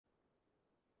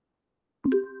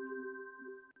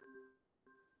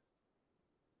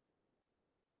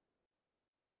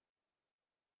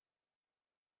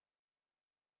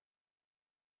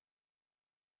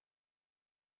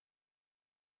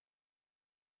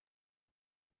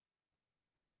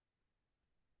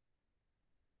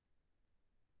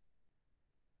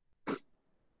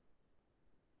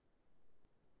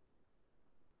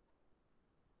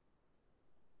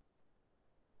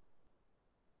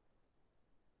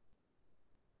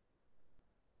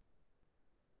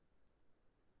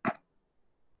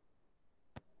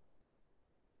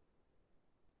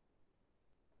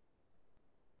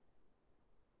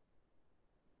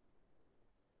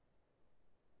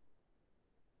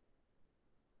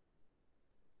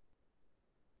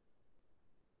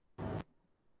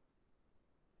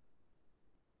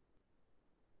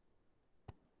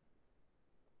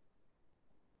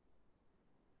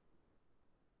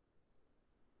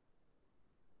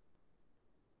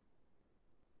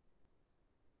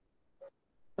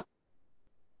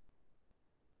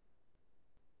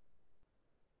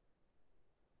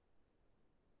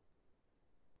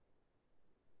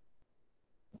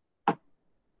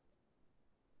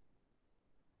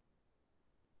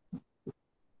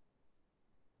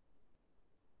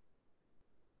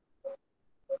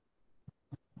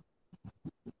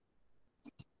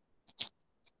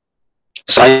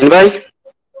Sign भाई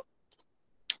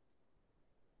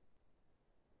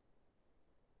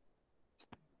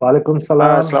वालेकुम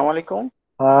सलाम. अस्सलाम वालेकुम.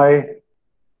 Hi,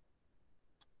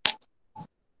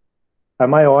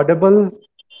 am I audible?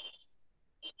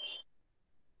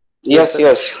 Yes, yes sir.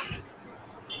 Yes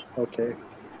Okay.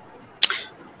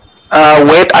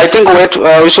 wait I think wait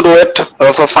we should wait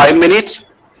for 5 minutes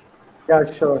Yeah,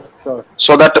 sure, sure.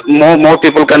 so that more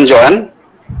people can join.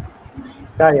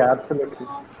 Yeah, yeah, absolutely.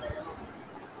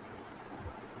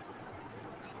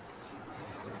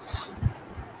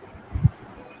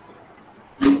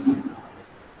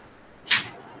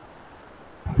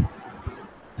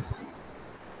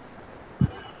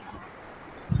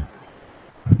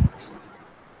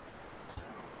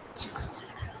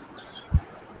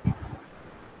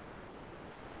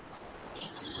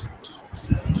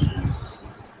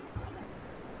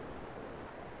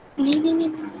 नहीं नहीं नहीं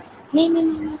नहीं नहीं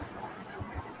नहीं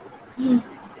नहीं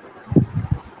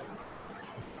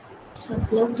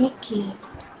सब लोग भी किए.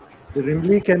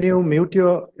 Rimli, can you mute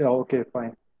your? Yeah, okay,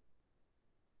 fine.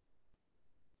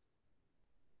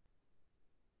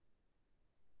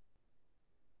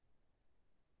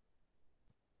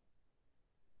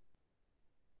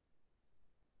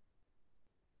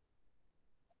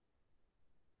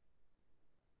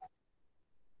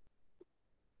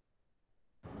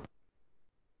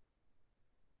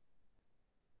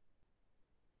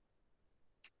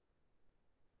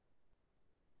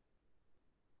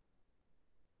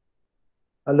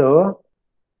 Hello,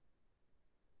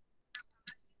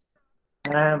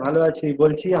 হ্যাঁ ভালো আছি।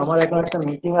 বলছি আমার এখন একটা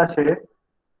মিটিং আছে।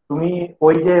 তুমি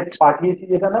ওই যে পাঠিয়েছি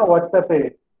যেটা না হোয়াটসঅ্যাপে,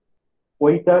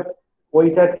 ওইটা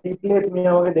ওইটা টিপলে তুমি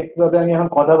আমাকে দেখতে পাবে। আমি এখন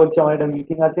কথা বলছি, আমার একটা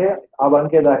মিটিং আছে,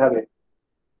 আবানকে দেখাবে।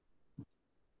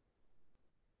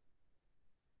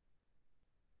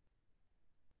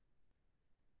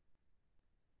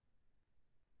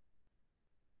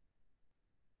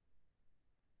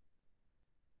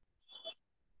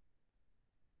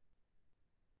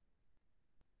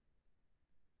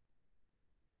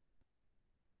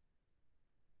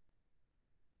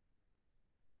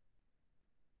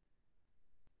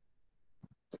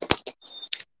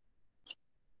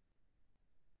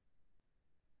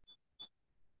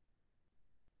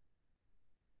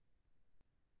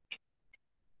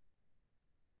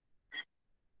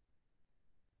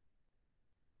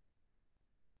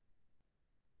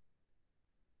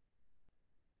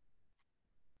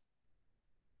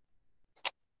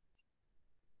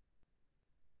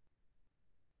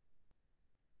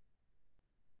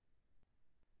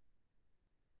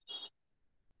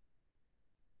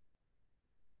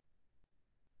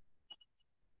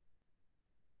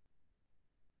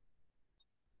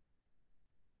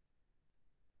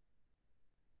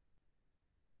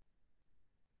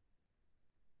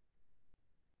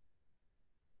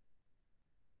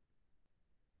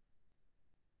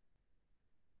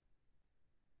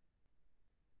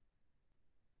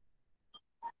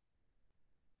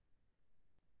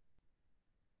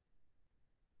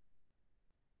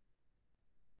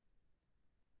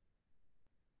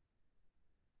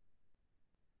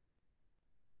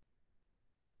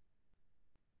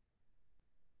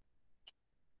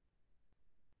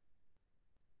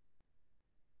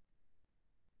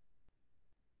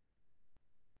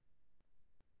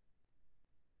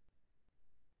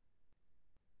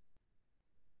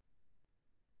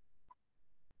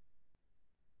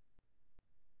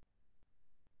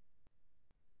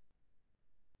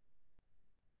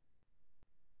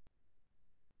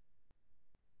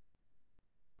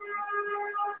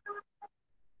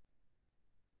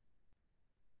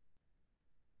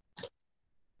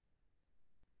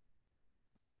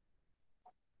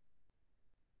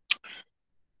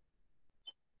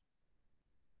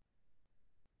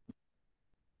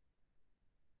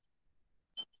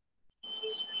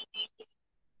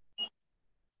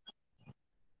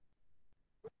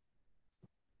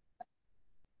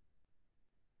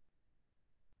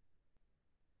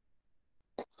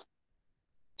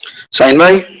 साइन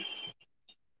भाई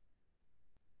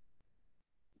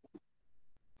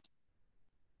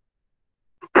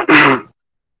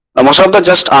Mosarrap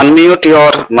just unmute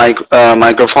your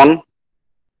microphone.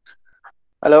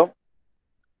 Hello.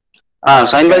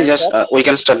 Sain Can bhai, I just start? we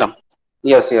can start now.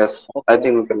 Yes, yes. I Okay.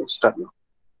 think we can start now.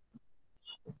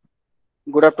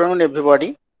 Good afternoon, everybody.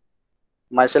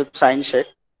 Myself, Sain Sheikh.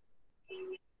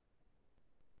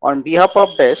 On behalf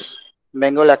of BES,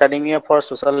 Bengal Academia for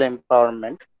Social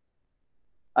Empowerment,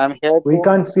 I'm here We to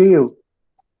can't see you.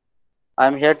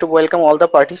 I'm here to welcome all the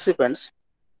participants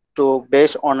to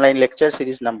BES online lecture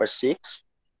series number 6.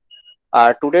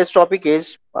 Today's topic is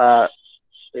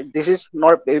this is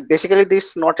not basically this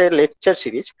is not a lecture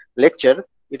series. Lecture.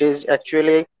 It is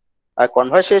actually a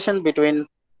conversation between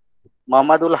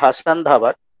Mamadul Hassan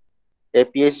Dhabak, a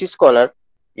PhD scholar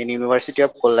in University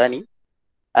of Kolani,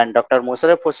 and Dr.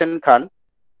 Mosarrap Hossain Khan,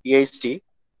 PhD,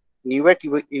 New York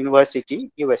University,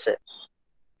 USA.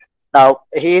 Now,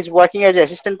 he is working as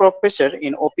assistant professor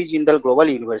in OP Jindal Global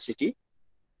University.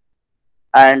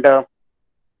 And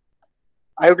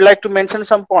I would like to mention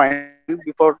some point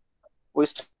before we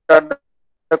start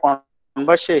the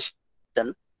conversation.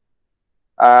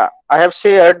 I have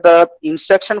shared the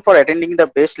instruction for attending the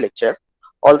base lecture.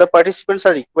 All the participants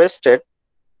are requested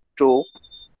to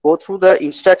go through the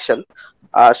instruction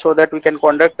so that we can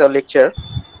conduct the lecture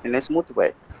in a smooth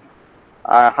way.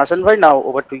 Hassan bhai, now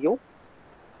over to you.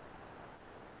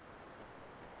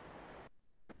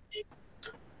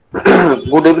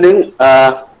 Good evening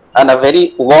and a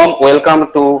very warm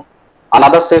welcome to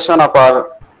another session of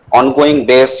our ongoing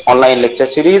base online lecture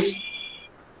series.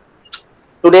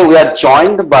 Today we are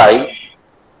joined by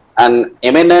an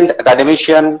eminent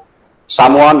academician,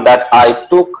 someone that I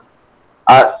look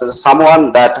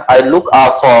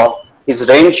up for his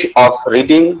range of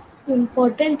reading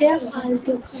Important है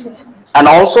फालतू से. and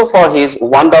also for his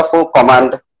wonderful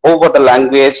command over the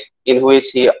language in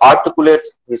which he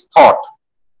articulates his thought.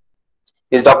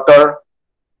 Is Dr.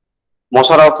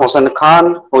 Mosarrap Hossain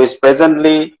Khan, who is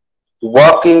presently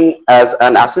working as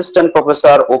an assistant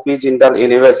professor OP Jindal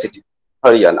University,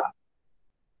 Haryana.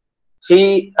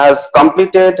 He has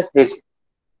completed his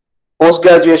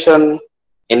post-graduation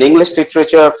in English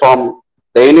literature from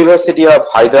the University of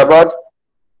Hyderabad.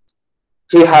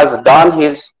 He has done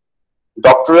his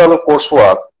doctoral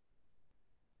coursework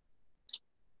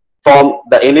from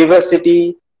the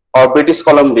University of British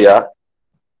Columbia,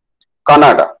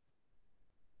 Canada,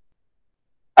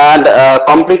 and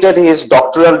completed his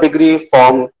doctoral degree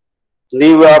from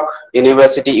New York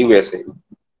University, USA.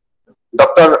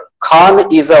 Dr.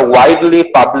 Khan is a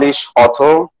widely published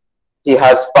author. He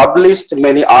has published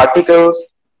many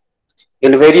articles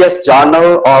in various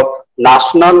journals of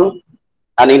national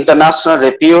and international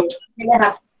repute.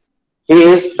 He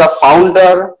is the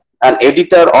founder and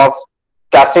editor of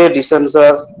Cafe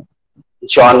Dissensers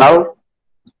Journal.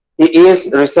 He is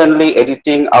recently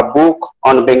editing a book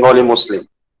on Bengali Muslim.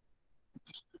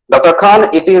 Dr. Khan,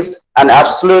 it is an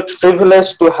absolute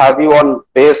privilege to have you on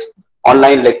base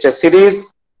online lecture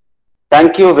series.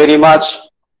 Thank you very much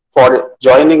for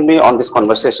joining me on this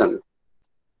conversation.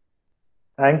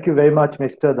 Thank you very much,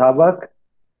 Mr. Dhabak.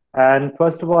 And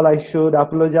first of all, I should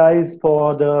apologize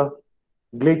for the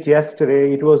glitch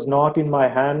yesterday. It was not in my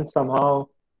hand somehow.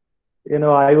 You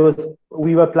know,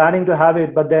 we were planning to have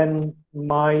it, but then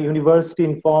my university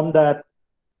informed that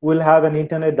we'll have an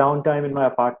internet downtime in my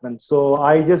apartment. So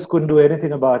I just couldn't do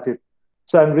anything about it.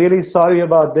 So I'm really sorry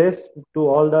about this to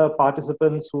all the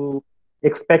participants who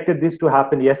expected this to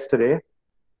happen yesterday.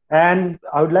 And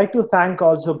I would like to thank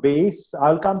also BASE,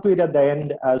 I'll come to it at the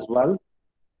end as well,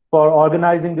 for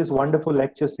organizing this wonderful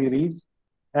lecture series.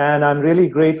 And I'm really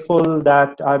grateful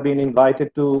that I've been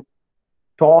invited to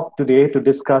talk today, to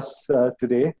discuss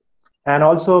today. And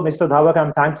also, Mr. Dhabak,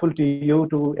 I'm thankful to you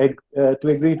to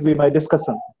agree to be my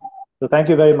discussant. So thank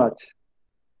you very much.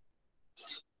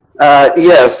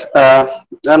 Yes.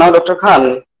 Now, Dr.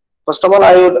 Khan, first of all,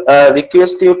 I would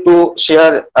request you to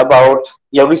share about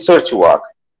your research work.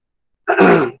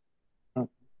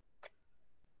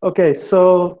 Okay,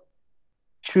 so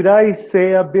should I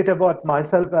say a bit about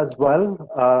myself as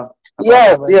well?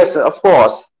 Yes, of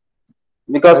course,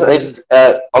 because it's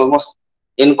almost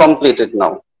incompleted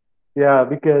now. Yeah,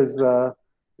 because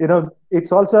you know,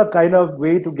 it's also a kind of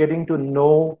way to getting to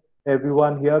know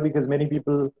everyone here, because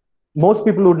most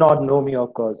people would not know me,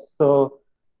 of course. So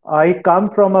I come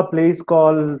from a place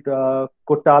called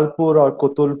Kotalpur or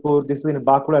Kotulpur. This is in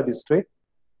Bankura district,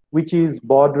 which is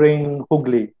bordering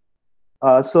Hooghly.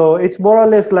 So it's more or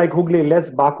less like Hooghly, less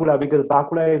Bankura, because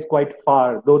Bankura is quite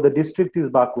far, though the district is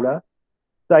Bankura.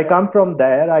 So I come from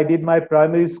there. I did my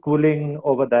primary schooling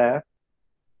over there.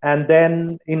 And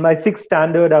then in my 6th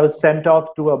standard, I was sent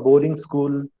off to a boarding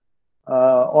school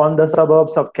on the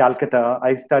suburbs of Calcutta.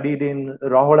 I studied in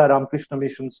Rahoda Ramakrishna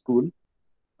Mission School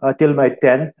till my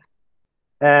 10th.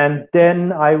 And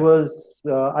then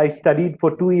I studied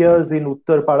for 2 years in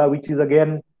Uttarpada, which is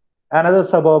again another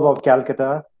suburb of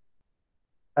Calcutta.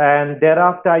 And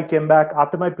thereafter, I came back.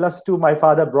 After my +2, my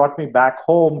father brought me back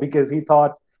home because he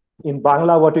thought in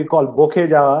Bangla, what we call Bokhe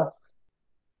Jawa,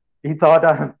 he thought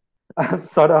I'm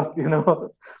sort of, you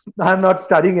know, I'm not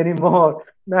studying anymore.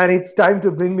 And it's time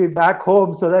to bring me back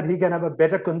home so that he can have a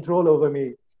better control over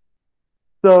me.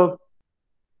 So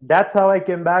that's how I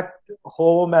came back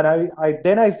home, and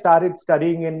I started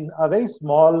studying in a very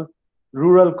small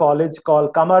rural college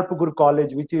called Kamarpukur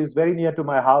College, which is very near to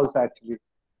my house actually.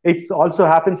 It also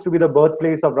happens to be the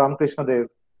birthplace of Ramakrishna Dev,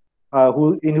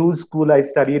 who in whose school I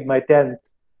studied my 10th.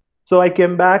 So I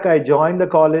came back, I joined the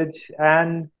college,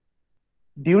 and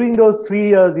during those 3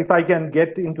 years, if I can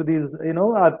get into these,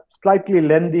 a slightly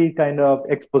lengthy kind of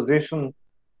exposition,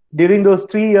 during those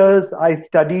 3 years, I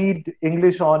studied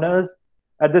English honors.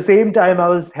 At the same time, I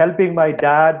was helping my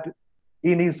dad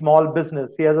in his small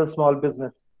business. He has a small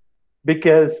business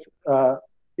because,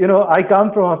 I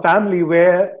come from a family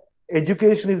where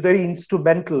education is very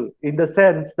instrumental in the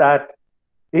sense that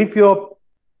if your,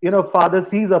 father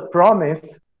sees a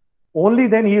promise, only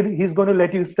then he's going to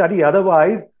let you study.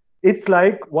 Otherwise, it's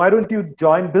like, why don't you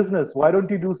join business? Why don't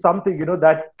you do something,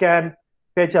 that can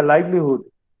fetch a livelihood?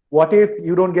 What if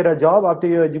you don't get a job after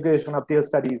your education, after your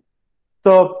studies?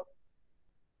 So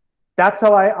that's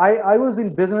how I was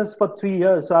in business for 3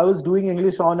 years. So I was doing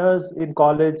English honors in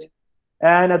college.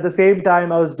 And at the same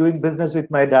time, I was doing business with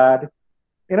my dad.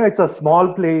 It's a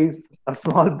small place, a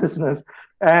small business.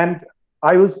 And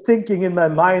I was thinking in my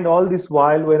mind all this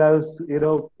while when I was,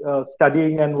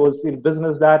 studying and was in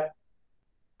business that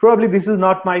probably this is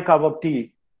not my cup of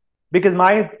tea, because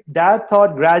my dad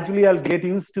thought gradually I'll get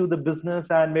used to the business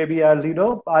and maybe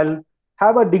I'll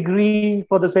have a degree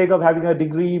for the sake of having a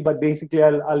degree, but basically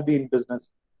I'll be in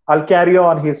business. I'll carry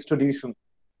on his tradition.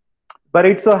 But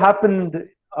it so happened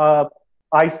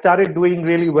I started doing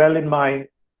really well in my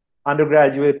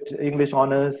undergraduate English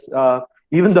honors,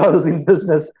 even though I was in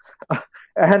business.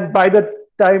 And by the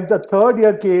time the third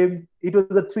year came, it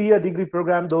was a 3-year degree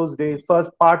program those days, first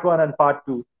part one and part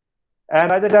two. And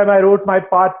by the time I wrote my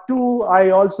part two,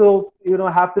 I also,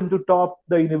 happened to top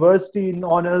the university in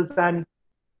honors. And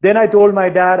then I told my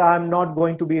dad, I'm not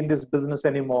going to be in this business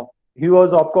anymore. He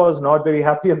was, of course, not very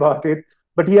happy about it,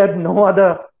 but he had no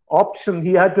other option.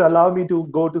 He had to allow me to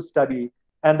go to study.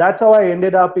 And that's how I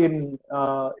ended up in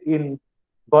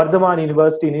Bardhaman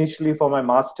University initially for my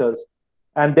master's.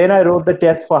 And then I wrote the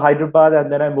test for Hyderabad,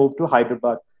 and then I moved to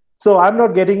Hyderabad. So I'm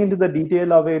not getting into the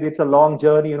detail of it. It's a long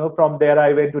journey. From there,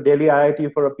 I went to Delhi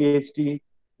IIT for a PhD,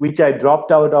 which I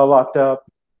dropped out of after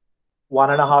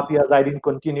 1.5 years. I didn't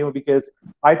continue because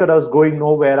I thought I was going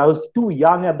nowhere. I was too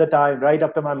young at the time, right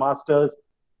after my master's.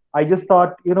 I just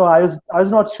thought, I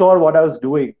was not sure what I was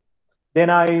doing. Then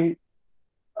I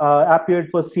appeared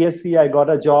for CSC. I got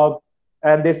a job,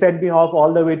 and they sent me off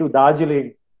all the way to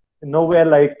Darjeeling, nowhere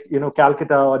like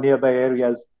Calcutta or nearby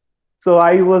areas. So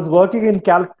I was working in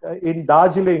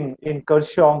Darjeeling in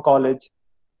Kurseong College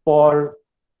for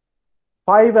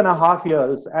 5.5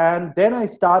 years. And then I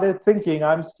started thinking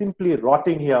I'm simply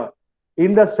rotting here,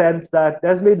 in the sense that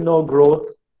there's been no growth.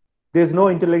 There's no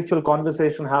intellectual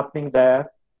conversation happening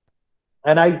there.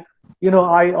 And I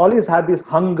always had this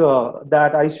hunger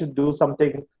that I should do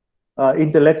something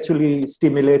intellectually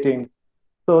stimulating.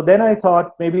 So then I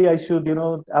thought maybe I should,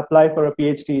 apply for a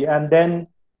PhD. And then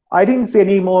I didn't see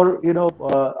any more,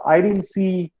 I didn't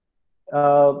see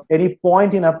any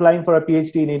point in applying for a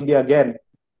PhD in India again.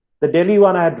 The Delhi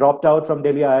one, I had dropped out from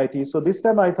Delhi IIT. So this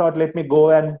time I thought, let me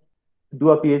go and do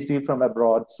a PhD from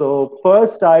abroad. So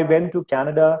first I went to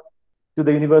Canada, to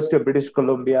the University of British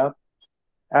Columbia.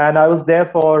 And I was there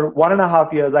for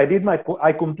 1.5 years.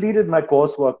 I completed my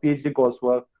coursework, PhD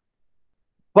coursework.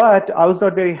 But I was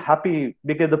not very happy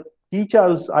because the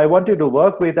teachers I wanted to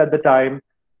work with at the time,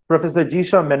 Professor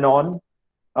Jisha Menon,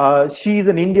 she's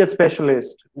an India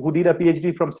specialist who did a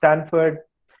PhD from Stanford.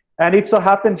 And it so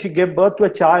happened she gave birth to a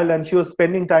child, and she was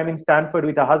spending time in Stanford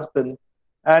with her husband,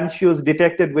 and she was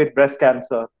detected with breast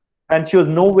cancer. And she was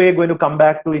no way going to come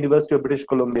back to University of British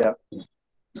Columbia.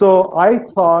 So I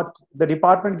thought the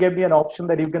department gave me an option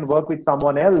that you can work with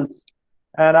someone else.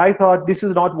 And I thought, this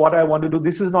is not what I want to do.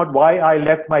 This is not why I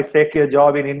left my secure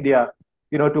job in India,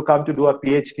 to come to do a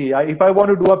PhD. If I want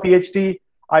to do a PhD,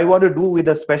 I want to do with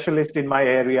a specialist in my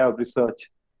area of research.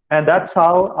 And that's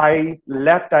how I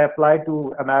left. I applied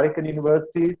to American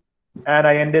universities, and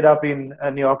I ended up in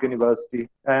New York University.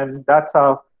 And that's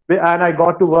how, and I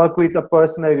got to work with a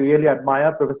person I really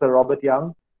admire, Professor Robert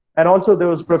Young. And also there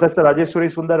was Professor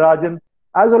Rajeshwari Sundarajan,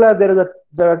 as well as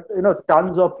there are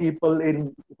tons of people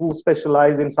who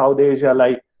specialize in South Asia,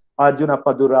 like Arjuna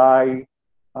Padurai,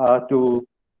 to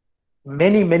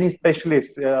many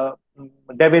specialists.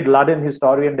 David Ludden,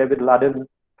 historian David Ludden.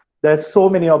 There's so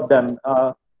many of them.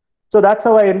 So that's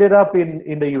how I ended up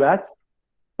in the US.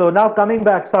 So now coming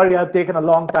back, sorry, I've taken a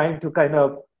long time to kind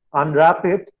of unwrap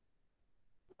it.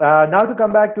 Now to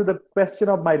come back to the question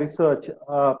of my research.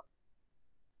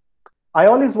 I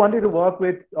always wanted to work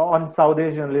with on South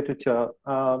Asian literature.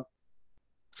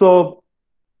 So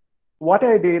what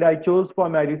I did, I chose for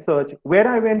my research. When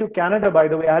I went to Canada, by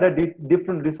the way, I had a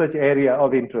different research area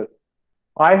of interest.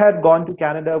 I had gone to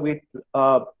Canada with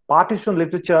partition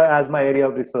literature as my area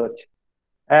of research.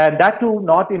 And that too,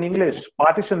 not in English,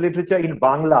 partition literature in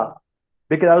Bangla,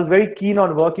 because I was very keen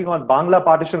on working on Bangla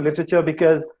partition literature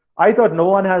because I thought no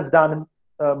one has done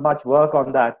much work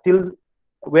on that. Till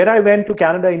when I went to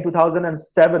Canada in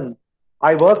 2007,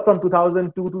 I worked from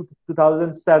 2002 to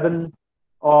 2007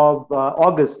 of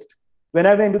August. When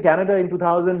I went to Canada in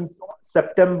 2000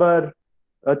 September,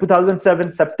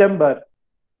 2007 September,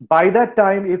 by that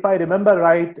time, if I remember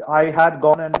right, I had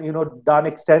gone and done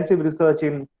extensive research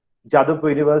in Jadavpur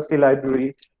University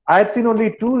Library. I had seen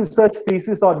only two research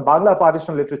theses on Bangla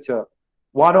partition literature,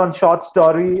 one on short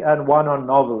story and one on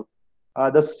novel.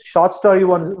 The short story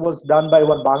one was done by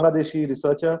one Bangladeshi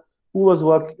researcher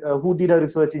who did a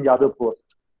research in Jadavpur.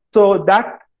 So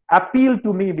that appealed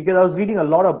to me because I was reading a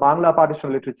lot of Bangla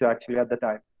partition literature actually at the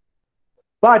time.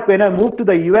 But when I moved to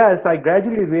the US, I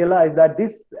gradually realized that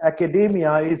this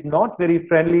academia is not very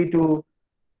friendly to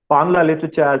Bangla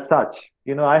literature as such.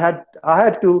 I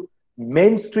had to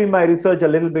mainstream my research a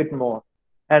little bit more.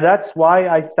 And that's why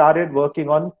I started working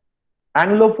on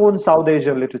Anglophone South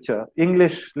Asian literature,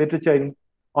 English literature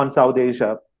on South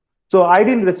Asia. So I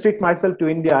didn't restrict myself to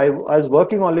India. I was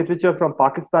working on literature from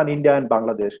Pakistan, India, and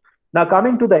Bangladesh. Now,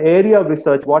 coming to the area of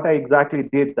research, what I exactly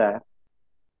did there.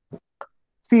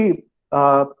 See,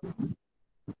 the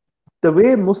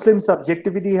way Muslim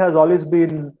subjectivity has always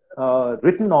been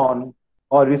written on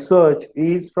or researched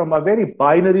is from a very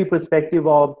binary perspective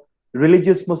of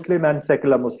religious Muslim and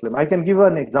secular Muslim. I can give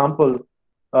an example.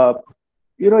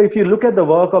 If you look at the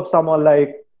work of someone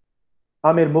like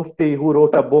Amir Mufti, who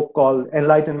wrote a book called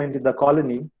Enlightenment in the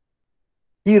Colony,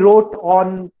 he wrote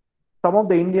on some of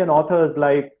the Indian authors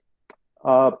like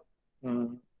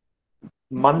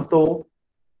Manto,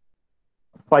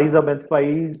 Faiz Ahmed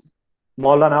Faiz,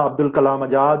 Maulana Abdul Kalam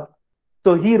Azad.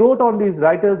 So he wrote on these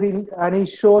writers and he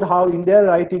showed how in their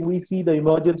writing we see the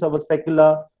emergence of a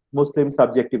secular Muslim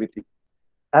subjectivity.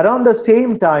 Around the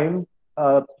same time,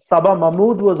 Saba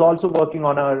Mahmood was also working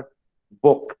on her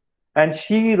book. And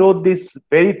she wrote this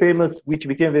very famous, which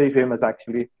became very famous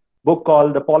actually, book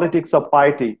called The Politics of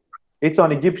Piety. It's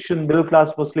on Egyptian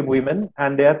middle-class Muslim women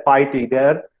and their piety,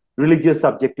 their religious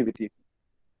subjectivity.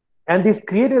 And this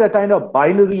created a kind of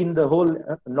binary in the whole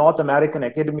North American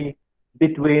academy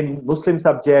between Muslim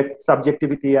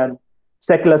subjectivity and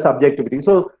secular subjectivity.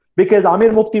 So, because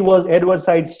Amir Mufti was Edward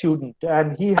Said's student,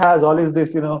 and he has always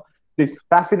this, this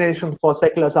fascination for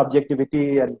secular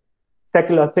subjectivity and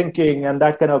secular thinking, and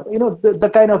that kind of,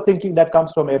 the kind of thinking that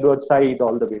comes from Edward Said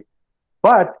all the way.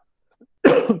 But,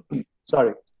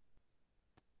 sorry.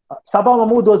 Saba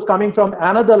Mahmood was coming from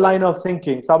another line of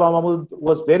thinking. Saba Mahmood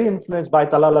was very influenced by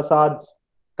Talal Asad's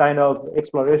kind of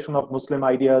exploration of Muslim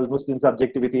ideals, Muslim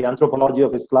subjectivity, anthropology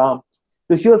of Islam.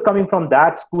 So she was coming from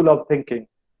that school of thinking.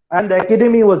 And the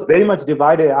academy was very much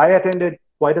divided. I attended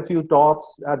quite a few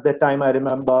talks at that time, I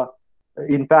remember.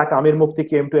 In fact, Amir Mufti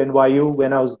came to NYU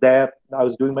when I was there. I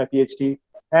was doing my PhD.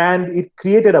 And it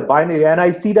created a binary. And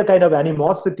I see the kind of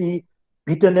animosity,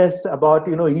 bitterness about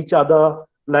each other.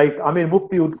 Like Amir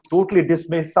Mufti would totally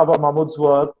dismiss Saba Mahmood's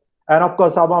work. And of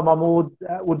course, Saba Mahmood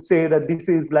would say that this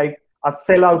is like a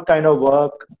sellout kind of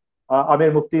work.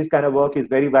 Amir Mufti's kind of work is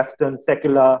very Western,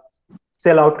 secular,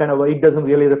 sellout kind of work. It doesn't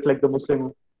really reflect the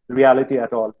Muslim reality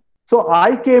at all. So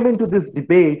I came into this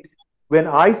debate when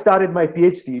I started my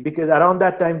PhD, because around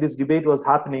that time this debate was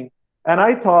happening. And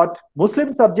I thought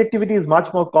Muslim subjectivity is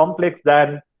much more complex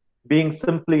than being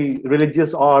simply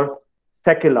religious or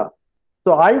secular.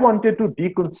 So I wanted to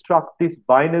deconstruct this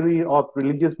binary of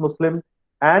religious Muslim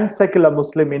and secular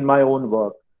Muslim in my own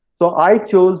work. So I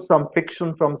chose some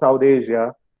fiction from South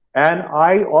Asia, and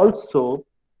I also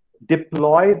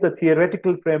deployed the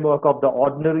theoretical framework of the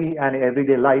ordinary and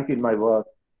everyday life in my work.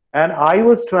 And I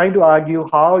was trying to argue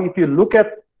how, if you look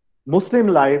at Muslim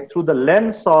life through the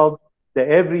lens of the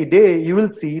everyday, you will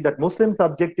see that Muslim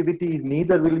subjectivity is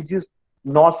neither religious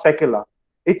nor secular.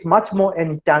 It's much more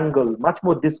entangled, much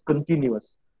more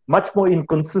discontinuous, much more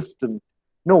inconsistent.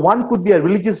 One could be a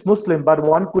religious Muslim, but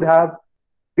one could have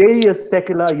various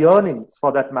secular yearnings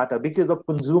for that matter because of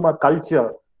consumer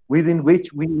culture within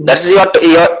which we... That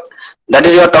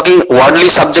is you're talking worldly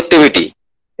subjectivity.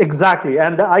 Exactly.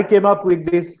 And I came up with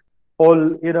this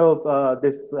whole,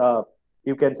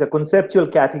 you can say, conceptual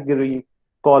category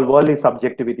called worldly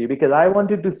subjectivity, because I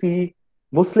wanted to see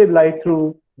Muslim life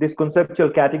through this conceptual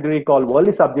category called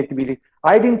worldly subjectivity.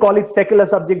 I didn't call it secular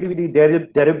subjectivity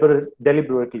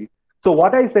deliberately. So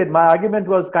what I said, my argument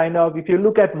was kind of, if you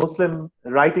look at Muslim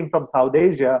writing from South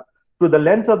Asia through the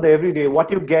lens of the everyday,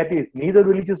 what you get is neither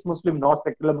religious Muslim nor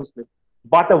secular Muslim,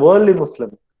 but a worldly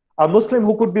Muslim. A Muslim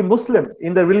who could be Muslim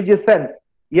in the religious sense,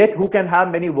 yet who can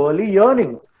have many worldly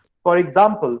yearnings. For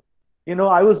example,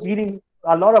 I was reading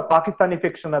a lot of Pakistani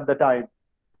fiction at the time,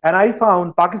 and I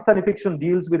found Pakistani fiction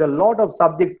deals with a lot of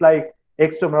subjects like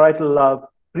extramarital love,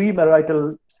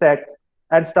 premarital sex,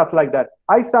 and stuff like that.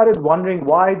 I started wondering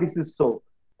why this is so.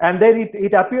 And then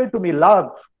it appeared to me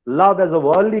love as a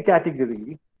worldly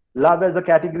category, love as a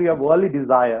category of worldly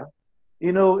desire,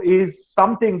 is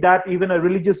something that even a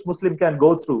religious Muslim can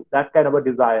go through, that kind of a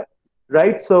desire,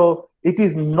 right? So it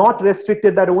is not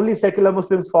restricted that only secular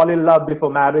Muslims fall in love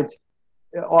before marriage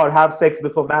or have sex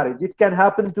before marriage. It can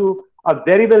happen to a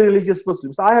very, very religious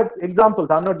Muslims. I have examples.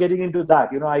 I'm not getting into that.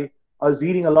 I was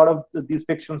reading a lot of these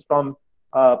fictions from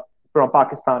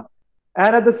Pakistan.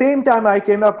 And at the same time, I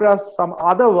came across some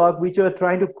other work which were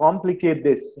trying to complicate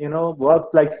this, works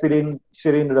like Shirin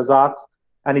Razak's,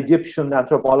 an Egyptian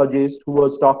anthropologist who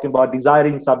was talking about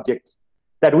desiring subjects,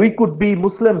 that we could be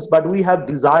Muslims, but we have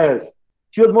desires.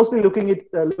 She was mostly looking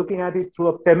at it through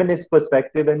a feminist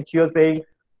perspective, and she was saying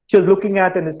she was looking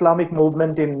at an Islamic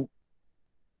movement in.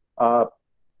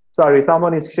 Sorry,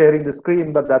 someone is sharing the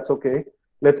screen, but that's okay.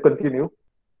 Let's continue.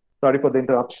 Sorry for the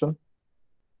interruption.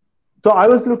 So I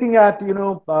was looking at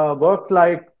works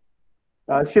like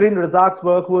Shirin Razak's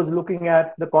work, who was looking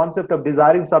at the concept of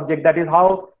desiring subject. That is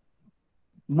how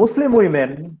Muslim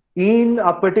women in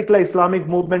a particular Islamic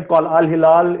movement called Al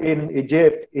Hilal in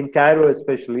Egypt, in Cairo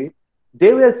especially,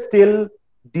 they were still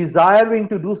desiring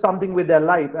to do something with their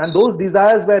life. And those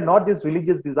desires were not just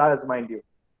religious desires, mind you.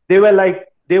 They were like,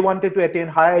 they wanted to attain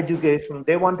higher education.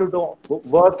 They wanted to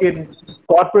work in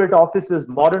corporate offices,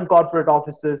 modern corporate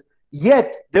offices.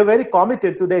 Yet they're very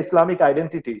committed to their Islamic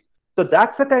identity. So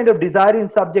that's the kind of desiring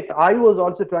subject I was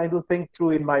also trying to think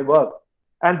through in my work.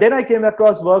 And then I came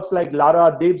across works like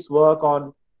Lara Adib's work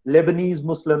on Lebanese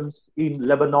Muslims in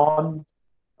Lebanon.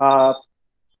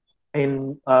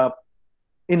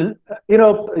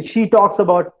 She talks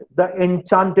about the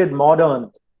enchanted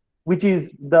moderns, which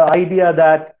is the idea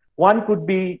that one could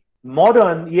be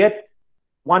modern, yet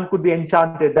one could be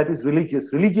enchanted, that is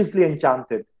religiously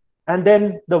enchanted. And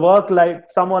then the work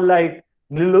like someone like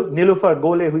Nilüfer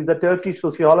Gole, who is a Turkish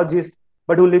sociologist,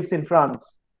 but who lives in France.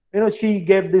 She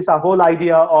gave this a whole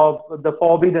idea of the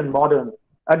forbidden modern.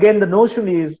 Again, the notion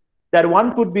is that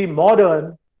one could be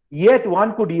modern, yet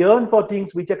one could yearn for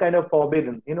things which are kind of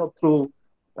forbidden, through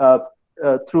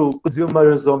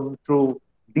consumerism, through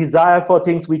desire for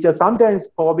things which are sometimes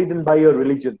forbidden by your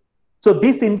religion. So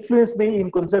this influenced me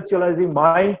in conceptualizing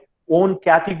my own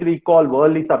category called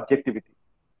worldly subjectivity.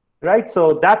 Right?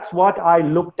 So that's what I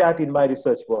looked at in my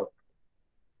research work.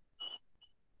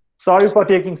 Sorry for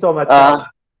taking so much time.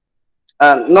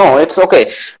 No, it's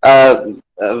okay.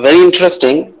 Very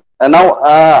interesting. Now,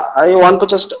 I want to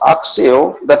just ask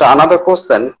you that another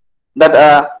question,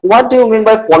 that what do you mean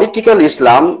by political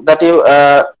Islam that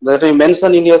you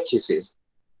mentioned in your thesis?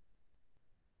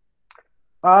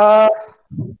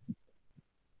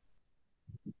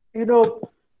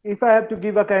 If I have to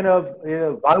give a kind of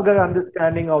vulgar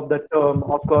understanding of the term,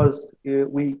 of course,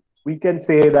 we can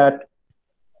say that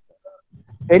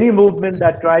any movement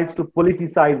that tries to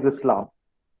politicize Islam,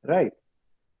 right?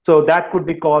 So that could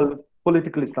be called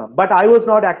political Islam. But I was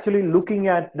not actually looking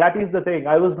at, that is the thing,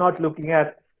 I was not looking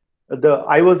at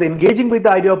I was engaging with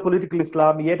the idea of political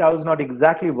Islam, yet I was not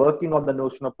exactly working on the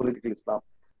notion of political Islam.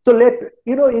 So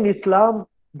in Islam,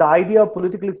 the idea of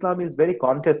political Islam is very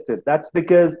contested. That's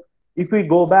because if we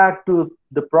go back to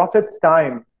the Prophet's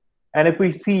time, and if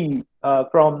we see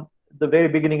from the very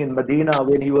beginning in Medina,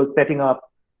 when he was setting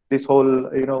up this whole,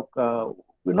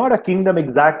 not a kingdom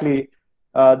exactly,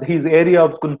 his area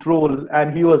of control,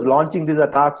 and he was launching these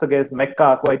attacks against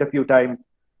Mecca quite a few times.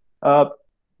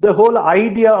 The whole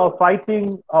idea of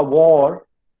fighting a war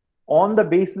on the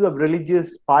basis of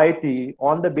religious piety,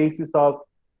 on the basis of,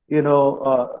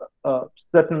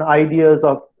 certain ideas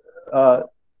of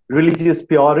religious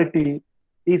purity,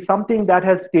 is something that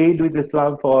has stayed with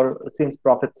Islam since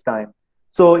Prophet's time.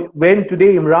 So when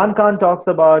today Imran Khan talks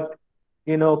about,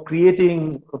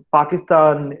 creating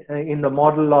Pakistan in the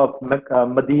model of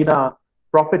Medina,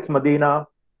 Prophet's Medina,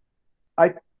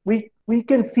 we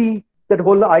can see that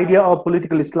whole idea of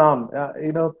political Islam,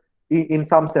 in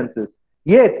some senses.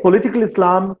 Yet political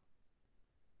Islam,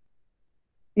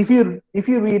 if you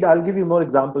read, I'll give you more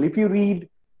example. If you read,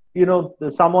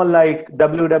 someone like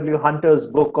W. Hunter's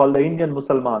book called The Indian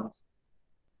Mussalmans,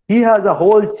 he has a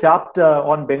whole chapter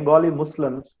on Bengali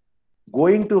Muslims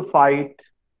going to fight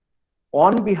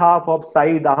on behalf of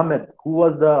Saeed Ahmed, who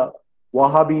was the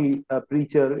Wahhabi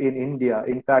preacher in India,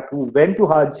 in fact, who went to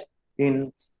Hajj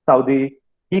in Saudi.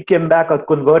 He came back a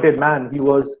converted man. He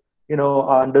was, he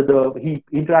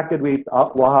interacted with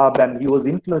Wahhab and he was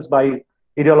influenced by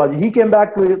ideology. He came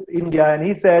back to India and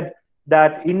he said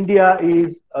that India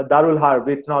is Darul Harb,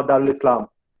 it's not Darul Islam.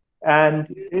 And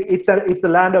it's the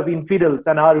land of infidels,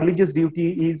 and our religious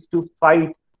duty is to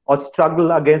fight or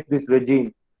struggle against this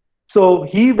regime. So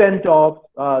he went off,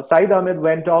 Said Ahmed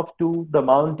went off to the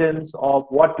mountains of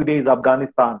what today is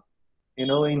Afghanistan.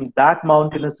 In that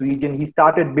mountainous region, he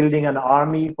started building an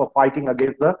army for fighting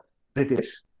against the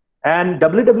British. And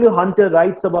W. Hunter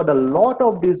writes about a lot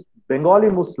of these Bengali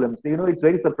Muslims. It's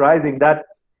very surprising that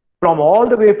from all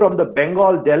the way from the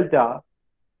Bengal Delta,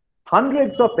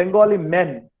 hundreds of Bengali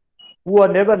men who are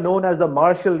never known as the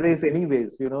martial race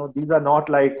anyways. These are not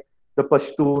like the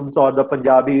Pashtuns or the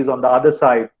Punjabis on the other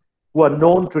side, who are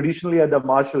known traditionally as the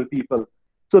martial people.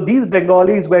 So these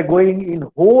Bengalis were going in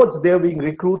hordes. They were being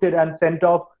recruited and sent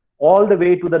off all the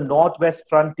way to the northwest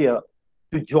frontier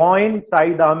to join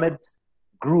Said Ahmed's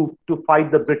group to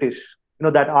fight the British.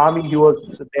 That army, he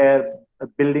was there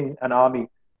building an army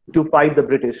to fight the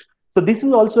British. So this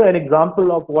is also an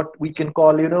example of what we can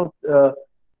call,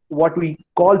 what we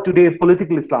call today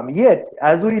political Islam. Yet,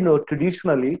 as we know,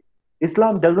 traditionally,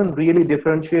 Islam doesn't really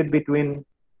differentiate between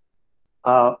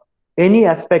any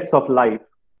aspects of life.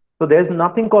 So there's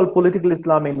nothing called political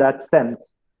Islam in that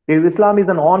sense. Because Islam is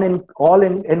an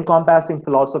all-encompassing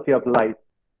philosophy of life,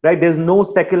 right? There's no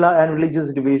secular and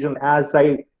religious division, as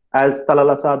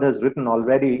Talal Asad has written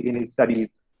already in his studies.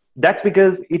 That's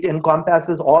because it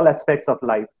encompasses all aspects of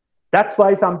life. That's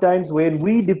why sometimes when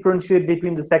we differentiate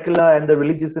between the secular and the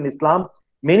religious in Islam,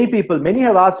 many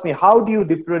have asked me, how do you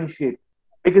differentiate?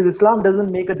 Because Islam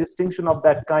doesn't make a distinction of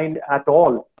that kind at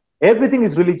all. Everything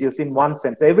is religious in one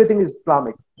sense. Everything is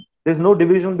Islamic. There's no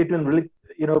division between,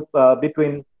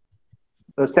 between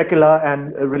secular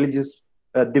and religious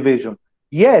division.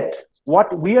 Yet,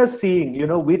 what we are seeing,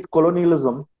 with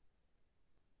colonialism,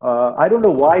 I don't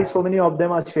know why so many of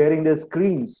them are sharing their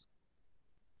screens.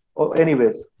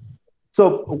 Anyways,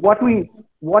 so what we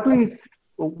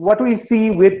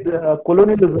see with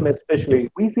colonialism,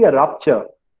 especially, we see a rupture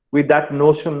with that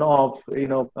notion of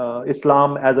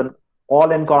Islam as an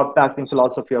all-encompassing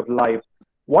philosophy of life.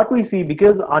 What we see,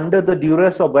 because under the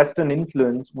duress of Western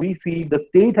influence, we see the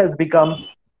state has become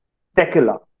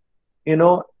secular,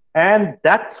 and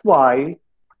that's why,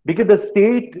 because the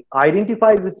state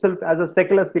identifies itself as a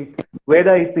secular state,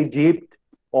 whether it's Egypt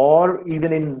or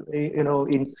even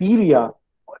in Syria,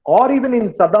 or even in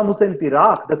Saddam Hussein's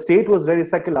Iraq, the state was very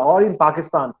secular, or in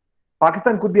Pakistan.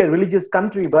 Pakistan could be a religious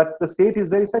country, but the state is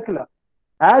very secular.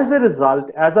 As a result,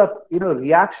 as a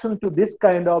reaction to this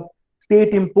kind of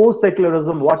state-imposed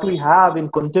secularism, what we have in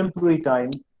contemporary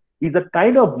times is a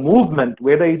kind of movement,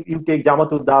 whether you take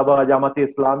Jamaat Dawa, Jamaat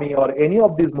Islami, or any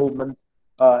of these movements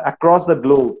across the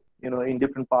globe, in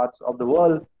different parts of the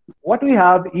world. What we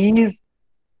have is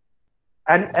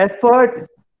an effort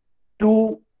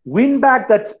to win back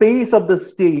that space of the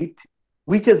state,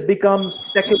 which has become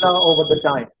secular over the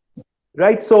time,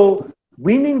 right? So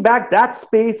winning back that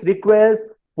space requires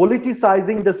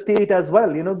politicizing the state as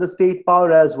well, the state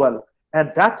power as well.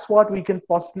 And that's what we can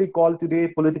possibly call today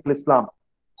political Islam.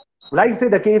 Like, say,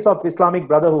 the case of Islamic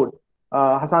Brotherhood,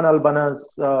 Hassan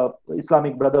al-Banna's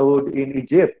Islamic Brotherhood in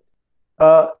Egypt.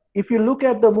 If you look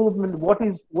at the movement, what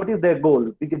is their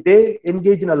goal? Because they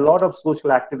engage in a lot of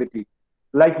social activity,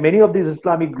 like many of these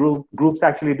Islamic groups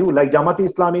actually do. Like Jamaat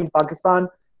Islami in Pakistan,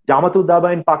 Jamaat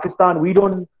Dawa in Pakistan,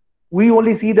 we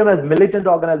only see them as militant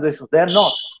organizations. They're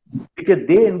not, because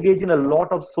they engage in a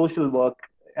lot of social work,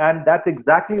 and that's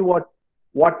exactly what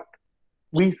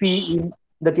we see in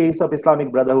the case of Islamic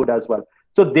Brotherhood as well.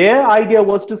 So their idea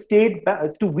was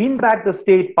to win back the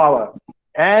state power,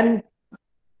 and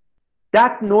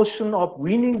that notion of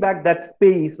winning back that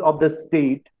space of the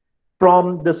state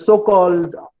from the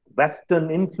so-called Western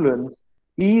influence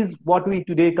is what we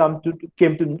today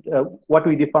came to what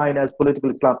we define as political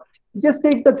Islam. Just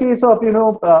take the case of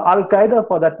Al Qaeda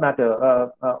for that matter,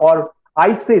 or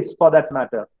ISIS for that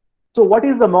matter. So what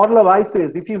is the model of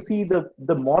ISIS? If you see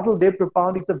the model they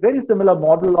propound, it's a very similar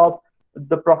model of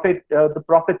the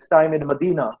Prophet's time in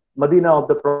Medina of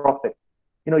the Prophet.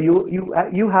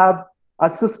 You have a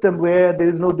system where there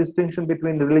is no distinction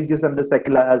between the religious and the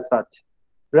secular as such,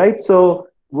 right? So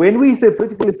when we say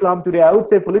political Islam today, I would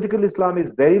say political Islam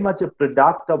is very much a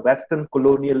product of Western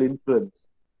colonial influence.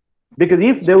 Because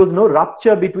if there was no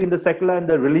rupture between the secular and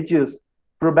the religious,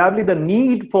 probably the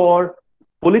need for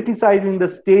politicizing the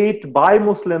state by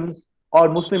Muslims or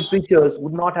Muslim preachers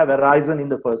would not have arisen in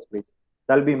the first place.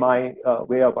 That'll be my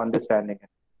way of understanding it.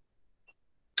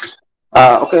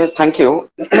 Okay, thank you.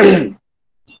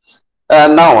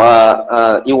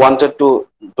 Now, you wanted to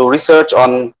research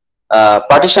on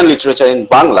partition literature in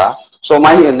Bangla. So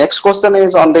my next question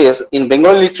is on this. In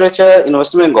Bengali literature in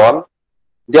West Bengal,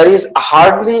 there is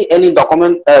hardly any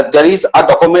document. There is a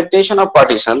documentation of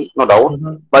partition, no doubt,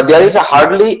 but there is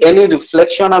hardly any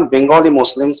reflection on Bengali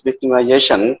Muslims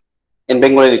victimization in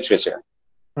Bengali literature.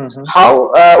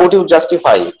 How would you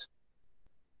justify it?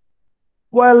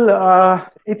 Well,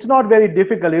 it's not very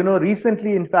difficult.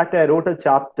 Recently, in fact, I wrote a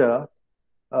chapter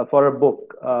for a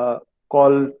book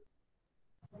called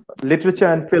Literature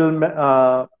and Film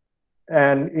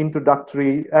and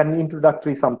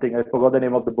introductory something. I forgot the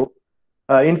name of the book.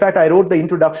 In fact, I wrote the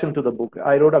introduction to the book.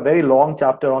 I wrote a very long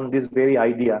chapter on this very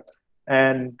idea,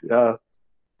 and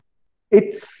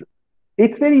it's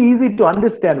very easy to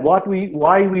understand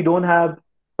why we don't have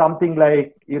something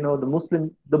like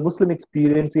the Muslim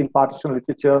experience in partition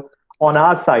literature on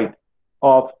our side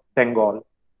of Bengal,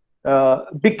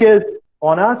 because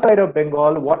on our side of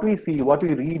Bengal, what we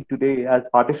read today as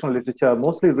partition literature,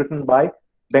 mostly written by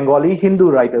Bengali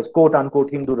Hindu writers, quote unquote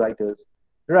Hindu writers,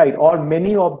 right? Or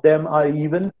many of them are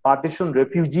even partition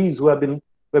refugees who have been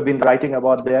writing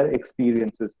about their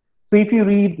experiences. So if you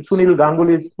read Sunil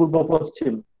Ganguly's Purbo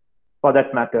Paschim, for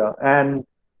that matter, and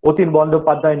Otin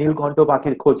Bandyopadhyay Nilkantha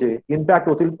Pakhir Khoje. In fact,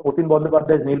 Otin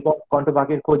Bandyopadhyay's Nilkantha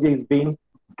Pakhir Khoje is being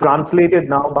translated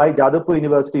now by Jadavpur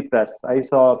University Press. I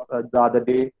saw the other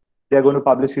day. They're going to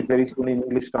publish it very soon in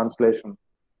English translation.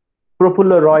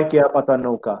 Prafulla Roy Keya Pata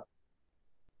Nauka.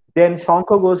 Then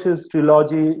Shankha Ghosh's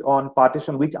trilogy on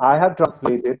partition, which I have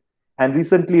translated, and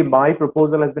recently my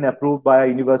proposal has been approved by a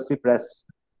university press.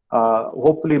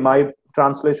 Hopefully my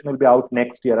translation will be out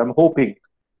next year. I'm hoping.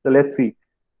 So let's see.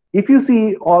 If you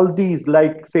see all these,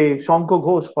 like say Shankha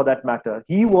Ghosh for that matter,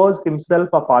 he was himself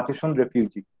a partition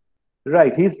refugee,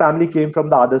 right? His family came from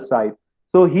the other side.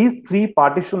 So his 3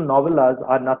 partition novellas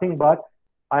are nothing but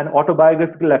an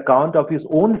autobiographical account of his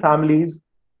own family's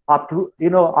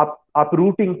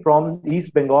uprooting from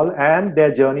East Bengal and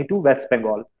their journey to West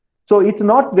Bengal. So it's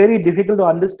not very difficult to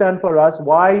understand for us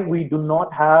why we do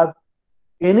not have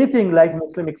anything like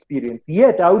Muslim experience.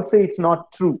 Yet I would say it's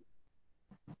not true.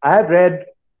 I have read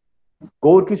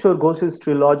Gaur Kishore Ghosh's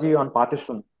trilogy on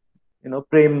partition,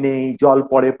 Prem Nei, Jal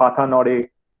Pore, Patha Nore.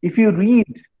 If you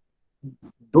read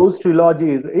those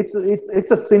trilogies,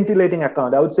 it's a scintillating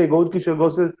account. I would say Gaur Kishore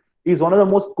Ghosh is one of the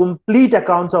most complete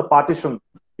accounts of partition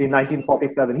in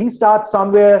 1947. He starts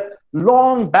somewhere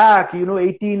long back,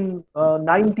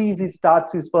 1890s, he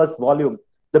starts his first volume,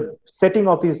 the setting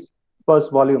of his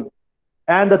first volume.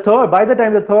 And by the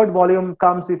time the third volume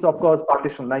comes, it's of course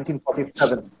partition,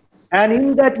 1947. And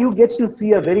in that you get to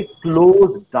see a very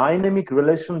close dynamic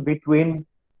relation between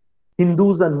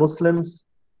Hindus and Muslims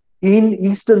in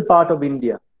eastern part of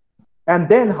India. And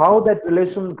then how that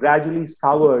relation gradually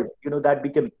soured, that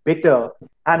became bitter,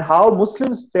 and how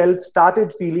Muslims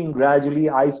started feeling gradually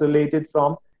isolated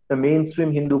from the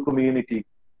mainstream Hindu community.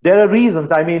 There are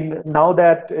reasons. I mean, now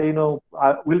that,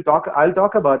 I'll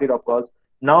talk about it, of course.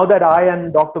 Now that I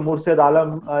and Dr. Murshid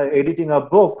Alam are editing a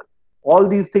book, all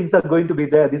these things are going to be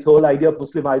there. This whole idea of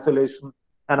Muslim isolation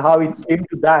and how it came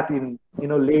to that in,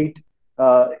 late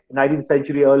 19th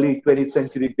century, early 20th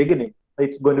century beginning.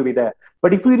 It's going to be there.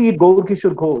 But if we read Gaur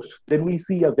Kishore Ghosh, then we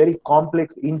see a very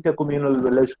complex intercommunal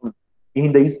relation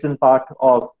in the eastern part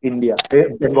of India,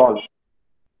 Bengal.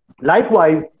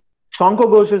 Likewise, Shankha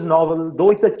Ghosh's novel, though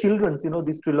it's a children's,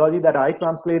 this trilogy that I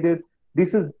translated,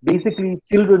 this is basically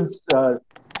children's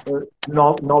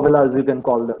novellas, you can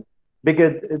call them,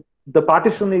 because the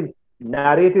partition is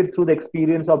narrated through the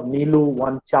experience of Nilu,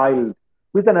 one child,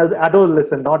 who is an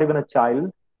adolescent, not even a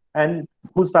child, and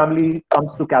whose family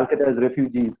comes to Calcutta as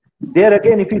refugees. There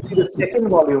again, if you see the second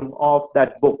volume of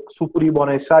that book, Supuri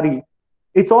Bone Shari,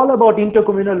 it's all about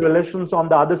intercommunal relations on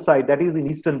the other side, that is in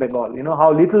Eastern Bengal.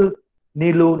 How little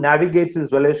Nilu navigates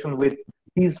his relation with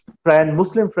his friend,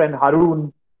 Muslim friend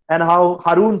Harun, and how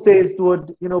Harun says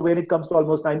toward, when it comes to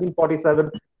almost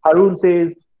 1947, Harun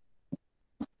says,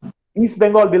 East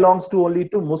Bengal belongs to only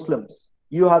to Muslims.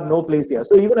 You have no place here.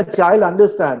 So even a child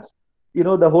understands,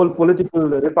 the whole political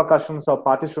repercussions of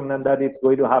partition and that it's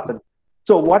going to happen.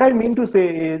 So what I mean to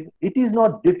say is, it is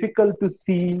not difficult to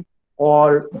see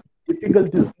or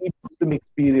difficult to see Muslim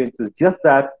experiences. Just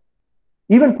that,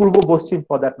 even Purbo Paschim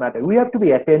for that matter, we have to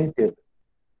be attentive.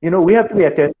 We have to be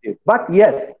attentive. But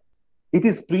yes, it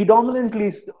is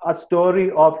predominantly a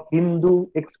story of Hindu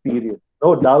experience.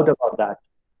 No doubt about that.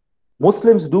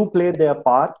 Muslims do play their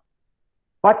part,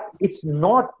 but it's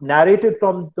not narrated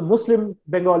from the Muslim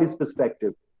Bengalis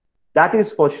perspective. That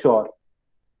is for sure.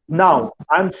 Now,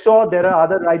 I'm sure there are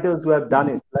other writers who have done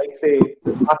it, like say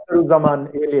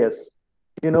Akhtaruzaman Elias,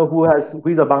 who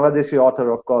is a Bangladeshi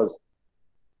author, of course.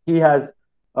 He has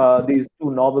these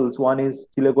two novels. One is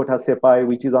Chilekotha Sepai,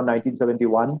 which is on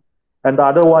 1971, and the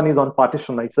other one is on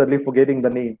partition. I'm certainly forgetting the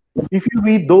name. If you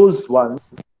read those ones,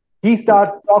 he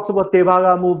talks about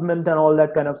Tevaga movement and all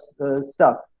that kind of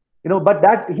stuff. But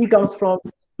that he comes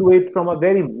to it from a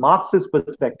very Marxist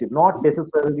perspective, not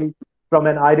necessarily from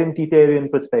an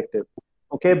identitarian perspective.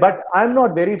 Okay, but I'm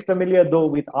not very familiar though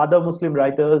with other Muslim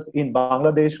writers in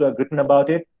Bangladesh who have written about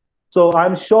it. So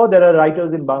I'm sure there are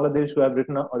writers in Bangladesh who have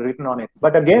written on it.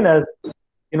 But again, as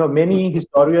many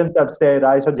historians have said,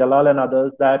 Aisha Jalal and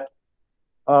others, that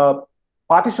uh,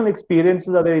 partition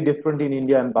experiences are very different in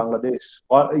India and Bangladesh,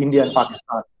 or India and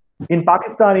Pakistan. In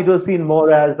Pakistan, it was seen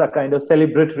more as a kind of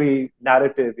celebratory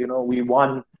narrative. We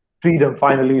won freedom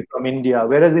finally from India.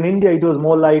 Whereas in India, it was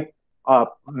more like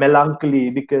melancholy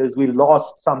because we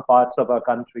lost some parts of our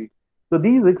country. So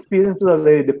these experiences are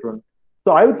very different.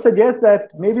 So I would suggest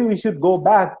that maybe we should go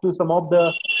back to some of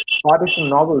the partition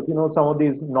novels, some of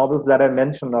these novels that I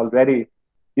mentioned already,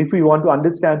 if we want to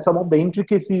understand some of the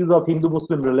intricacies of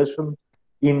Hindu-Muslim relations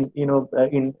in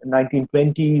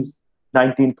 1920s,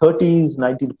 1930s,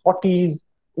 1940s,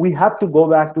 we have to go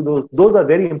back to those. Those are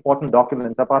very important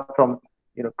documents, apart from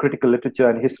critical literature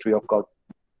and history, of course.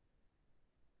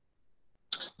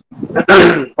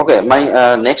 Okay,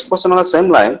 my next question on the same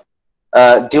line.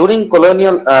 During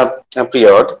colonial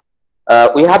period,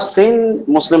 we have seen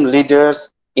Muslim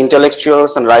leaders,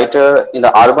 intellectuals, and writers in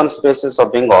the urban spaces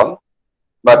of Bengal.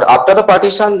 But after the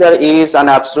partition, there is an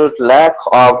absolute lack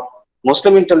of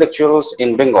Muslim intellectuals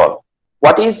in Bengal.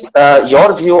 What is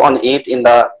your view on it in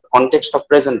the context of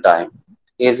present time?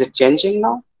 Is it changing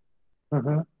now?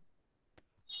 Mm-hmm.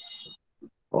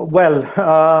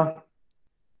 Well,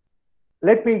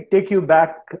 let me take you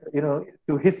back,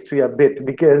 to history a bit,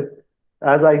 because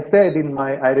as I said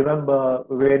I remember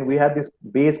when we had this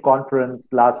base conference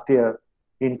last year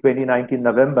in 2019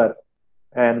 November,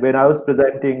 and when I was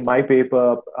presenting my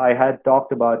paper, I had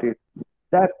talked about it,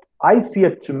 that I see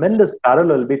a tremendous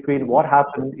parallel between what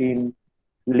happened in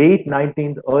late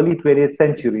 19th, early 20th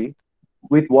century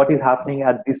with what is happening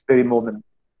at this very moment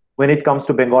when it comes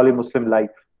to Bengali Muslim life,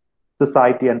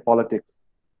 society, and politics.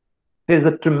 There's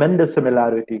a tremendous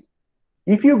similarity.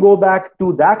 If you go back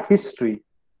to that history,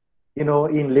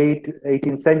 in late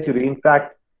 18th century, in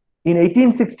fact, in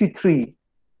 1863,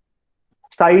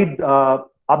 Said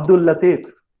Abdul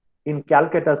Latif in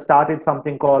Calcutta started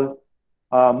something called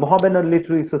Mohammedan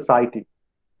Literary Society.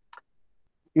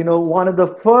 One of the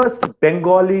first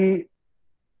Bengali,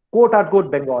 quote unquote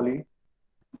Bengali,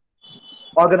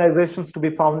 organizations to be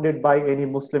founded by any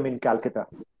Muslim in Calcutta.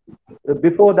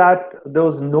 Before that, there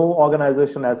was no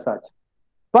organization as such.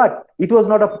 But it was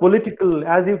not a political,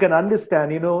 as you can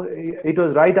understand, it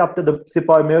was right after the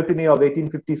Sepoy Mutiny of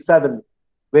 1857,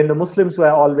 when the Muslims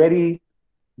were already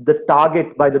the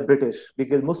target by the British,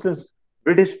 because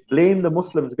British blamed the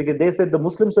Muslims because they said the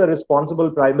Muslims were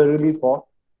responsible primarily for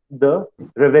the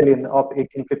rebellion of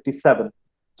 1857.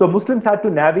 So Muslims had to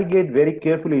navigate very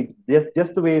carefully,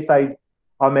 just the way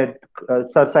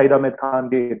Sir Said Ahmed Khan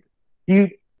did.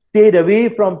 He stayed away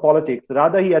from politics.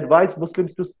 Rather, he advised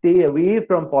Muslims to stay away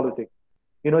from politics.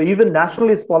 Even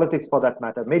nationalist politics for that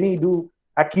matter. Many do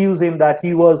accuse him that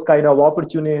he was kind of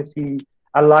opportunist, he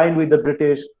aligned with the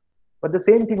British. But the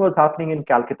same thing was happening in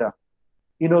Calcutta.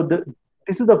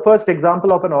 This is the first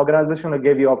example of an organization I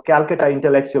gave you of Calcutta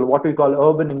intellectual, what we call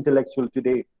urban intellectual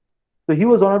today. So he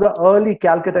was one of the early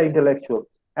Calcutta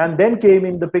intellectuals. And then came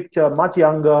in the picture, much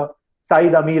younger,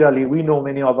 Said Amir Ali. We know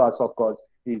many of us, of course,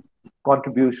 his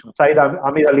contribution. Said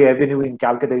Amir Ali Avenue in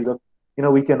Calcutta is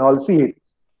we can all see it.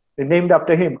 Named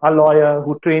after him, a lawyer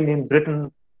who trained in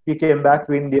Britain. He came back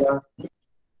to India.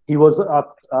 He was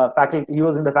faculty. He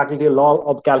was in the Faculty of Law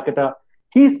of Calcutta.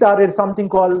 He started something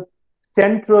called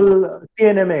Central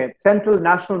CNMA, Central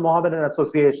National Mohammedan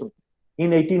Association,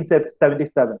 in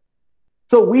 1877.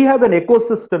 So we have an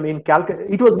ecosystem in Calcutta.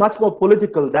 It was much more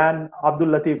political than Abdul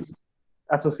Latif's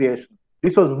association.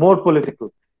 This was more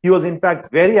political. He was, in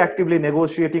fact, very actively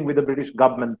negotiating with the British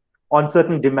government on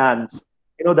certain demands.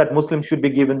 That Muslims should be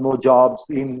given more jobs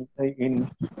in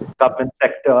government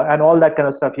sector and all that kind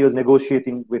of stuff. He was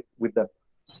negotiating with them.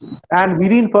 And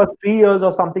within first 3 years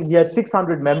or something, he had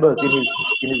 600 members in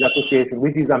his association,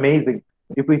 which is amazing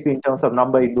if we see in terms of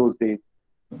number in those days.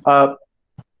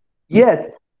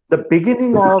 Yes, the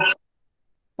beginning of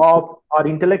our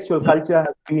intellectual culture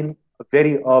has been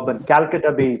very urban,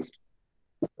 Calcutta-based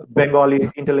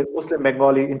Muslim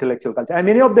Bengali intellectual culture. And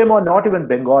many of them are not even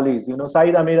Bengalis.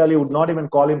 Said Amir Ali would not even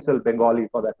call himself Bengali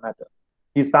for that matter.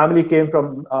 His family came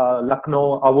from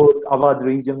Lucknow, Awadh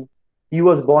region. He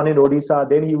was born in Odisha.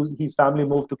 Then his family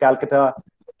moved to Calcutta,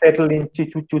 settled in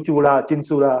Chuchura,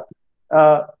 Chinsura.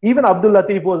 Even Abdul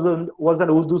Latif was an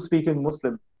Urdu-speaking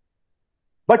Muslim.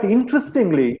 But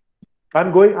interestingly,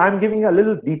 I'm giving a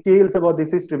little details about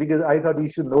this history because I thought we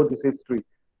should know this history.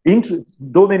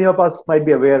 Though many of us might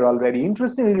be aware already.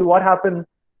 Interestingly, what happened,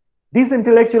 this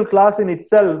intellectual class in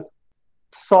itself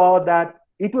saw that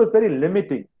it was very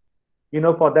limiting,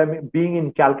 for them being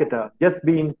in Calcutta, just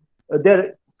being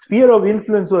their sphere of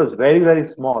influence was very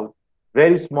small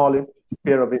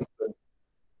sphere of influence.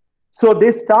 So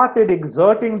they started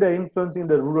exerting the influence in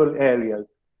the rural areas.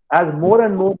 As more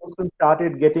and more Muslims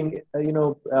started getting,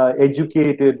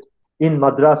 educated in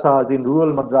madrasas, in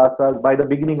rural madrasas, by the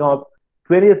beginning of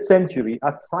 20th century,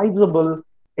 a sizable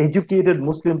educated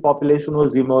Muslim population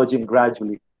was emerging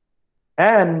gradually.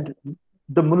 And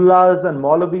the mullahs and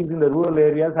Maulavis in the rural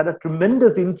areas had a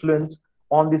tremendous influence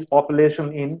on this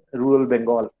population in rural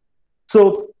Bengal.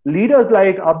 So leaders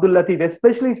like Abdul Latif,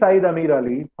 especially Said Amir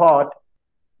Ali, thought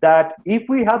that if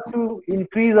we have to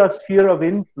increase our sphere of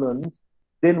influence,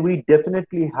 then we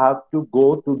definitely have to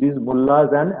go to these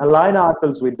mullahs and align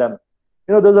ourselves with them.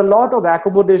 There's a lot of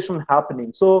accommodation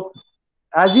happening. So,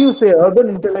 as you say, urban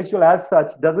intellectual as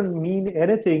such doesn't mean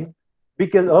anything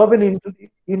because urban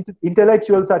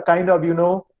intellectuals are kind of,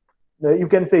 you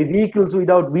can say vehicles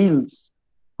without wheels.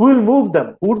 Who will move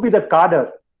them? Who would be the cadre?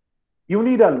 You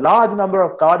need a large number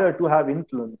of cadre to have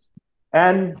influence.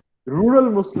 And rural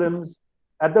Muslims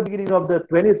at the beginning of the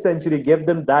 20th century gave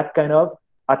them that kind of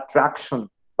attraction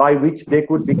by which they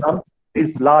could become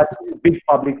these large, big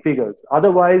public figures.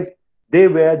 Otherwise, they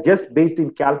were just based in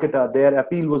Calcutta. Their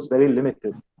appeal was very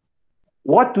limited.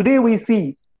 What today we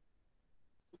see,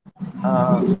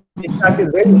 in fact, is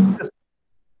very interesting.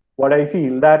 What I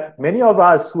feel that many of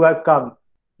us who have come,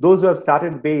 those who have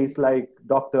started base like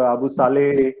Dr. Abu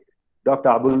Saleh, Dr.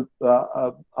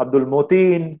 Abdul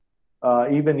Motin,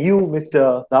 even you,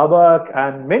 Mr. Dhabak,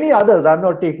 and many others. I'm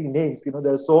not taking names.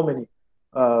 There are so many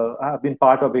have been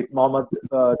part of it.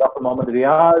 Dr. Mohammad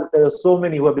Riaz. There are so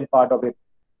many who have been part of it.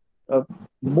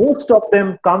 Most of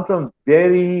them come from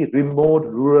very remote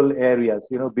rural areas.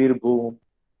 Birbhum,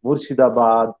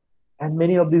 Murshidabad, and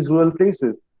many of these rural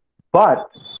places. But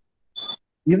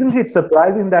isn't it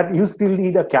surprising that you still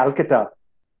need a Calcutta,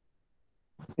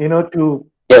 to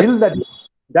build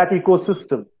that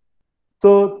ecosystem?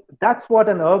 So that's what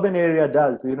an urban area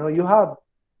does.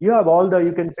 You have all the,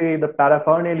 you can say, the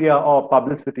paraphernalia of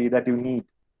publicity that you need.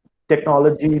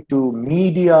 Technology to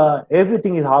media,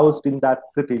 everything is housed in that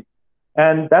city.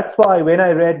 And that's why when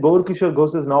I read Gaur Kishore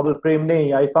Ghosh's novel Prem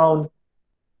Nahi, I found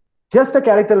just a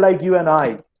character like you and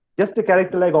I, just a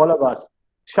character like all of us.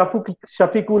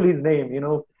 Shafiqul, his name,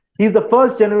 he's the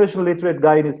first generation literate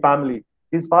guy in his family.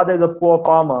 His father is a poor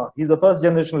farmer. He's the first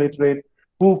generation literate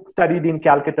who studied in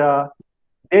Calcutta.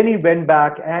 Then he went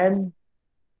back and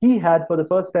he had for the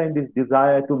first time this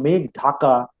desire to make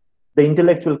Dhaka the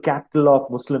intellectual capital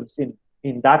of Muslims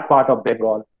in that part of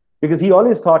Bengal. Because he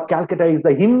always thought Calcutta is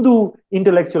the Hindu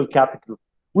intellectual capital.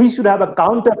 We should have a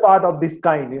counterpart of this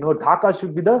kind. Dhaka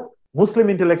should be the Muslim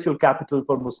intellectual capital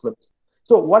for Muslims.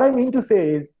 So what I mean to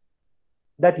say is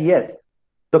that yes,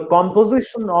 the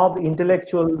composition of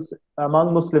intellectuals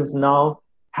among Muslims now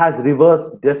has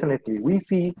reversed definitely. We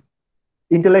see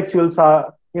intellectuals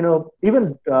are,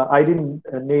 even I didn't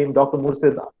name Dr.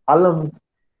 Mursid Alam,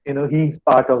 he's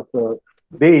part of the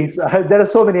base. There are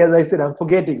so many, as I said, I'm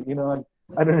forgetting,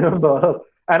 I don't remember.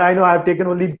 And I know I've taken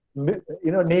only,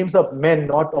 names of men,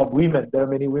 not of women. There are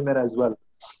many women as well.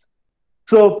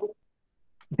 So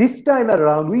this time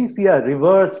around, we see a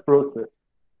reverse process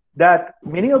that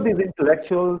many of these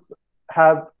intellectuals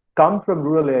have come from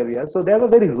rural areas. So they have a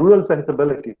very rural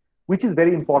sensibility, which is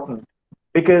very important.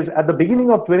 Because at the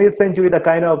beginning of 20th century,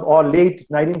 or late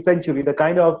 19th century, the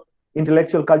kind of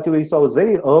intellectual culture we saw was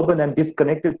very urban and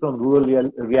disconnected from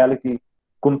rural reality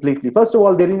completely. First of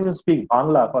all, they didn't even speak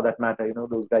Bangla for that matter,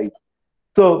 those guys.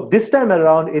 So this time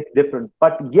around, it's different.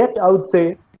 But yet, I would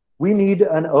say we need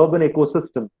an urban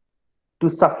ecosystem to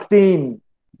sustain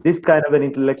this kind of an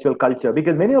intellectual culture.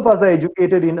 Because many of us are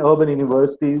educated in urban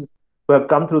universities who have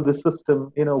come through the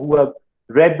system, who have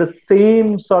read the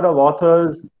same sort of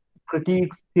authors,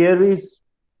 critiques, theories,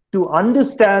 to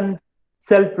understand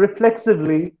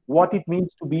self-reflexively what it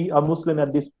means to be a Muslim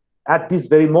at this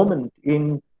very moment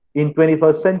in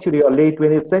 21st century or late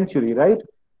 20th century, right?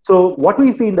 So what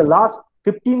we see in the last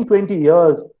 15, 20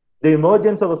 years, the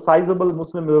emergence of a sizable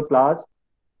Muslim middle class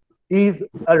is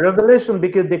a revelation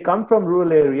because they come from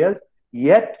rural areas,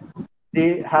 yet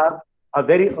they have a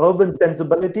very urban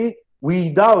sensibility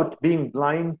without being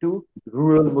blind to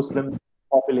rural Muslim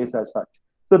populace as such.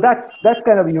 So that's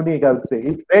kind of unique, I would say.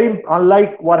 It's very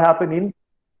unlike what happened in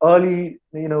early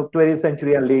 20th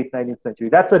century and late 19th century.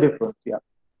 That's a difference. Yeah.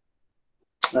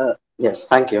 Yes,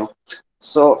 thank you.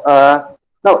 So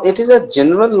now it is a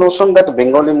general notion that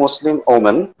Bengali Muslim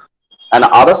women and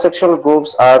other sexual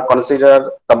groups are considered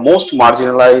the most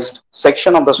marginalized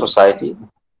section of the society.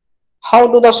 How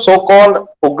do the so-called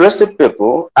progressive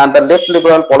people and the left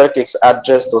liberal politics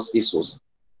address those issues?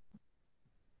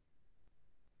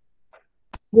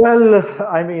 Well,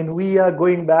 I mean, we are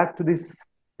going back to this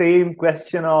same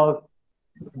question of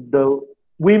the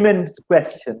women's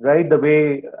question, right? The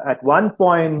way at one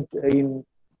point in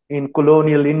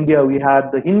colonial India we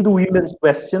had the Hindu women's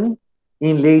question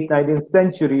in late 19th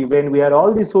century, when we had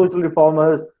all these social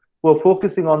reformers who were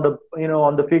focusing on the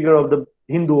on the figure of the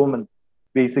Hindu woman.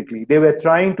 Basically, they were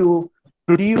trying to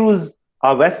produce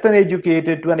a Western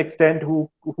educated to an extent who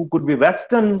could be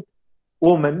Western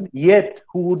woman, yet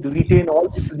who would retain all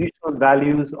the traditional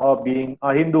values of being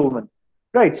a Hindu woman.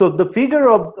 Right. So the figure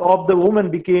of the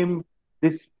woman became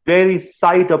this very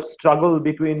site of struggle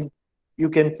between, you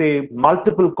can say,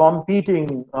 multiple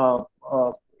competing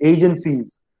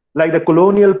agencies. Like the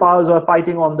colonial powers are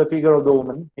fighting on the figure of the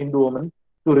woman, Hindu woman,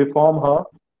 to reform her,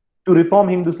 to reform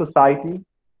Hindu society.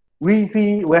 We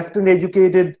see Western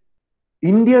educated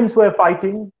Indians were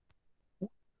fighting,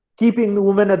 keeping the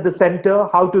woman at the center,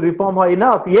 how to reform her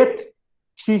enough, yet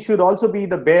she should also be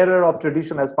the bearer of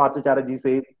tradition, as Partha Chatterjee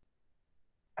says.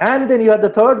 And then you have the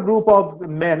third group of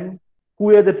men who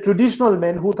were the traditional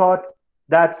men who thought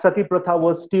that Sati Pratha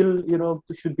was still,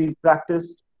 should be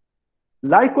practiced.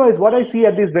 Likewise, what I see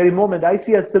at this very moment, I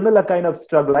see a similar kind of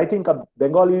struggle. I think a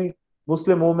Bengali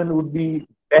Muslim woman would be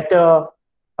better,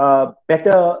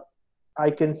 I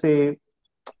can say,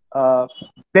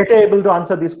 better able to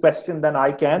answer this question than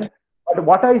I can. But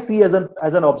what I see as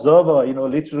an observer,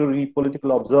 literary,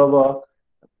 political observer,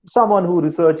 someone who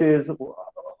researches,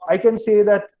 I can say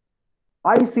that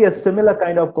I see a similar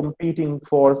kind of competing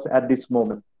force at this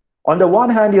moment. On the one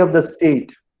hand, you have the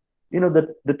state.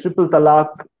 The triple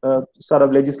talaq sort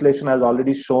of legislation has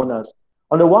already shown us.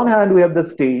 On the one hand, we have the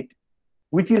state,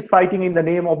 which is fighting in the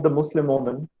name of the Muslim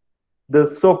woman, the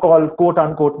so-called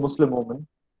quote-unquote Muslim woman,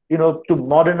 to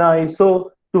modernize.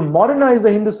 So to modernize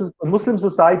the Muslim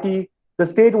society, the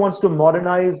state wants to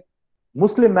modernize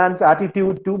Muslim man's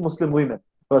attitude to Muslim women,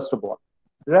 first of all.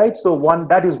 Right? So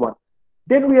that is one.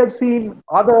 Then we have seen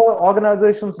other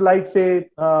organizations like, say,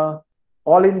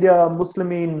 All India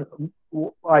Muslimin,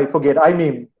 I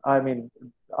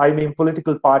mean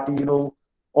political party,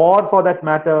 or for that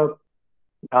matter,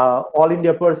 All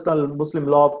India Personal Muslim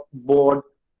Law Board,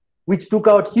 which took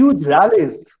out huge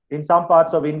rallies in some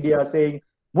parts of India saying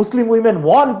Muslim women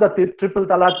want the triple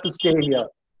talaq to stay here,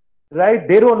 right?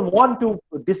 They don't want to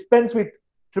dispense with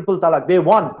triple talaq. They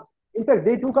want. In fact,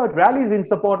 they took out rallies in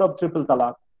support of triple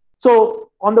talaq. So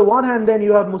on the one hand, then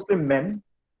you have Muslim men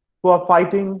who are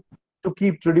fighting to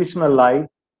keep tradition alive,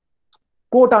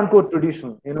 quote unquote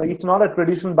tradition. It's not a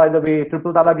tradition, by the way.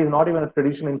 Triple talaq is not even a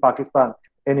tradition in Pakistan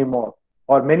anymore,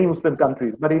 or many Muslim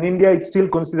countries. But in India, it's still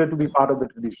considered to be part of the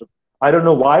tradition. I don't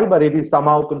know why, but it is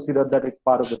somehow considered that it's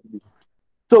part of the tradition.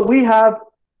 So we have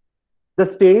the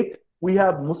state, we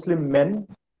have Muslim men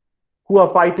who are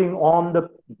fighting on the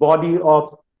body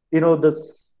of,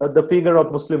 the figure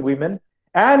of Muslim women.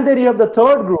 And then you have the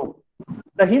third group,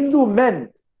 the Hindu men,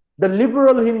 the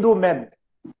liberal Hindu men.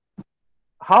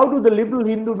 How do the liberal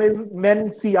Hindu men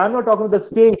see? I'm not talking about the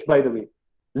state, by the way.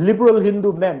 Liberal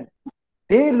Hindu men.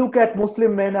 They look at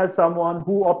Muslim men as someone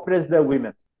who oppress their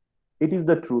women. It is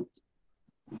the truth.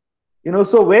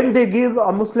 So when they give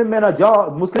a Muslim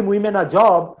women a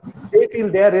job, they feel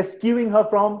they are rescuing her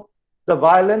from the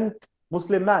violent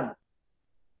Muslim man.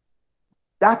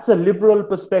 That's a liberal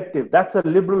perspective. That's a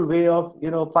liberal way of,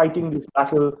 fighting this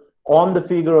battle on the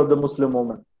figure of the Muslim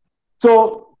woman.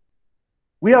 So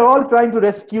we are all trying to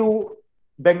rescue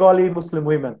Bengali Muslim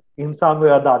women in some way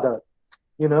or the other.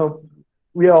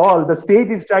 The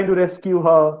state is trying to rescue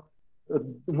her.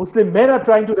 Muslim men are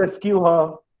trying to rescue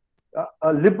her.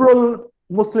 Liberal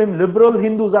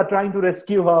Hindus are trying to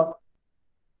rescue her.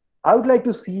 I would like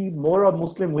to see more of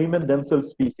Muslim women themselves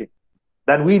speaking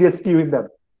than we rescuing them.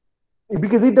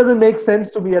 Because it doesn't make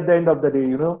sense to me at the end of the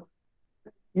day,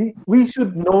 We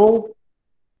should know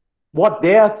what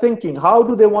they are thinking. How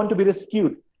do they want to be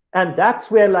rescued? And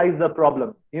that's where lies the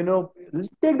problem.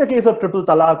 Take the case of triple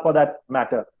talaq for that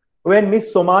matter. When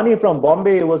Miss Somani from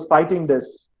Bombay was fighting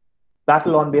this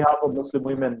battle on behalf of Muslim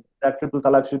women, that triple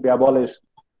talaq should be abolished,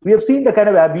 we have seen the kind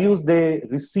of abuse they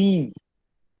receive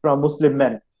from Muslim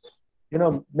men,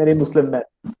 many Muslim men.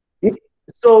 It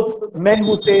So men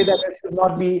who say that there should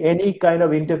not be any kind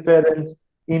of interference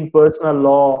in personal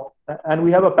law, and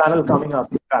we have a panel coming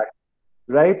up, in fact,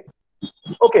 right?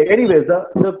 Okay, anyways,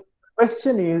 the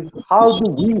question is, how do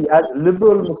we as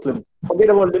liberal Muslims, forget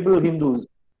about liberal Hindus,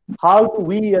 how do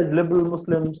we as liberal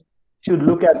Muslims should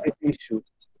look at this issue?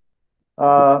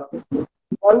 Uh,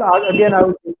 well, again, I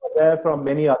would be aware from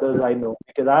many others I know,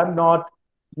 because I'm not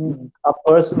a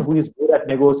person who is good at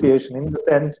negotiation. In the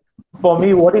sense, for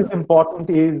me, what is important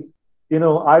is, it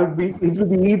will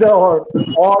be either or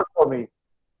for me,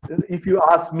 if you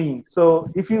ask me. So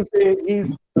if you say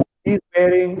he's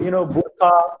wearing,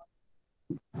 burqa,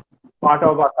 part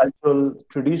of our cultural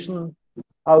tradition,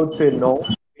 I would say no.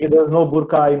 There's no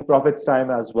burqa in Prophet's time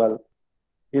as well.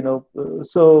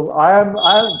 So I am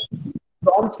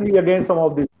staunchly against some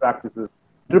of these practices.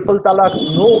 Triple talaq,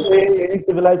 no way any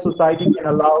civilized society can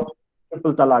allow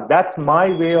triple talaq. That's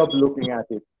my way of looking at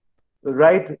it,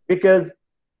 right? Because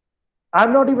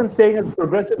I'm not even saying as a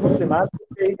progressive Muslim, I'm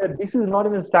saying that this is not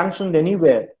even sanctioned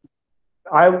anywhere.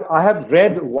 I have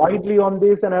read widely on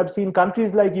this, and I've seen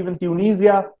countries like even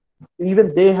Tunisia,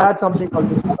 even they had something called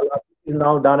triple talaq, which is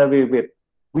now done away with,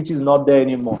 which is not there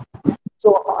anymore.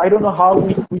 So I don't know how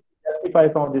we justify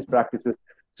some of these practices.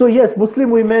 So yes, Muslim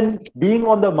women being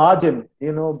on the margin,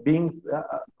 being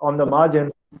on the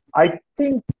margin, I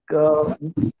think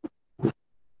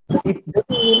it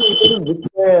doesn't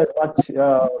require much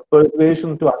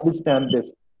persuasion to understand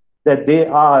this, that they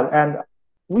are, and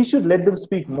we should let them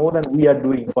speak more than we are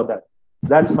doing for that.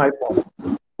 That's my point.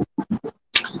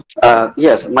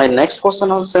 Yes, my next question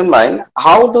on the same line.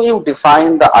 How do you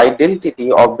define the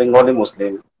identity of Bengali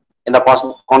Muslim in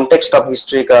the context of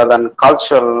historical and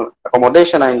cultural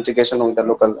accommodation and integration with the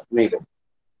local media?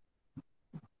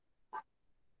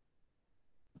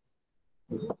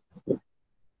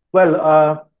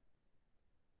 Well,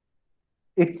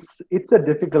 it's a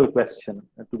difficult question,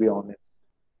 to be honest,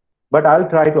 but I'll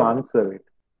try to answer it.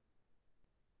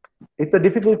 It's a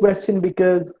difficult question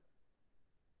because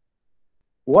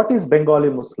what is Bengali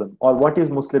Muslim, or what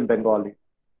is Muslim Bengali?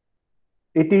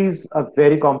 It is a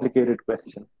very complicated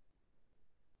question.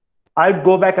 I'd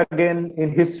go back again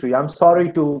in history. I'm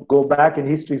sorry to go back in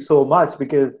history so much,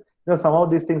 because some of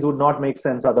these things would not make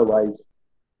sense otherwise.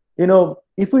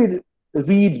 If we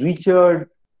read Richard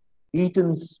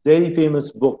Eaton's very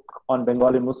famous book on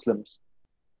Bengali Muslims,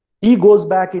 he goes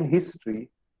back in history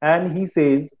and he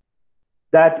says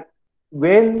that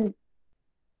when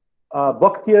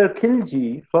Bakhtiar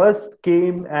Khilji first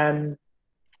came and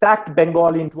sacked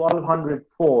Bengal in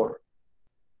 1204,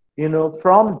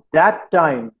 from that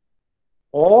time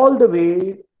all the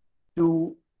way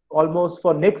to almost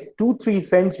for next 2-3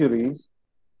 centuries,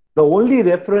 the only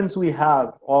reference we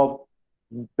have of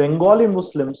Bengali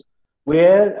Muslims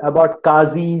were about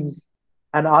Qazis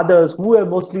and others who were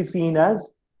mostly seen as,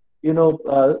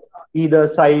 either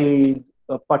Said,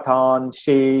 Pathan,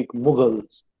 Sheikh,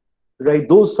 Mughals, right?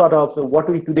 Those sort of what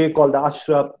we today call the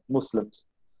Ashraf Muslims.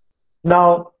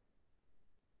 Now,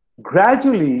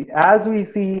 gradually, as we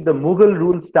see the Mughal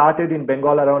rule started in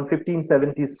Bengal around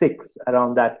 1576,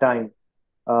 around that time,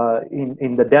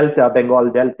 in the Delta, Bengal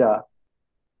Delta.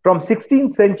 From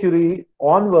 16th century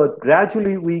onwards,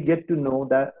 gradually we get to know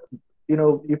that,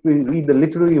 if we read the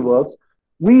literary works,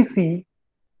 we see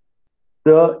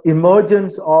the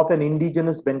emergence of an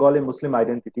indigenous Bengali Muslim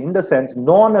identity, in the sense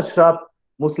non-Ashraf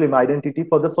Muslim identity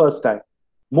for the first time.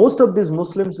 Most of these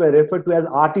Muslims were referred to as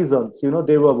artisans.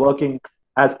 They were working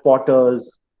as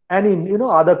potters and in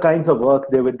other kinds of work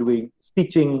they were doing,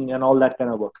 stitching and all that kind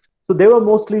of work. So they were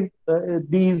mostly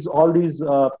all these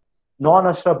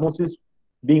non-Ashraf Muslims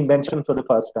being mentioned for the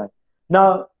first time.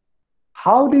 Now,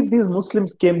 how did these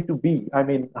Muslims came to be? I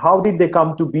mean, how did they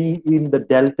come to be in the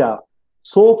Delta,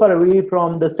 so far away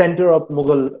from the center of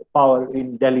Mughal power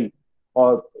in Delhi?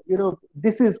 Or,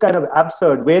 this is kind of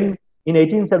absurd. When in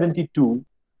 1872,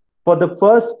 for the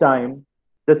first time,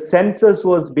 the census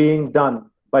was being done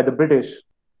by the British,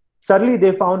 suddenly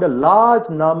they found a large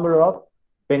number of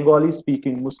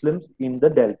Bengali-speaking Muslims in the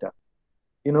Delta,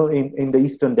 in the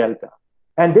Eastern Delta.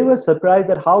 And they were surprised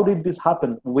that how did this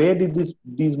happen? Where did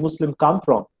these Muslims come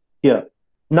from here?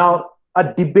 Now, a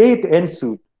debate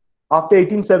ensued. After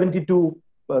 1872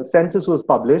 census was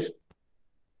published,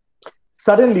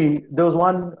 suddenly there was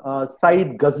one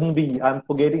Said Ghaznavi, I'm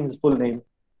forgetting his full name,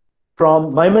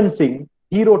 from Maimansingh.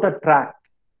 He wrote a tract.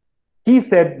 He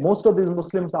said most of these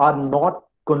Muslims are not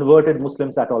converted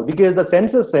Muslims at all, because the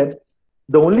census said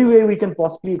the only way we can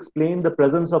possibly explain the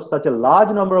presence of such a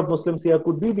large number of Muslims here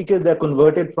could be because they're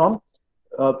converted from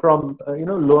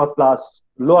lower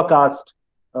caste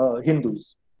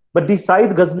Hindus. But the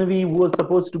Said Ghaznavi, who was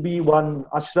supposed to be one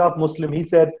Ashraf Muslim, he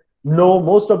said, no,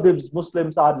 most of these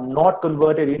Muslims are not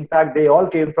converted. In fact, they all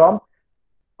came from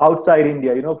outside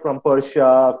India, from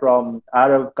Persia, from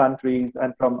Arab countries,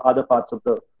 and from other parts of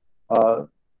the uh,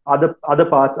 other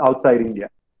parts outside India.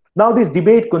 Now this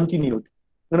debate continued.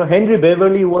 Henry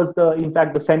Beverly was in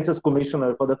fact, the census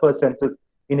commissioner for the first census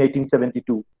in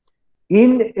 1872.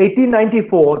 In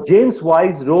 1894, James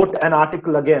Wise wrote an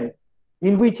article again,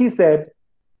 in which he said,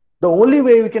 the only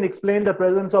way we can explain the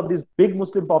presence of this big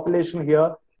Muslim population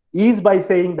here is by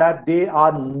saying that they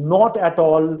are not at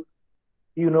all,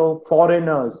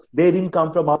 foreigners. They didn't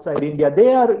come from outside India.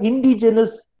 They are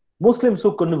indigenous Muslims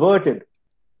who converted.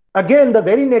 Again, the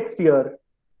very next year,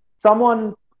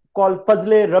 someone called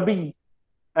Fazle Rabi,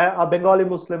 a Bengali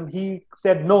Muslim, he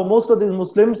said, no, most of these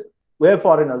Muslims were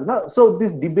foreigners. No, so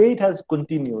this debate has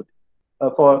continued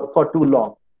for too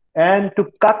long. And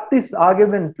to cut this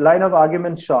line of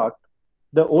argument short,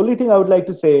 the only thing I would like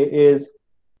to say is,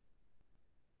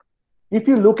 if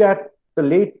you look at the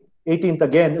late 19th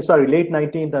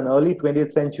and early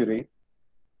 20th century,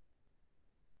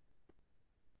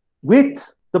 with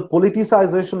the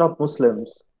politicization of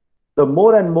Muslims, the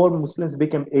more and more Muslims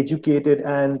became educated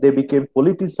and they became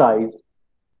politicized,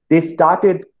 they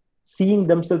started seeing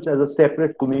themselves as a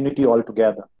separate community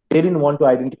altogether. They didn't want to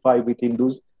identify with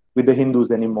the Hindus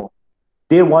anymore.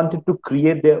 They wanted to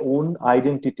create their own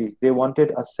identity. They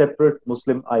wanted a separate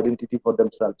Muslim identity for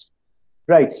themselves.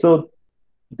 Right. So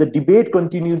the debate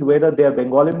continued whether they are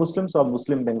Bengali Muslims or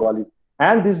Muslim Bengalis.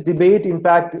 And this debate, in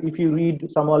fact, if you read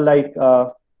someone like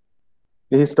the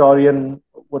historian,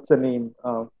 what's her name,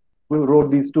 who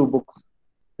wrote these two books,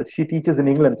 she teaches in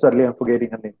England, suddenly I'm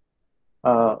forgetting her name,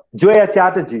 Joya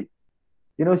Chatterjee.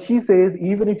 She says,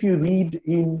 even if you read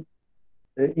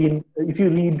if you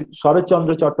read Sharat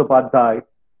Chandra Chattopadhyay,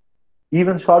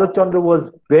 even Sharat Chandra was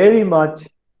very much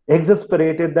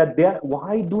exasperated that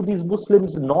why do these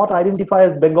Muslims not identify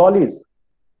as Bengalis?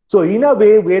 So in a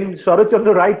way, when Sharat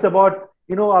Chandra writes about,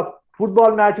 a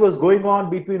football match was going on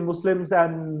between Muslims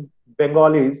and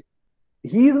Bengalis,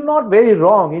 he's not very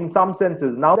wrong in some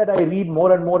senses. Now that I read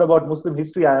more and more about Muslim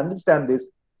history, I understand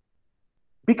this.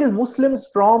 Because Muslims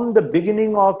from the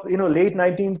beginning of, late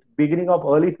 19th, beginning of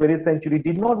early 20th century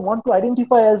did not want to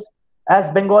identify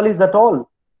as Bengalis at all.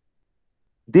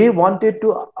 They wanted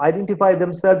to identify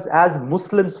themselves as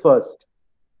Muslims first.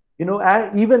 And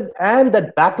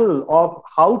that battle of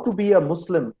how to be a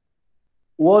Muslim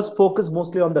was focused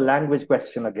mostly on the language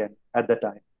question again at the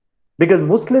time. Because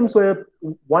Muslims were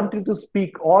wanting to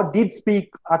speak or did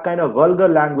speak a kind of vulgar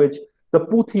language, the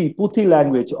Puthi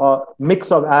language, or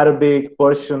mix of Arabic,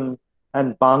 Persian,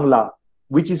 and Bangla,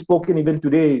 which is spoken even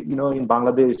today, in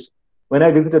Bangladesh. When I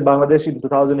visited Bangladesh in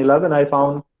 2011, I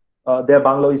found their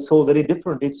Bangla is so very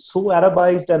different. It's so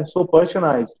Arabized and so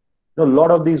Persianized. A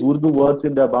lot of these Urdu words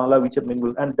in their Bangla which are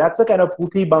mingled. And that's a kind of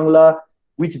Puthi Bangla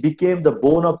which became the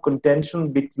bone of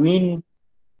contention between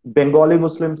Bengali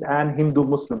Muslims and Hindu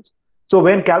Muslims. So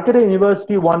when Calcutta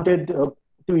University wanted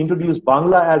to introduce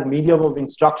Bangla as medium of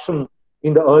instruction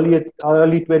in the early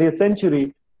 20th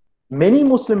century, many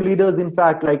Muslim leaders, in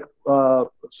fact, like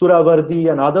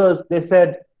Suravardi and others, they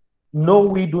said, no,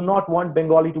 we do not want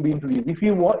Bengali to be introduced. If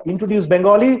you introduce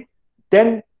Bengali,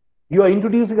 then you are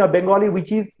introducing a Bengali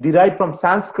which is derived from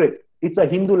Sanskrit. It's a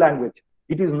Hindu language.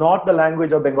 It is not the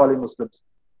language of Bengali Muslims.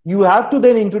 You have to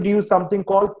then introduce something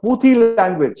called Puthi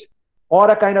language, or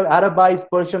a kind of Arabized,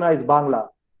 Persianized Bangla.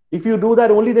 If you do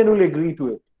that, only then we'll agree to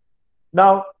it.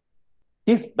 Now,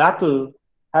 this battle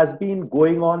has been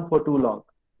going on for too long.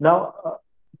 Now,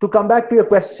 to come back to your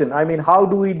question, how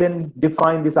do we then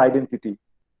define this identity,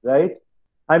 right?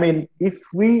 I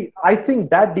think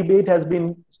that debate has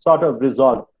been sort of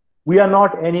resolved. We are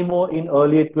not anymore in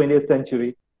early 20th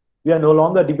century. We are no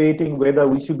longer debating whether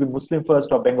we should be Muslim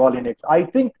first or Bengali next. I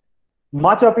think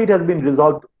much of it has been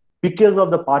resolved because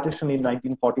of the partition in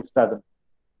 1947.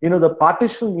 The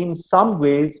partition in some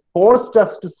ways forced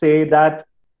us to say that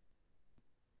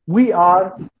we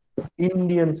are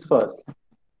Indians first.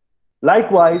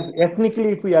 Likewise, ethnically,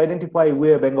 if we identify,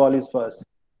 we are Bengalis first,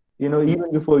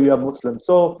 even before we are Muslim.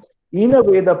 So in a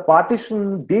way, the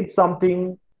partition did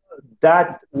something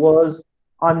that was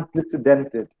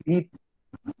unprecedented.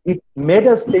 It made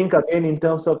us think again in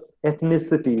terms of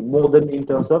ethnicity more than in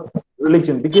terms of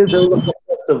religion, because there was a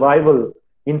survival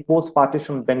in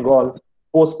post-partition Bengal,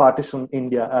 post-partition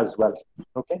India as well.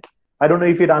 Okay, I don't know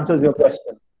if it answers your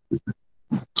question.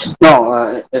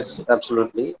 No, it's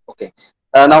absolutely okay.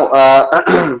 Now,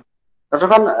 Dr.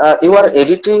 Khan, you are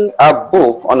editing a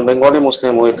book on Bengali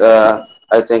Muslim with,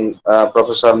 I think,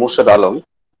 Professor Murshid Alam.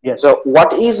 Yes. So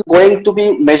what is going to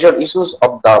be major issues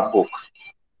of the book?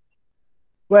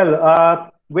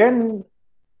 Well, when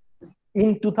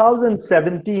in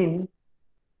 2017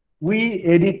 we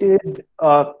edited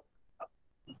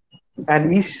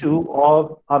an issue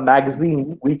of a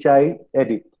magazine which I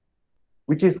edit,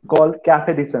 which is called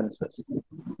Cafe de Census.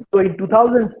 So in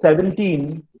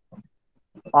 2017,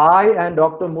 I and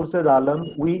Dr. Murshid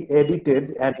Alam, we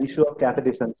edited an issue of Cafe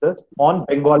de Census on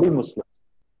Bengali Muslims.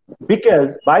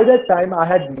 Because by that time I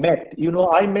had met,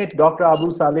 I met Dr.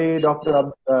 Abu Saleh,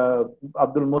 Dr.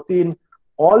 Abdul Mutin,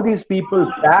 all these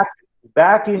people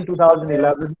back in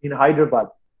 2011 in Hyderabad.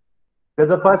 That's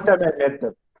the first time I met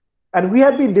them. And we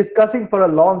had been discussing for a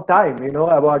long time,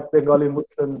 about Bengali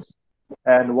Muslims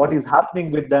and what is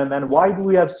happening with them and why do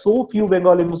we have so few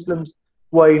Bengali Muslims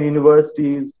who are in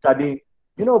universities studying.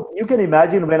 You can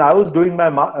imagine when I was doing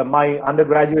my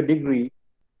undergraduate degree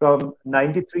from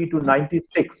 93 to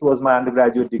 96 was my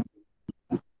undergraduate degree.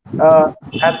 At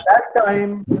that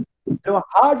time, there were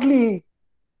hardly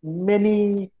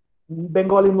many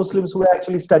Bengali Muslims who were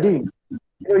actually studying.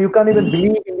 You can't even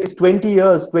believe in these 20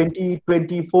 years,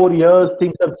 24 years,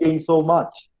 things have changed so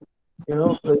much. It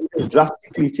has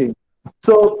drastically changed.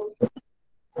 So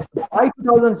by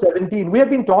 2017, we have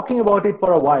been talking about it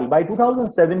for a while. By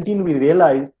 2017, we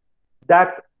realized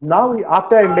that now,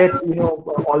 after I met,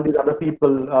 all these other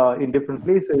people in different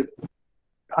places,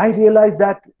 I realized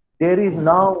that there is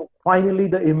now finally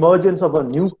the emergence of a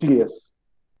nucleus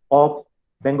of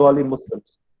Bengali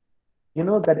Muslims.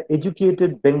 That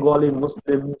educated Bengali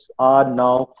Muslims are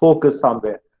now focused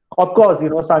somewhere. Of course,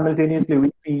 simultaneously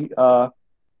we see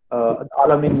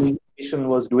Alamin Mission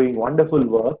was doing wonderful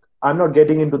work. I'm not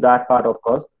getting into that part, of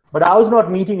course, but I was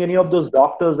not meeting any of those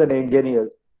doctors and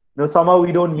engineers. Somehow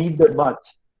we don't need that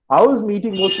much. I was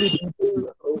meeting mostly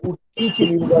people who teach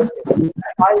in university.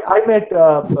 I met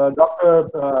Dr.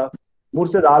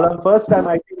 Murshid Alam first time,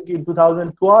 I think, in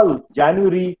 2012,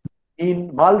 January in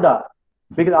Malda,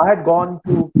 because I had gone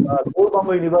to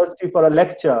Golbanga University for a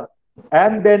lecture.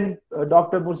 And then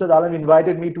Dr. Murshid Alam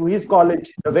invited me to his college.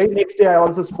 The very next day, I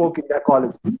also spoke in that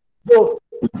college. So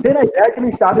then I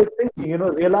actually started thinking,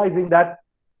 realizing that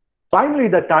finally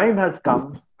the time has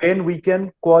come when we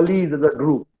can coalesce as a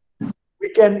group. We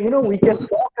can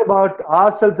talk about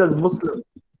ourselves as Muslims.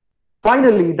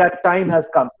 Finally, that time has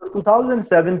come. So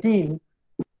 2017,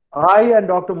 I and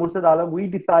Dr. Murshid Alam, we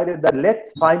decided that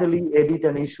let's finally edit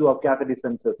an issue of Cafe de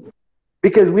Census,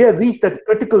 because we have reached a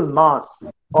critical mass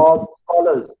of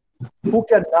scholars who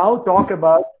can now talk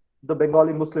about the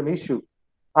Bengali Muslim issue.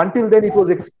 Until then, it was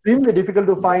extremely difficult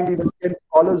to find even 10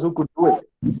 scholars who could do it.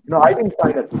 I didn't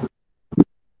find it.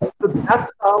 So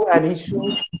that's how an issue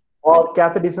of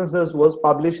Cafe de Census was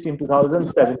published in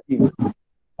 2017.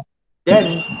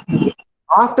 Then,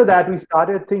 after that, we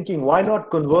started thinking, why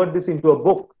not convert this into a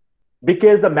book?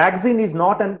 Because the magazine is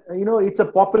not it's a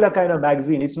popular kind of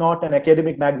magazine. It's not an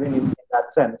academic magazine in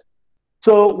that sense.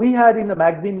 So we had in the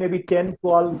magazine maybe 10,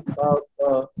 12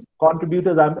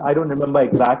 contributors. I don't remember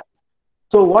exactly.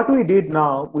 So what we did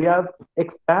now, we have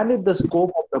expanded the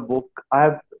scope of the book. I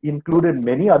have included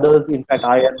many others. In fact,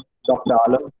 I and Dr.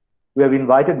 Alam, we have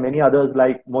invited many others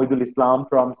like Moidul Islam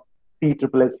from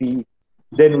CSSC.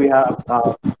 Then we have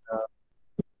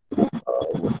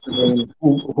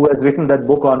who has written that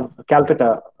book on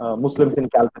Calcutta, Muslims in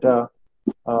Calcutta.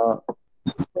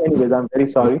 Anyways, I'm very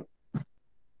sorry.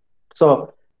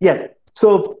 So, yes.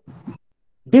 So,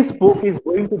 this book is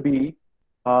going to be,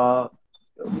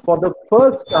 for the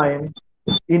first time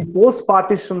in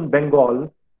post-partition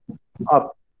Bengal,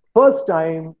 first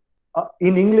time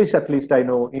in English, at least I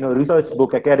know, research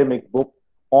book, academic book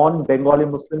on Bengali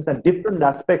Muslims and different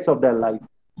aspects of their life.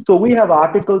 So we have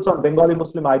articles on Bengali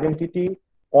Muslim identity,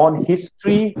 on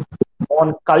history,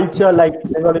 on culture, like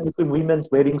Bengali Muslim women's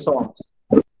wearing songs.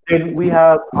 Then we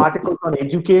have articles on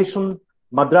education,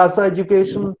 madrasa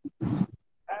education.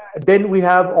 Then we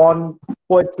have on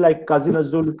poets like Kazi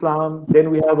Nazrul Islam. Then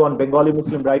we have on Bengali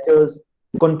Muslim writers,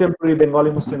 contemporary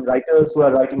Bengali Muslim writers who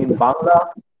are writing in Bangla.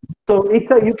 So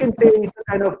you can say it's a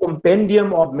kind of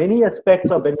compendium of many aspects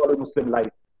of Bengali Muslim life.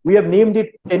 We have named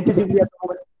it tentatively at the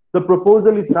moment. The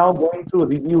proposal is now going through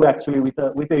review actually with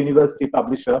a university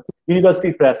publisher,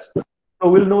 University Press. So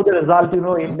we'll know the result,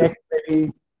 in next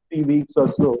maybe 3 weeks or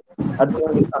so. At the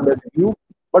moment it's under review.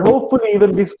 But hopefully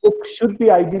even this book should be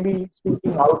ideally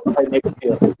speaking out by next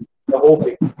year. We're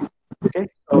hoping. Okay,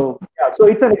 so yeah, so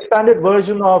it's an expanded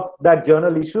version of that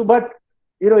journal issue, but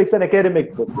it's an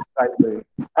academic book, primarily.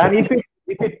 And if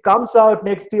it comes out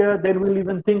next year, then we'll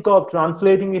even think of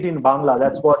translating it in Bangla.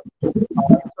 That's what so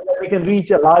that we can reach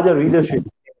a larger readership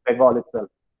in Bengal itself.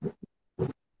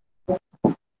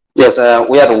 Yes,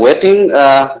 we are waiting,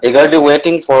 eagerly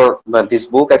waiting for this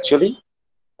book actually.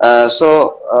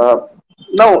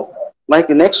 Now, my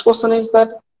next question is that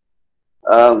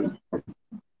um,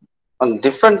 on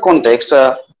different context,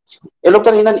 you look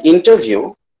at in an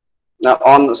interview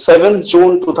on 7th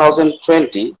June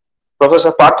 2020,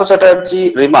 Professor Partha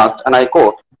Chatterjee remarked, and I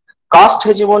quote, caste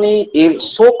hegemony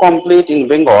is so complete in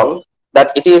Bengal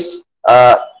that it is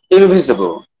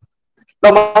invisible.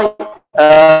 Now, my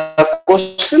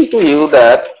question to you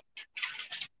that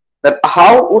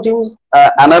how would you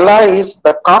analyze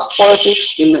the caste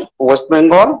politics in West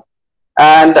Bengal,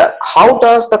 and how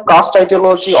does the caste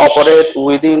ideology operate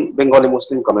within Bengali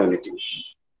Muslim community?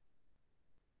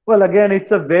 Well, again,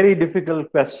 it's a very difficult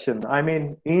question. I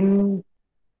mean, in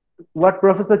what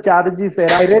Professor Chatterjee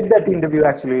said, I read that interview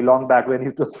actually long back when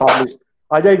it was published.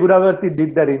 Ajay Gudavarti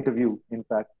did that interview, in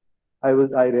fact. I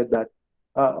read that.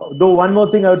 Though one more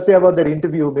thing I would say about that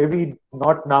interview, maybe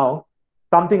not now,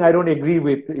 something I don't agree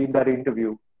with in that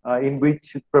interview, in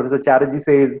which Professor Chatterjee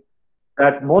says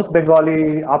that most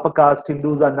Bengali upper caste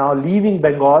Hindus are now leaving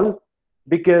Bengal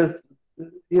because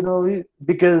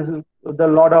because the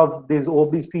lot of these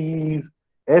OBCs,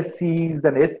 SCs,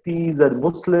 and STs and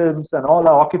Muslims and all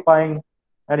are occupying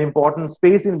an important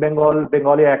space in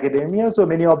Bengali academia. So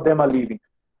many of them are leaving.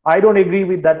 I don't agree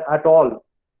with that at all.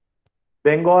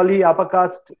 Bengali upper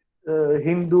caste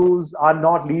Hindus are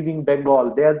not leaving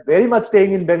Bengal. They are very much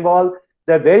staying in Bengal.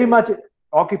 They're very much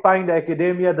occupying the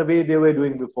academia the way they were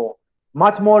doing before.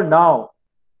 Much more now.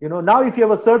 Now if you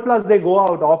have a surplus, they go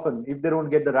out often if they don't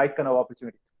get the right kind of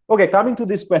opportunity. Okay, coming to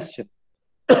this question.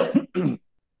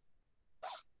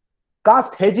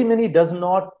 Caste hegemony does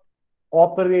not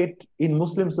operate in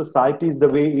Muslim societies the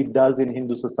way it does in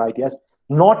Hindu society,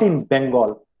 not in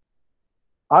Bengal.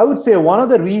 I would say one of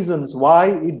the reasons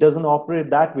why it doesn't operate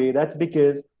that way, that's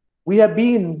because we have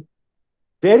been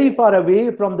very far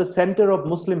away from the center of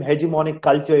Muslim hegemonic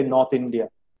culture in North India.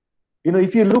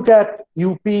 If you look at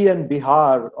UP and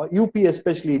Bihar, or UP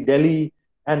especially Delhi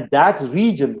and that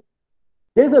region,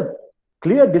 there's a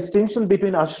clear distinction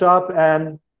between Ashraf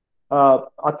and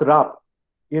Atrap,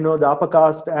 the upper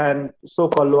caste and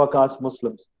so-called lower caste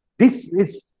Muslims. This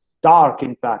is stark,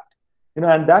 in fact.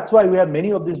 And that's why we have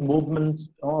many of these movements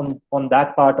on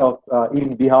that part of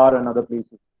in Bihar and other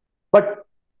places. But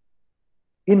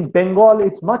in Bengal,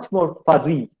 it's much more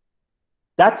fuzzy.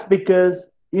 That's because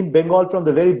in Bengal, from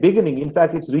the very beginning, in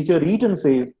fact, it's Richard Eaton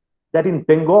says that in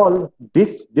Bengal,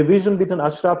 this division between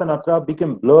Ashraf and Atraf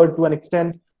became blurred to an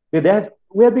extent where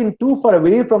we have been too far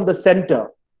away from the center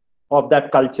of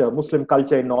that culture, Muslim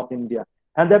culture in North India.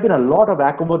 And there have been a lot of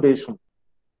accommodation.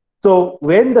 So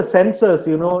when the census,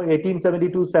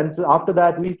 1872 census, after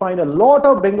that, we find a lot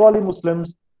of Bengali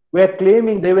Muslims were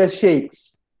claiming they were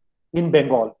sheikhs in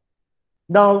Bengal.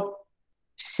 Now,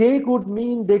 sheikh would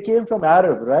mean they came from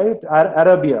Arab, right?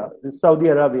 Arabia, Saudi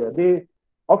Arabia.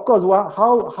 Of course,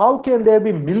 how can there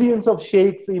be millions of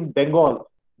sheikhs in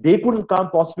Bengal? They couldn't come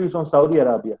possibly from Saudi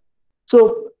Arabia.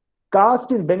 So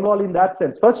caste in Bengal in that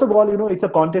sense, first of all, it's a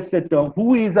contested term.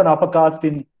 Who is an upper caste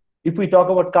if we talk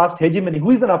about caste hegemony,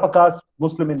 who is an upper caste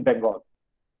Muslim in Bengal?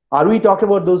 Are we talking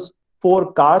about those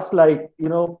four castes like,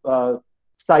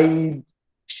 Said,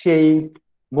 Sheikh,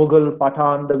 Mughal,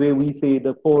 Pathan, the way we say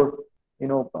the four,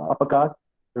 upper caste?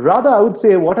 Rather, I would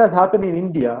say what has happened in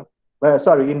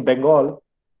in Bengal,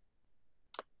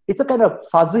 it's a kind of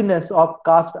fuzziness of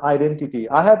caste identity.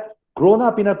 I have grown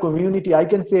up in a community, I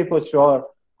can say for sure,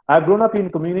 I've grown up in a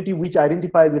community which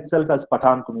identifies itself as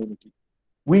Pathan community.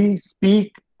 We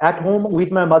speak at home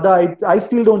with my mother. I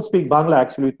still don't speak Bangla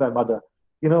actually with my mother.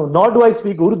 Nor do I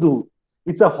speak Urdu.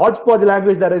 It's a hodgepodge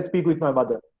language that I speak with my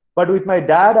mother. But with my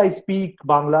dad, I speak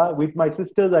Bangla. With my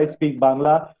sisters, I speak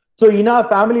Bangla. So in our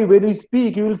family, when we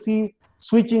speak, you will see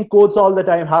switching codes all the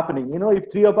time happening.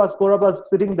 If 3 of us, 4 of us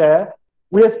sitting there,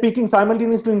 we are speaking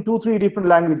simultaneously in 2, 3 different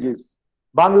languages.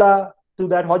 Bangla to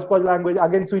that hodgepodge language,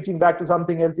 again switching back to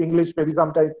something else, English maybe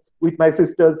sometimes with my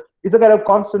sisters. It's a kind of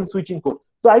constant switching code.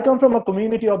 So I come from a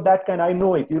community of that kind. I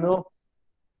know it,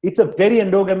 It's a very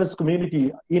endogamous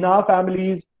community. In our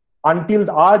families, until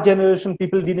our generation,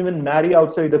 people didn't even marry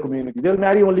outside the community. They'll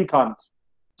marry only Khans.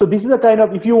 So this is a kind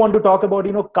of, if you want to talk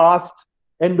about, caste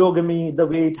endogamy, the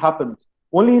way it happens.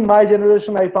 Only in my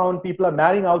generation, I found people are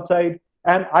marrying outside.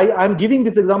 And I'm giving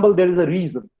this example, there is a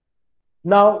reason.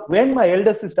 Now, when my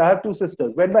elder sister, I have 2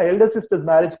 sisters, when my elder sister's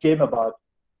marriage came about,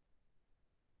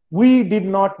 we did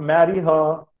not marry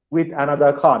her with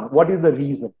another Khan. What is the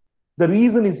reason? The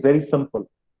reason is very simple.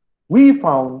 We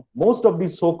found most of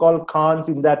these so-called Khans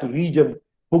in that region,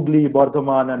 Hugli,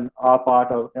 Bardhaman, and our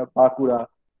part of Bakura,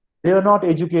 they are not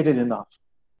educated enough.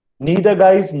 neither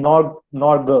guys nor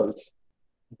girls,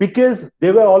 because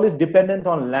they were always dependent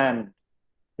on land.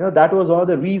 That was one of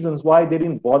the reasons why they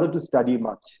didn't bother to study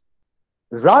much.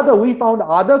 Rather, we found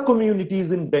other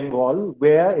communities in Bengal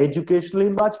were educationally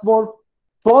much more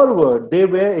forward. They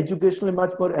were educationally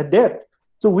much more adept.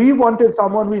 So we wanted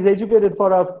someone who is educated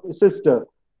for our sister,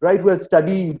 right? Who has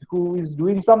studied, who is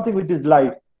doing something with his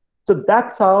life. So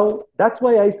that's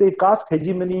why I say caste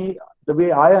hegemony, the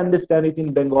way I understand it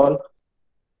in Bengal,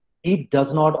 it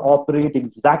does not operate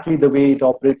exactly the way it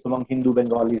operates among Hindu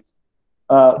Bengalis.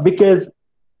 Because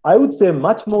I would say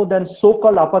much more than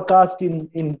so-called upper caste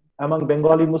in among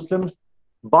Bengali Muslims,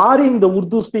 barring the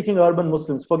Urdu-speaking urban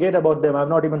Muslims. Forget about them. I'm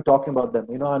not even talking about them.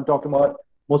 I'm talking about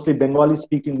mostly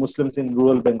Bengali-speaking Muslims in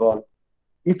rural Bengal.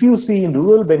 If you see in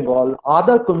rural Bengal,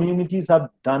 other communities have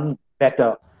done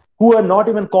better, who are not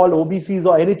even called OBCs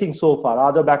or anything so far,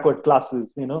 other backward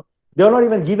classes. They're not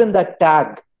even given that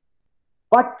tag,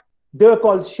 but they're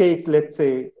called sheikhs, let's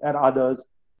say, and others.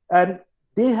 And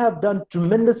they have done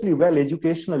tremendously well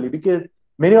educationally because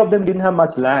many of them didn't have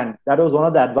much land. That was one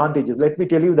of the advantages. Let me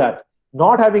tell you that.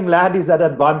 Not having land is an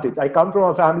advantage. I come from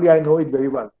a family, I know it very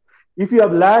well. If you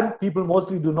have land, people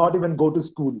mostly do not even go to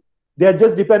school. They are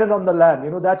just dependent on the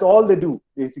land. That's all they do,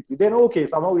 basically. They know, okay,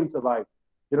 somehow we'll survive.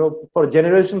 For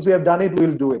generations we have done it,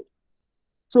 we'll do it.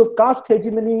 So caste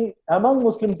hegemony among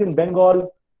Muslims in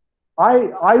Bengal,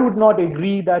 I would not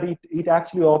agree that it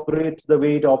actually operates the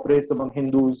way it operates among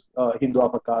Hindus, Hindu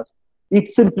upper caste. It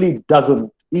simply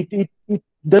doesn't. It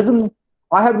doesn't.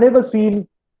 I have never seen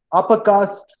upper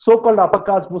caste, so-called upper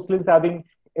caste Muslims having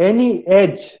any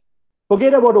edge.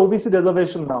 Forget about OBC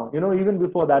reservation now. Even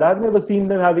before that, I've never seen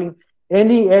them having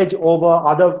any edge over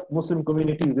other Muslim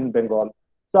communities in Bengal.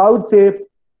 So I would say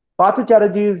Partha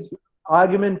Chatterjee's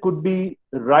argument could be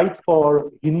right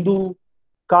for Hindu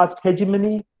caste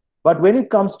hegemony, but when it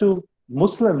comes to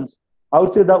Muslims, I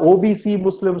would say the OBC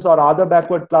Muslims or other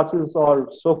backward classes or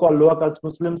so-called lower caste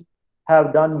Muslims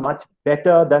have done much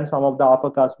better than some of the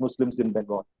upper caste Muslims in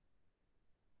Bengal.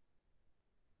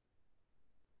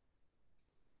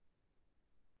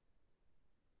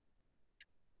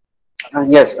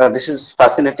 Yes, this is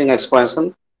fascinating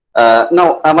explanation.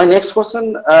 Now, my next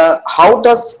question: how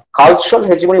does cultural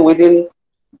hegemony within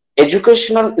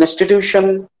educational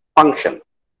institution function?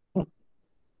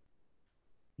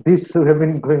 This we have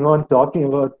been going on talking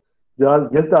about.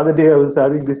 Just the other day, I was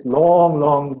having this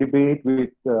long debate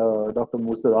with Dr.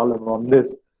 Musa Alam on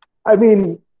this. I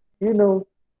mean,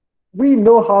 we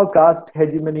know how caste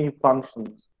hegemony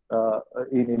functions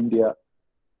in India.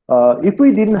 If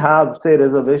we didn't have, say,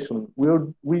 reservation,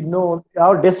 we know,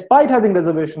 or despite having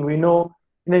reservation, we know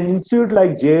in an institute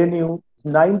like JNU,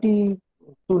 90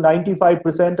 to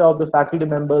 95% of the faculty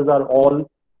members are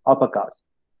all upper caste.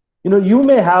 You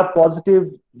may have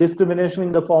positive discrimination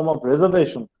in the form of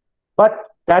reservation, but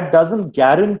that doesn't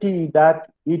guarantee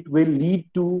that it will lead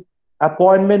to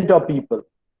appointment of people,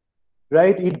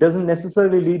 right? It doesn't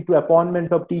necessarily lead to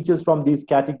appointment of teachers from these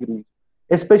categories,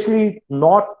 especially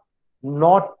not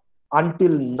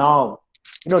until now.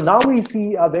 Now we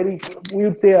see we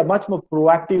would say a much more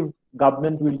proactive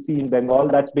government we'll see in Bengal.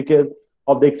 That's because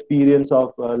of the experience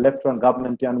of left-front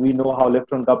government, and we know how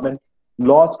left-front government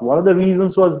lost. One of the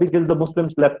reasons was because the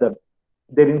Muslims left them.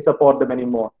 They didn't support them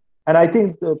anymore. And I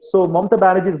think so Mamata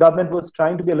Banerjee's government was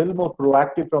trying to be a little more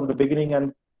proactive from the beginning,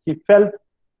 and she felt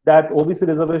that OBC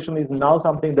reservation is now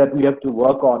something that we have to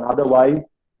work on. Otherwise,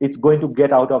 it's going to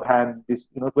get out of hand. This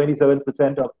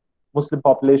 27% of Muslim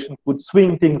population could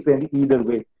swing things in either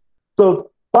way. So,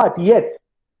 but yet,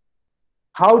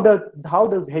 how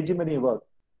does hegemony work?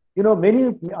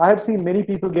 I have seen many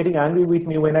people getting angry with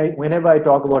me whenever I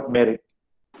talk about merit.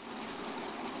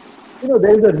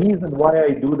 There is a reason why I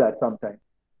do that sometimes.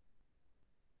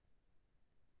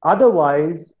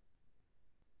 Otherwise,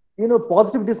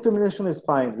 positive discrimination is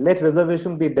fine. Let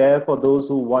reservation be there for those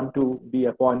who want to be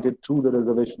appointed through the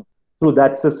reservation, through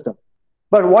that system.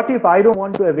 But what if I don't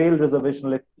want to avail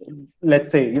reservation?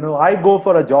 Let's say, I go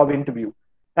for a job interview,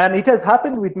 and it has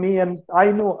happened with me, and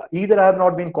I know either I have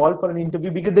not been called for an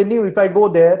interview because they knew if I go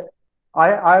there,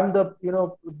 I'm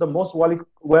the most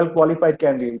well qualified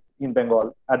candidate in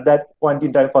Bengal at that point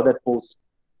in time for that post.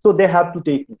 So they have to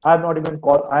take me. I have not been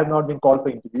called for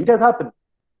interview. It has happened.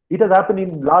 It has happened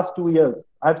in last 2 years.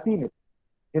 I've seen it.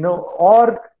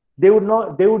 Or they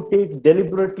would take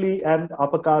deliberately an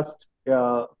upper caste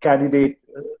candidate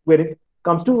when it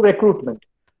comes to recruitment.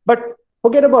 But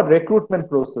forget about recruitment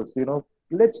process.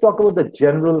 Let's talk about the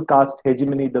general caste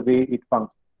hegemony, the way it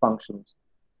functions.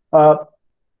 The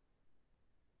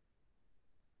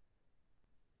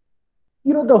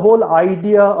whole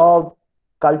idea of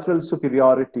cultural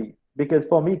superiority because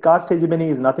for me, caste hegemony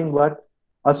is nothing but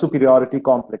a superiority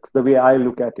complex, the way I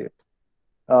look at it.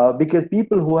 Because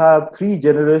people who have three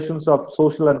generations of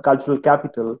social and cultural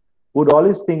capital would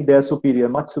always think they're superior,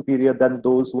 much superior than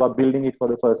those who are building it for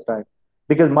the first time.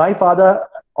 Because my father,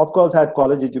 of course, had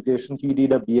college education. He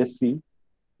did a BSc.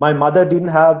 My mother didn't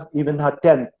have even her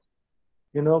 10th,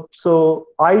 so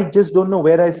I just don't know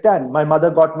where I stand. My mother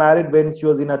got married when she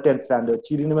was in her 10th standard.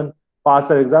 She didn't even pass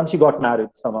her exam. She got married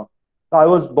somehow. I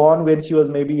was born when she was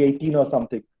maybe 18 or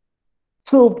something.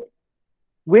 So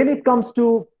when it comes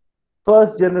to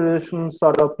first generation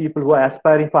sort of people who are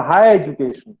aspiring for higher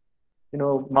education,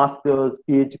 masters,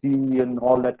 PhD, and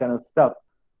all that kind of stuff,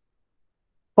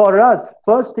 for us,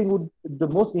 first thing the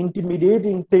most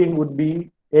intimidating thing would be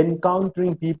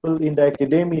encountering people in the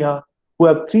academia who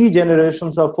have three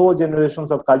generations or four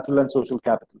generations of cultural and social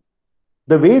capital.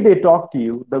 The way they talk to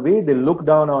you, the way they look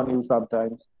down on you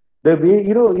sometimes, the way,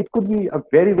 it could be a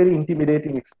very, very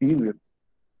intimidating experience.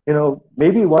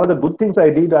 Maybe one of the good things I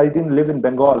didn't live in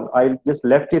Bengal. I just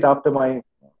left it after my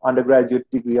undergraduate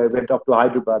degree. I went off to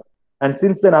Hyderabad. And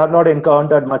since then, I have not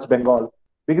encountered much Bengal.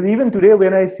 Because even today,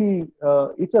 when I see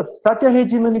it's such a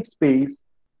hegemonic space,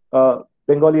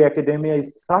 Bengali academia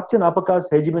is such an upper caste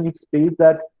hegemonic space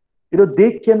that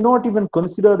they cannot even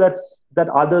consider that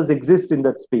others exist in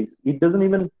that space. It doesn't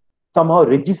even somehow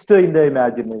register in their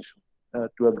imagination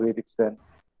to a great extent,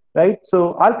 right?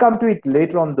 So I'll come to it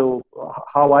later on, though,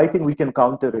 how I think we can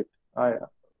counter it.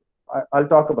 I'll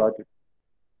talk about it.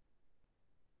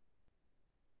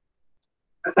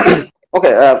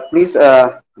 Okay, please,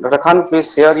 Dr. Khan,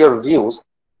 please share your views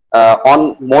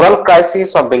on moral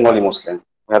crisis of Bengali Muslim.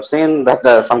 We have seen that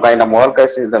some kind of moral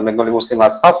crisis the Bengali Muslim are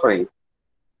suffering.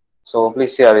 So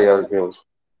please share your views.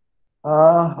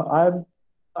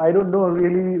 I don't know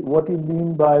really what you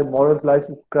mean by moral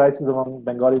crisis among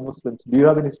Bengali Muslims. Do you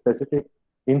have any specific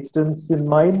instance in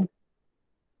mind?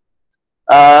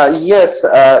 Yes,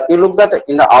 you look at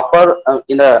in the upper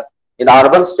in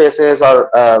urban spaces or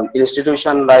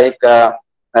institution like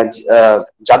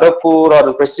Jadavpur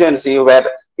or presidency, where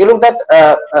you look at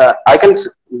I can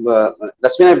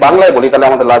that's mean বাংলায় বলি তাহলে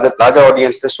আমাদের larger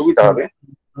audience এর সুবিধা হবে।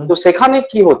 তো সেখানে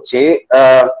কি হচ্ছে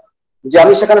যে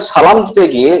আমি সেখানে সালাম দিতে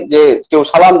গিয়ে যে কেউ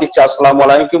সালাম দিচ্ছে আসসালামু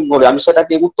আলাইকুম বলে আমি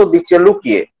সেটাকে উত্তর দিচ্ছি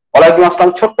লুকিয়ে ওয়ালাইকুম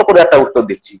আসসালাম ছোট্ট করে একটা উত্তর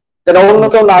দিচ্ছি, যেন অন্য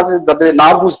কেউ যাতে না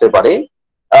বুঝতে পারে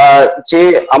যে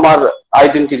আমার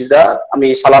আইডেন্টিটিটা আমি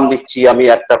সালাম দিচ্ছি, আমি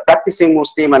একটা প্র্যাকটিসিং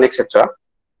মুসলিম এন্ড এটসেট্রা।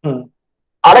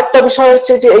 আরেকটা বিষয়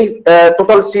হচ্ছে যে এই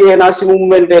টোটাল সিএনআরসি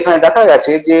মুভমেন্টে এখানে দেখা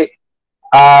গেছে যে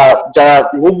যারা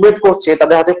মুভমেন্ট করছে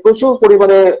তাদের হাতে প্রচুর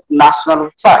পরিমাণে ন্যাশনাল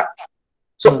ফ্ল্যাগ।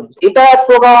 সো এটা এক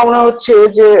প্রকার মনে হচ্ছে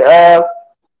যে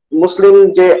মুসলিম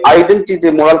যে আইডেন্টিটি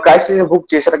মোরাল ক্রাইসিসে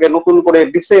ভুগছে সেটাকে নতুন করে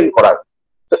ডিফেন্ড করা।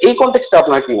 তো এই কনটেক্সটে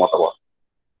আপনার কি মতামত?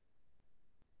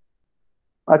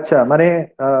 আচ্ছা, মানে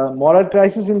মরাল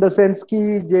ক্রাইসিস ইন দ্য সেন্স কি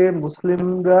যে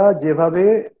মুসলিমরা যেভাবে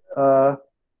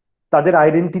তাদের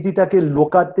আইডেন্টিটিটাকে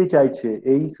লোকাতে চাইছে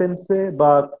এই সেন্সে,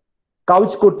 বা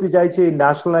কাউচ করতে চাইছে এই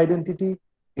national identity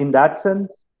in that sense?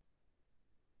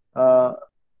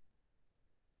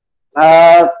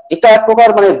 এটা এক প্রকার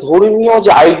মানে ধর্মীয়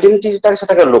যে আইডেন্টিটিটা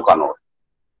সেটাকে লোকানোর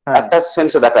একটা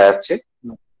সেন্সে দেখা যাচ্ছে।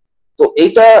 তো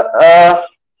এইটা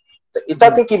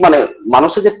এটাকে কি মানে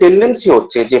মানুষের যে টেন্ডেন্সি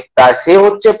হচ্ছে যে সে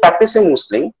হচ্ছে প্র্যাকটিসিং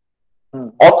মুসলিম,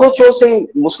 অথচ সেই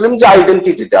মুসলিম যে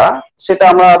আইডেন্টিটিটা সেটা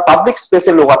আমরা পাবলিক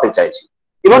স্পেসে লোকাতে চাইছি।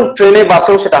 ইভেন ট্রেনে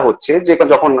বাসেও সেটা হচ্ছে যে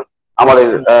যখন আমাদের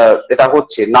এটা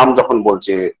হচ্ছে নাম যখন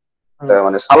বলছে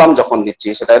মানে সালাম যখন দিচ্ছি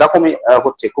সেটা এরকমই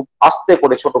হচ্ছে খুব আস্তে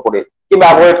করে ছোট করে কিংবা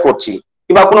অ্যাভয়েড করছি,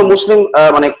 কিংবা কোনো মুসলিম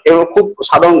মানে খুব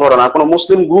সাধারণ ঘটনা কোনো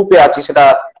মুসলিম গ্রুপে আছি সেটা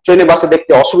ট্রেনে বাসে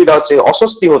দেখতে অসুবিধা হচ্ছে,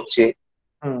 অস্বস্তি হচ্ছে।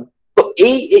 তো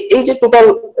এই যে টোটাল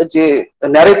যে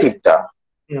ন্যারেটিভটা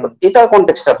এটার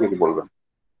কনটেক্সটে আপনি কি বলবেন?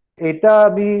 এটা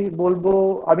আমি বলবো,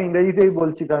 আমি ইংরেজিতেই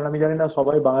বলছি কারণ আমি জানি না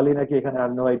সবাই বাঙালি নাকি এখানে,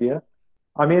 আর নো আইডিয়া।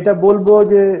 আমি এটা বলবো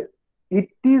যে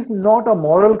it is not a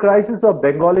moral crisis of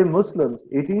Bengali Muslims,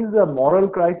 it is a moral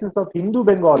crisis of Hindu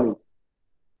Bengalis.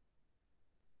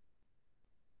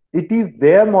 It is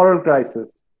their moral crisis,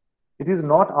 it is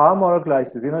not our moral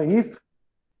crisis. If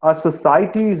our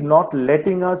society is not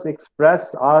letting us express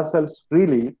ourselves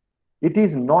freely, it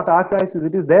is not our crisis,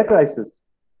 it is their crisis.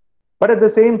 But at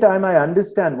the same time, I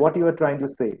understand what you are trying to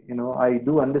say. I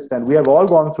do understand. We have all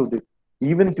gone through this.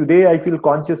 Even today, I feel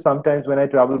conscious sometimes when I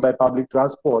travel by public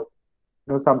transport.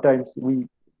 Sometimes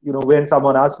when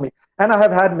someone asks me, and I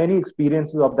have had many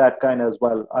experiences of that kind as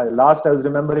well.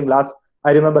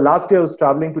 I remember last year I was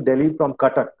traveling to Delhi from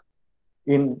Cuttack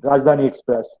in Rajdhani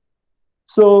Express.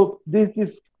 So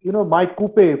this my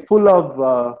coupe full of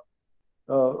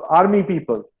army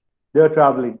people. They are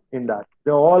traveling in that.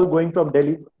 They're all going from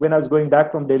Delhi when I was going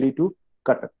back from Delhi to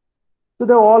Cuttack.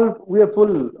 So we are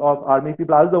full of army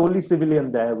people. I was the only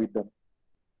civilian there with them.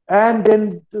 And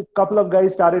then a couple of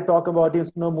guys started talking about,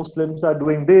 Muslims are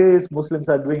doing this, Muslims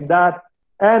are doing that.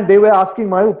 And they were asking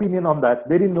my opinion on that.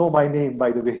 They didn't know my name,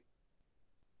 by the way.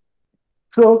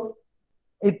 So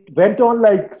it went on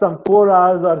like some 4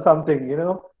 hours or something.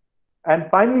 And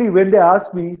finally, when they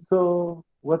asked me, so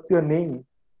what's your name?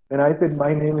 And I said,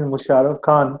 my name is Mosarrap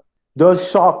Khan. They were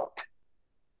shocked.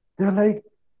 They're like,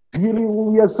 really,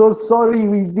 we are so sorry.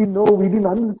 We didn't know, we didn't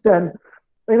understand.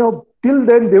 Till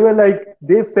then,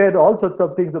 they said all sorts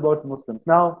of things about Muslims.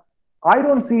 Now, I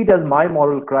don't see it as my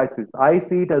moral crisis. I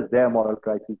see it as their moral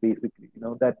crisis, basically.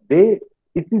 That it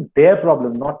is their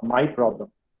problem, not my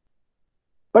problem.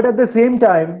 But at the same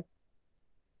time,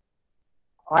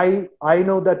 I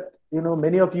know that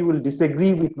many of you will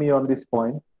disagree with me on this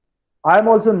point. I'm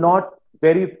also not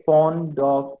very fond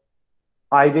of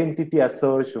identity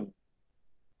assertion.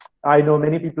 I know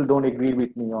many people don't agree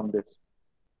with me on this.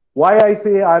 Why I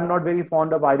say I'm not very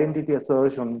fond of identity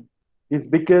assertion is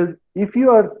because if you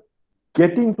are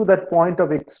getting to that point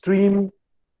of extreme,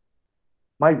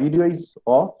 my video is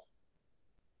off.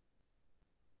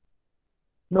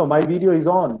 No, my video is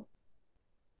on.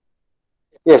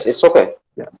 Yes, it's okay.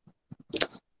 Yeah.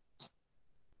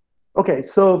 Okay,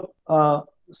 so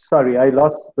sorry, I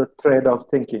lost the thread of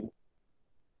thinking.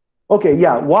 Okay,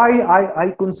 yeah, why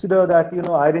I consider that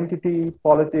identity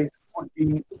politics would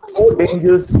be more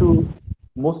dangerous to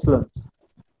Muslims.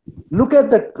 Look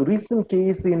at the recent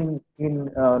case in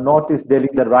Northeast Delhi,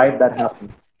 the riot that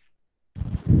happened.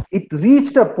 It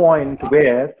reached a point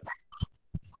where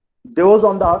there was,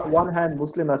 on the one hand,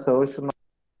 Muslim assertion.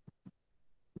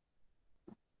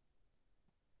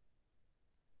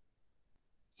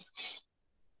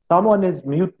 Someone has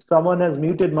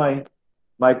muted my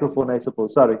microphone, I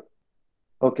suppose. Sorry.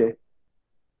 Okay.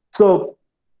 So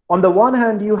on the one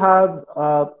hand, you have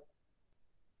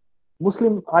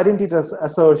Muslim identity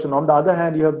assertion. On the other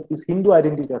hand, you have this Hindu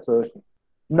identity assertion.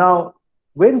 Now,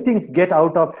 when things get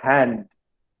out of hand,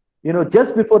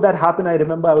 just before that happened, I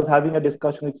remember I was having a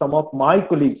discussion with some of my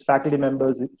colleagues, faculty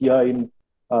members here in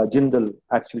Jindal,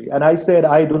 actually. And I said,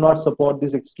 I do not support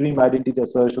this extreme identity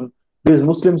assertion because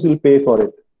Muslims will pay for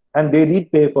it. And they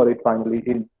did pay for it finally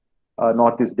in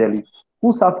Northeast Delhi.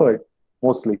 Who suffered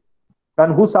mostly?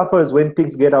 And who suffers when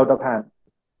things get out of hand?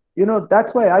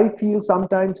 That's why I feel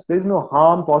sometimes there's no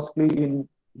harm possibly in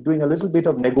doing a little bit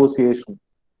of negotiation,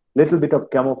 little bit of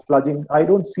camouflaging. I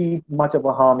don't see much of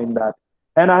a harm in that.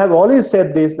 And I have always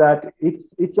said this, that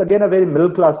it's again a very middle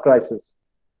class crisis.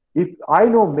 If I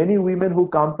know many women who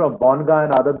come from Bonga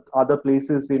and other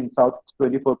places in South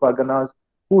 24 Parganas,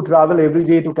 who travel every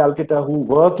day to Calcutta, who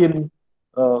work in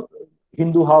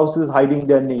Hindu houses hiding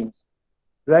their names,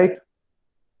 right?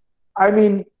 I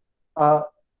mean,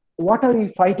 what are we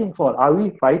fighting for? Are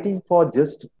we fighting for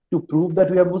just to prove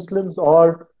that we are Muslims,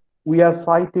 or we are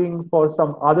fighting for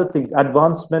some other things,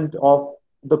 advancement of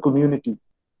the community?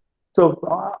 So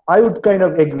I would kind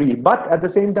of agree. But at the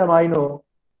same time, I know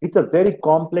it's a very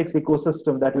complex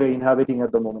ecosystem that we're inhabiting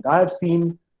at the moment. I have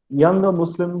seen younger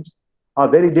Muslims are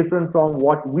very different from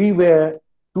what we were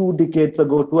 2 decades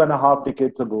ago, 2.5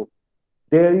 decades ago.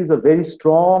 There is a very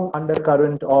strong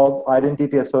undercurrent of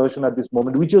identity assertion at this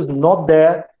moment, which was not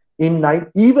there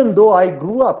even though I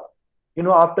grew up,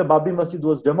 after Babri Masjid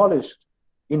was demolished.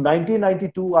 In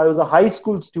 1992, I was a high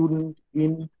school student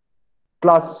in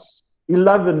class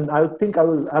 11. I was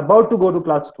about to go to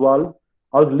class 12.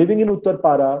 I was living in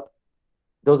Uttarpara.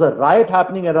 There was a riot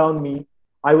happening around me.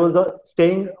 I was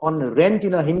staying on rent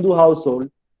in a Hindu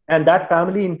household, and that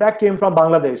family, in fact, came from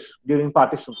Bangladesh during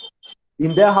partition.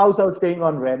 In their house, I was staying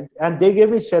on rent, and they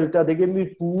gave me shelter. They gave me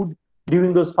food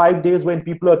during those 5 days when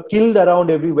people are killed around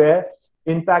everywhere.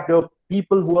 In fact, there were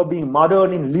people who are being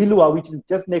murdered in Lilua, which is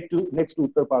just next to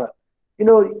Uttarpara.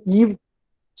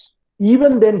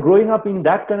 Even then, growing up in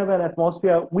that kind of an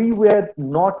atmosphere, we were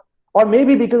not, or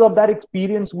maybe because of that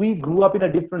experience, we grew up in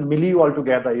a different milieu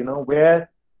altogether, where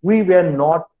we were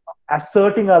not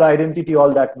asserting our identity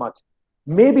all that much.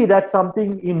 Maybe that's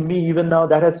something in me even now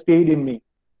that has stayed in me.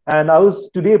 And I was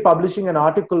today publishing an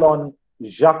article on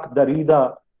Jacques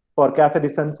Derrida for Café de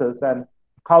Census, and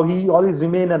how he always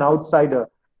remained an outsider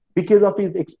because of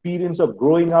his experience of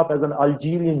growing up as an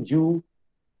Algerian Jew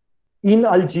in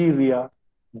Algeria,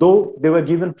 though they were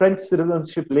given French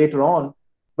citizenship later on.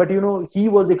 But he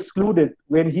was excluded.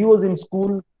 When he was in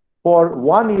school for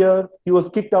 1 year, he was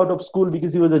kicked out of school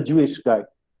because he was a Jewish guy.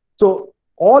 So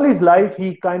all his life,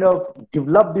 he kind of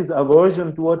developed this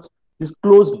aversion towards these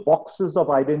closed boxes of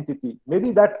identity.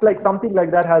 Maybe that's like something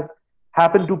like that has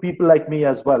happen to people like me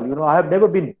as well. I have never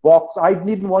been boxed. I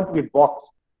didn't want to be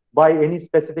boxed by any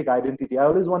specific identity. I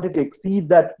always wanted to exceed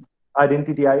that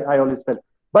identity. I always felt.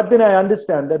 But then I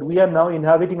understand that we are now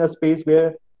inhabiting a space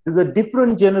where there's a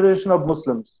different generation of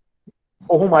Muslims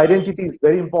for whom identity is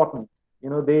very important.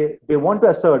 They want to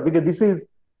assert, because this is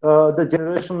the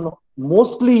generation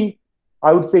mostly,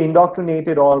 I would say,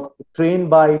 indoctrinated or trained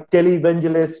by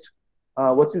televangelist.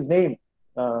 What's his name?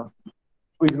 Who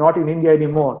is not in India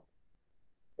anymore?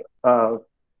 Uh,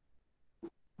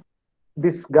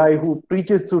 this guy who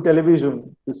preaches through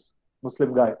television, this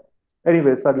Muslim guy.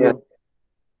 Anyway, Yeah. Sadhu.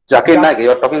 Zakir Naik,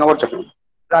 you're talking about Zakir.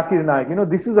 Zakir Naik.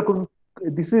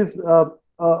 This is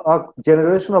a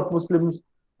generation of Muslims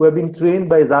who have been trained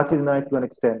by Zakir Naik to an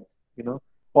extent.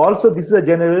 Also, this is a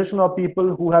generation of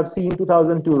people who have seen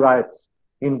 2002 riots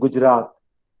in Gujarat,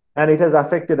 and it has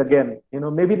affected again.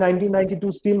 Maybe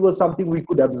 1992 still was something we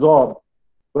could absorb,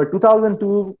 but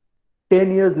 2002,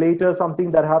 10 years later,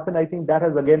 something that happened, I think that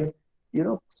has again,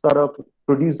 sort of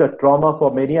produced a trauma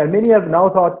for many, and many have now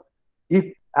thought,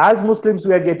 if as Muslims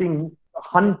we are getting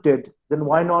hunted, then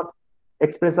why not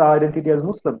express our identity as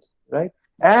Muslims, right?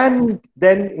 And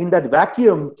then in that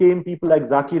vacuum came people like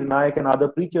Zakir Naik and other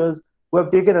preachers who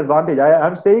have taken advantage.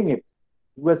 I'm saying it,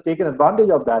 who has taken advantage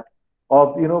of that,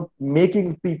 of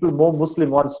making people more Muslim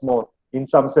once more in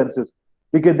some senses,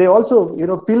 because they also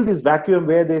fill this vacuum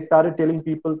where they started telling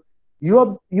people, you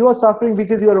are suffering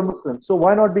because you are a Muslim, so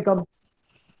why not become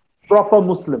proper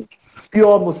Muslim,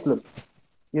 pure Muslim,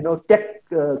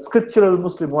 scriptural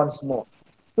Muslim once more.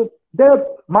 So there are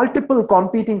multiple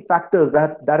competing factors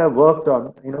that have worked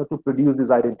on, to produce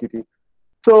this identity.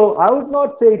 So I would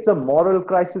not say it's a moral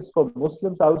crisis for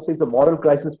Muslims. I would say it's a moral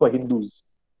crisis for Hindus.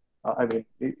 I mean,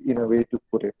 in a way to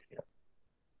put it. Yeah.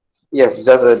 Yes,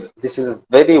 just this is a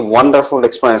very wonderful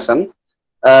explanation.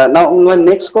 Now, my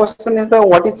next question is that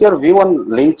what is your view on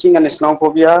lynching and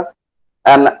Islamophobia,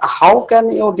 and how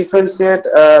can you differentiate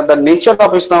the nature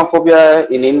of Islamophobia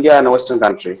in India and Western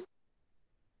countries?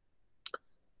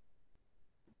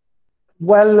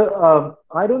 Well,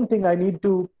 I don't think I need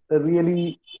to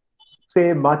really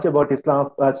say much about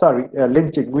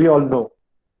lynching. We all know.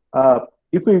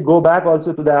 If we go back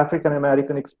also to the African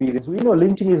American experience, we know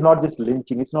lynching is not just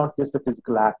lynching. It's not just a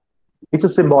physical act. It's a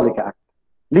symbolic act.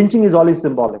 Lynching is always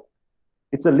symbolic.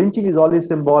 Lynching is always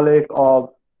symbolic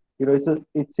of,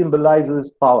 it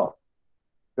symbolizes power,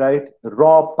 right?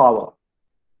 Raw power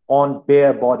on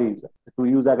bare bodies, to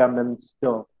use Agamemnon's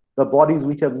term. The bodies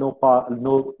which have no power,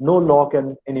 no law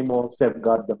can anymore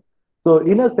safeguard them. So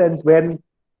in a sense, when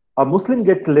a Muslim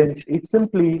gets lynched, it's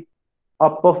simply a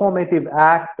performative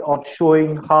act of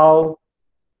showing how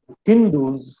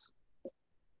Hindus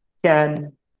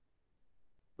can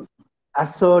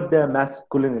assert their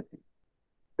masculinity.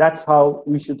 That's how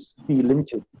we should see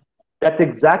lynching. That's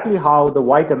exactly how the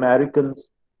white Americans,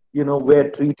 were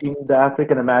treating the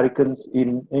African Americans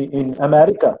in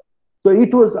America. So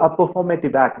it was a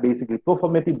performative act, basically,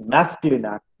 performative masculine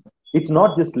act. It's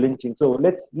not just lynching. So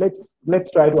let's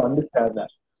try to understand that.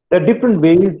 There are different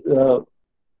ways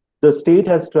the state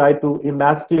has tried to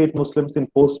emasculate Muslims in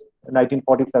post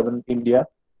 1947 India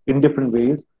in different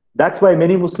ways. That's why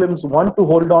many Muslims want to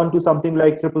hold on to something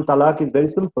like triple talaq. Is very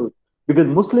simple, because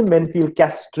Muslim men feel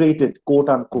castrated, quote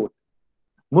unquote.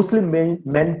 Muslim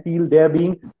men feel they're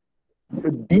being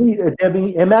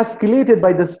emasculated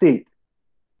by the state.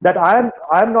 That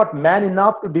I'm not man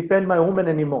enough to defend my woman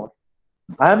anymore.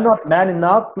 I am not man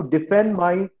enough to defend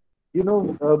my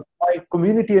my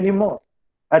community anymore.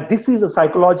 And this is a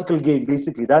psychological game,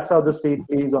 basically. That's how the state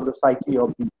plays on the psyche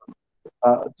of people.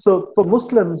 So for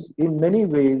Muslims, in many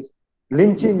ways,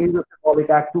 lynching is a symbolic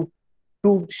act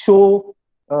to show,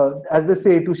 as they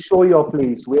say, to show your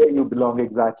place, where you belong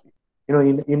exactly. In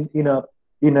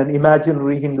an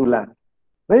imaginary Hindu land.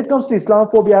 When it comes to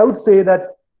Islamophobia, I would say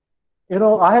that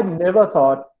I had never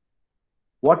thought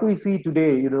what we see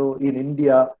today, in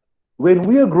India. When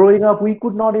we were growing up, we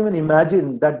could not even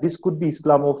imagine that this could be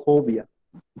Islamophobia.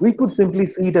 We could simply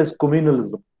see it as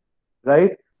communalism,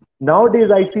 right?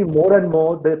 Nowadays, I see more and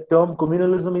more the term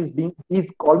communalism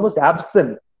is almost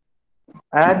absent,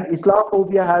 and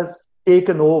Islamophobia has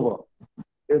taken over.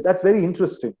 That's very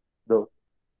interesting, though.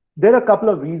 There are a couple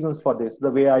of reasons for this,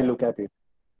 the way I look at it.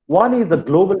 One is the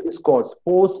global discourse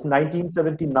post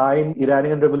 1979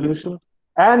 Iranian Revolution,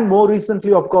 and more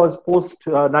recently, of course, post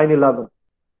 9/11.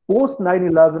 Post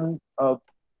 9/11,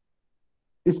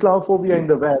 Islamophobia in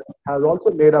the West has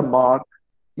also made a mark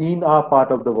in our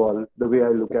part of the world, the way I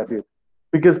look at it.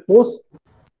 Because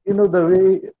the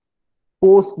way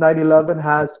post 9/11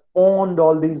 has spawned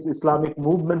all these Islamic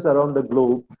movements around the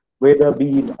globe, whether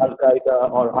be it Al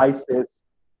Qaeda or ISIS,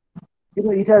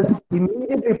 it has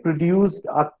immediately produced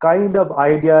a kind of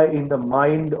idea in the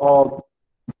mind of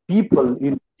people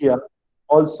in India,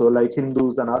 also like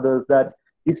Hindus and others, that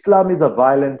Islam is a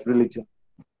violent religion.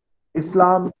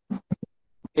 Islam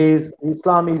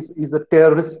Islam is a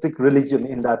terroristic religion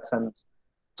in that sense.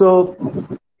 So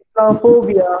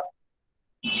Islamophobia,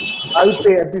 I would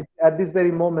say at this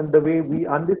very moment, the way we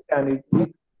understand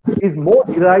it is more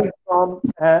derived from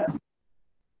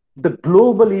the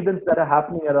global events that are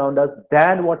happening around us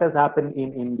than what has happened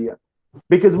in India.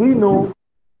 Because we know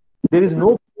there is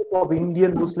no proof of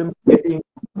Indian Muslims getting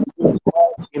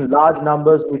involved in large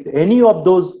numbers with any of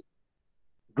those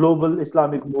global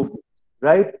Islamic movements,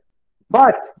 right?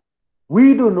 But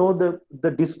we do know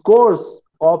the discourse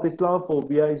of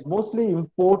Islamophobia is mostly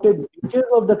imported because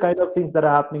of the kind of things that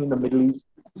are happening in the Middle East,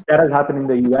 that has happened in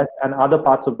the US and other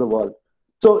parts of the world.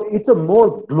 So it's a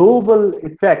more global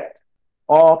effect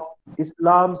of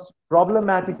Islam's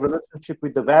problematic relationship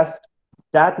with the West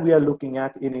that we are looking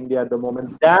at in India at the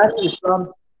moment than Islam's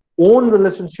own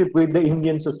relationship with the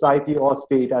Indian society or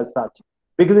state as such.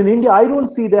 Because in India, I don't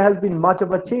see there has been much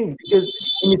of a change because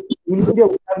in India,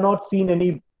 we have not seen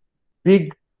any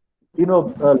big,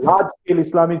 large scale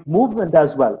Islamic movement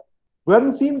as well. We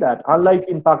haven't seen that, unlike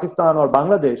in Pakistan or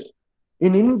Bangladesh.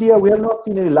 In India, we have not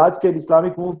seen any large scale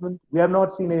Islamic movement. We have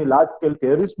not seen any large scale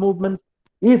terrorist movement.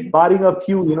 If barring a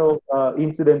few,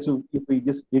 incidents, if we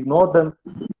just ignore them,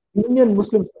 Indian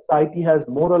Muslim society has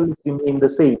more or less remained the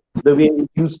same, the way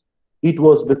it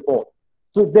was before.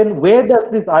 So then where does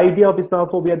this idea of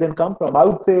Islamophobia then come from? I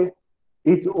would say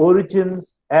its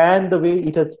origins and the way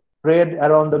it has spread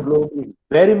around the globe is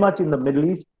very much in the Middle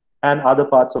East and other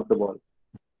parts of the world.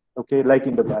 Okay, like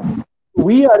in the West.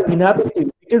 We are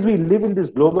inhabiting, because we live in this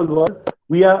global world,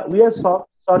 we are sort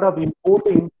of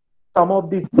importing some of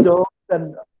these terms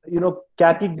and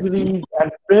categories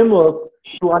and frameworks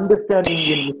to understand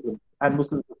Indian Muslims and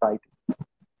Muslim society.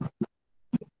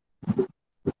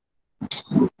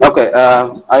 Okay,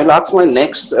 I will ask my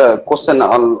next question.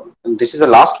 This is the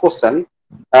last question,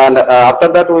 and after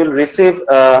that we will receive.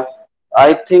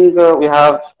 I think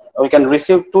we can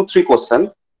receive 2-3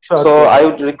 questions. Sure, So sure. I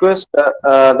would request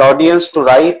the audience to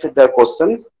write their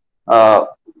questions or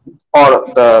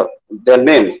their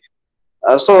names.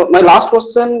 So my last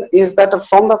question is that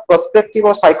from the perspective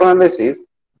of psychoanalysis,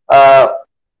 uh,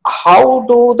 how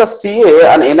do the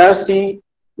CA and NRC,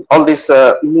 all this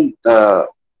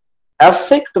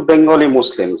affect Bengali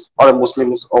Muslims or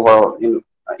Muslims overall in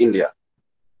India?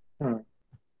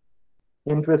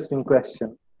 Interesting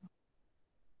question.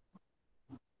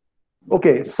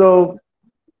 Okay, so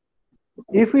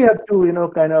if we have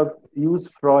to, kind of use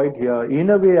Freud here, in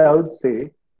a way, I would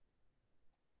say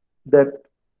that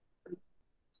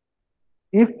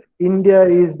if India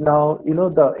is now,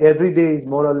 the everyday is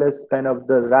more or less kind of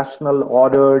the rational,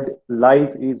 ordered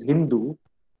life is Hindu,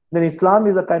 then Islam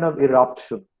is a kind of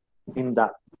eruption in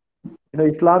that.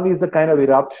 Islam is the kind of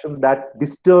eruption that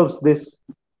disturbs this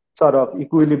sort of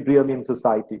equilibrium in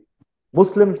society.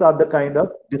 Muslims are the kind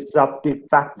of disruptive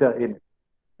factor in it,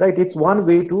 right? It's one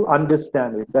way to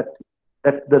understand it,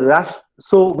 that the rash.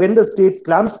 So when the state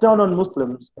clamps down on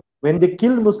Muslims, when they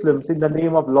kill Muslims in the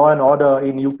name of law and order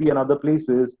in UP and other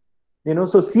places,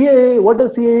 so CAA, what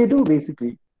does CAA do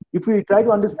basically? If we try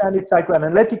to understand it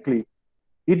psychoanalytically,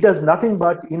 it does nothing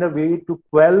but, in a way, to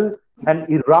quell an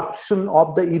eruption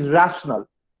of the irrational.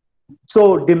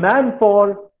 So demand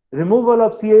for removal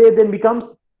of CAA then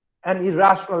becomes an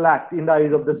irrational act in the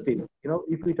eyes of the state,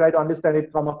 if we try to understand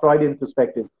it from a Freudian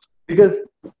perspective. Because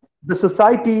the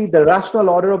society, the rational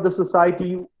order of the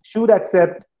society should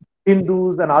accept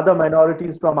Hindus and other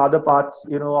minorities from other parts,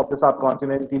 of the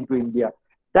subcontinent into India.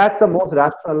 That's the most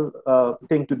rational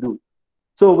thing to do.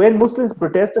 So when Muslims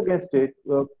protest against it,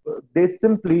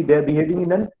 they're behaving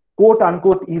in an quote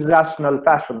unquote irrational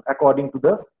fashion, according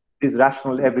to this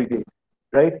rational everyday,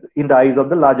 right, in the eyes of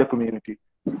the larger community.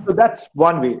 So that's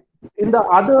one way. In the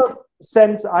other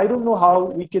sense, I don't know how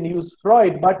we can use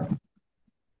Freud, but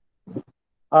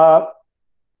I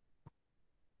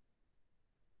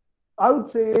would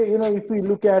say, if we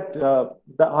look at the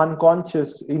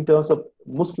unconscious in terms of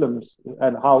Muslims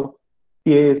and how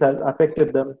CAA has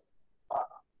affected them,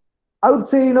 I would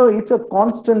say, it's a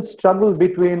constant struggle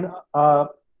between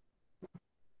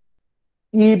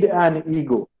id and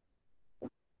ego.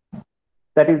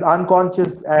 That is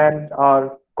unconscious and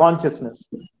our consciousness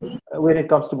when it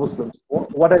comes to Muslims.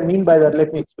 What I mean by that,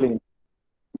 let me explain.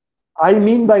 I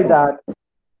mean by that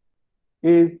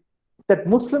is that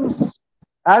Muslims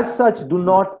as such do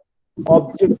not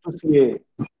object to CAA.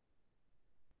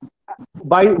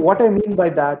 By what I mean by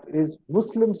that is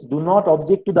Muslims do not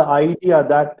object to the idea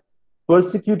that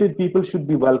persecuted people should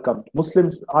be welcomed.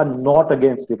 Muslims are not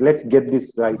against it. Let's get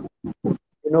this right.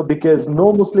 Because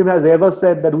no Muslim has ever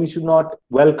said that we should not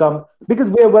welcome, because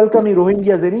we are welcoming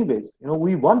Rohingyas anyways.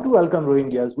 We want to welcome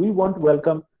Rohingyas. We want to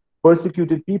welcome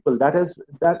persecuted people. That has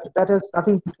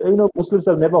nothing. Muslims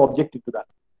have never objected to that.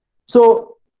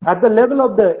 So at the level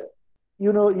of the,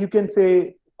 you can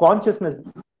say consciousness,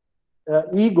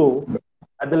 ego,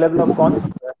 at the level of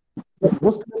consciousness,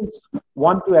 Muslims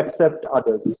want to accept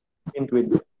others into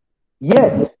India.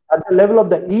 Yet at the level of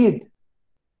the Eid,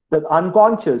 the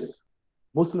unconscious,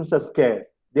 Muslims are scared.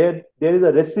 There is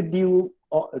a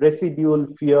residual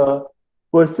fear,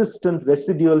 persistent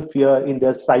residual fear in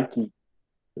their psyche,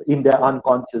 in their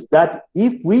unconscious, that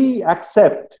if we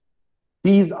accept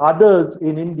these others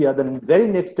in India, the very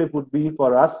next step would be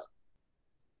for us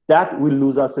that we'll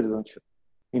lose our citizenship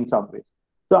in some ways.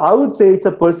 So I would say it's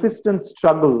a persistent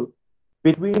struggle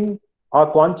between our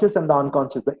conscious and the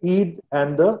unconscious, the id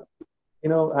and the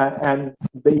and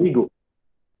the ego.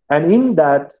 And in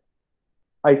that,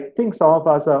 I think some of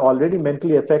us are already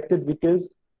mentally affected,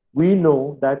 because we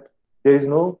know that there's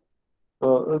no,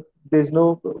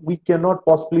 we cannot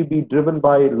possibly be driven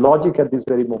by logic at this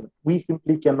very moment. We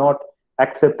simply cannot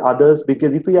accept others,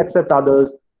 because if we accept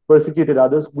others, persecuted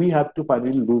others, we have to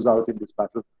finally lose out in this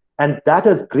battle. And that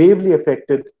has gravely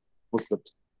affected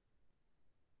Muslims.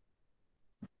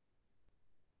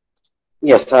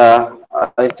 Yes,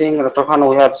 I think, Dr. Khan,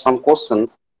 we have some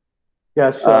questions.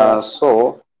 Yeah, sure.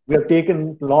 So we have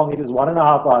taken long. It is 1.5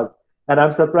 hours, and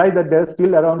I'm surprised that there's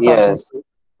still around some yes, people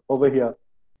over here.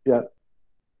 Yeah.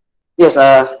 yes,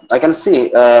 I can see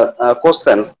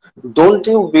questions. Don't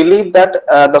you believe that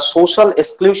the social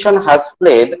exclusion has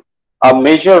played a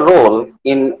major role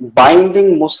in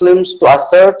binding Muslims to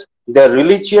assert their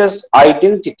religious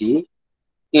identity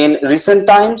in recent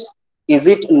times? Is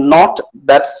it not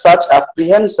that such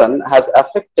apprehension has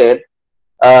affected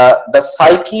the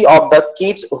psyche of the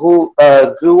kids who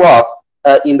grew up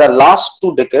in the last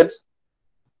 2 decades?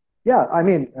 Yeah, I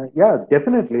mean, yeah,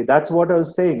 definitely. That's what I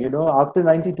was saying. After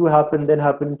 92 happened, then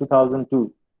happened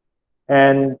 2002.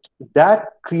 And that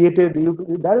created,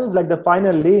 that was like the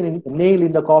final nail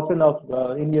in the coffin of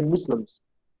Indian Muslims.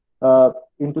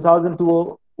 In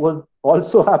 2002 was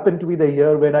also happened to be the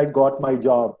year when I got my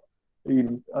job.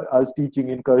 I was teaching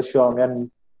in Kershong, and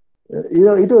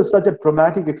it was such a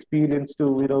traumatic experience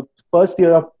to, first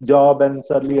year of job, and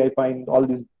suddenly I find all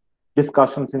these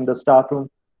discussions in the staff room.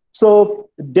 So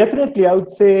definitely, I would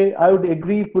say I would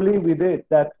agree fully with it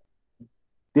that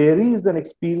there is an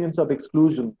experience of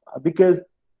exclusion, because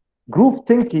group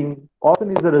thinking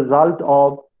often is a result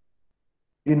of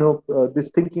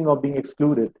this thinking of being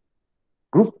excluded.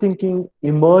 Group thinking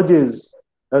emerges.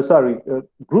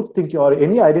 Group thinking or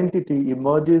any identity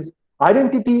emerges.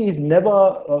 Identity is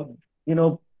never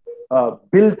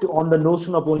built on the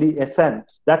notion of only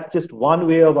essence. That's just one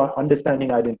way of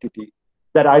understanding identity.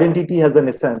 That identity has an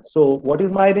essence. So what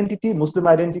is my identity? Muslim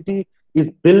identity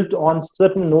is built on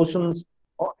certain notions,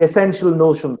 essential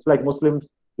notions, like Muslims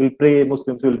will pray,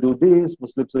 Muslims will do this,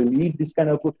 Muslims will eat this kind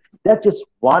of food. That's just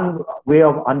one way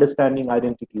of understanding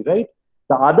identity, right?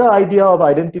 The other idea of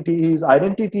identity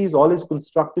is always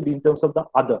constructed in terms of the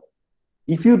other.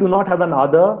 If you do not have an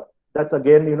other, that's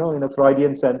again, in a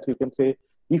Freudian sense, you can say,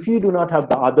 if you do not have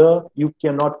the other, you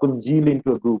cannot congeal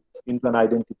into a group, into an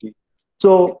identity.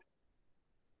 So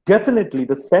definitely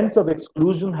the sense of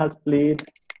exclusion has played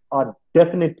a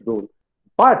definite role.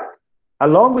 But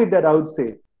along with that, I would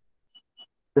say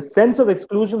the sense of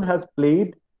exclusion has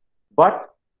played, but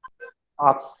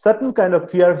a certain kind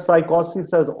of fear psychosis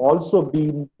has also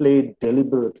been played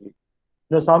deliberately.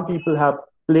 Some people have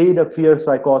played a fear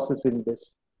psychosis in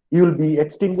this. You'll be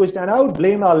extinguished, and I would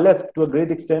blame our left to a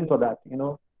great extent for that.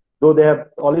 Though they have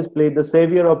always played the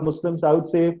savior of Muslims, I would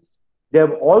say they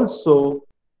have also,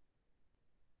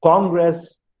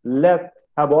 Congress, left,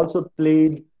 have also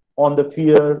played on the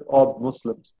fear of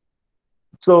Muslims.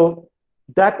 So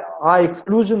that our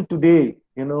exclusion today,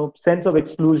 sense of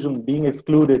exclusion, being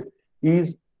excluded,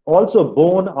 is also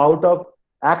born out of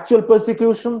actual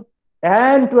persecution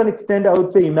and, to an extent, I would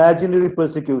say, imaginary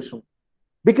persecution.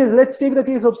 Because let's take the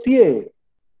case of CAA.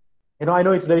 I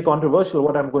know it's very controversial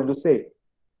what I'm going to say.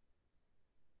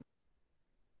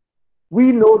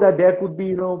 We know that there could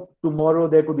be, tomorrow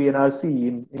there could be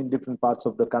NRC in different parts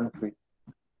of the country.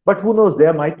 But who knows,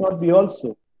 there might not be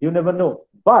also. You never know.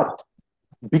 But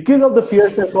because of the fear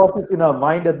psychosis in our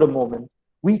mind at the moment,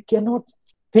 we cannot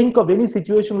think of any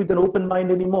situation with an open mind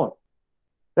anymore.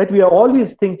 Right? We are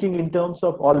always thinking in terms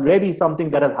of already something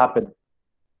that has happened.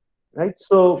 Right?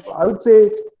 So I would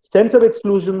say sense of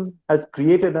exclusion has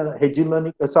created a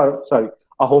hegemonic,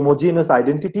 a homogeneous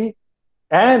identity,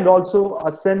 and also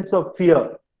a sense of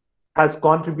fear has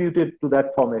contributed to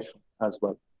that formation as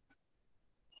well.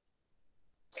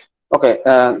 Okay,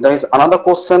 there is another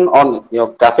question on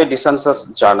your Cafe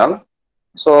Dissensus journal.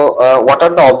 So, what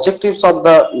are the objectives of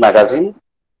the magazine,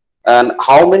 and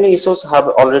how many issues have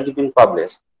already been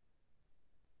published?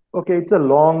 Okay, it's a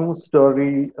long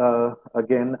story.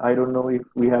 Again, I don't know if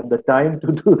we have the time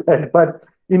to do that, but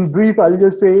in brief, I'll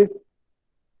just say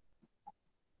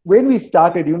when we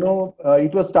started,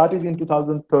 it was started in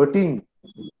 2013.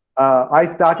 I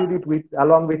started it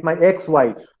along with my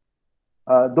ex-wife,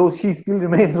 though she still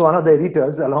remains one of the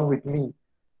editors along with me,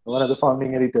 one of the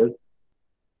founding editors.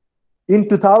 In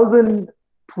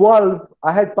 2012,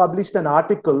 I had published an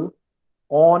article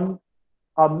on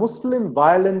a Muslim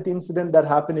violent incident that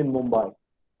happened in Mumbai.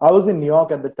 I was in New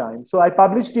York at the time. So I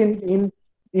published in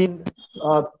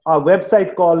a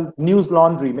website called News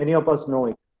Laundry. Many of us know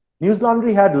it. News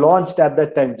Laundry had launched at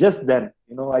that time, just then.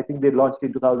 I think they launched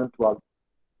in 2012.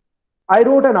 I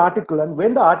wrote an article, and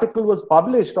when the article was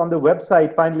published on the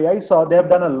website, finally I saw they have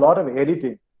done a lot of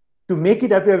editing to make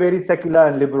it appear very secular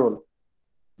and liberal.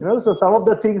 So some of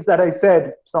the things that I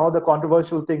said, some of the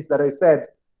controversial things that I said,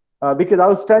 because I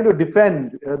was trying to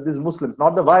defend these Muslims,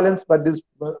 not the violence, but these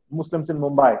Muslims in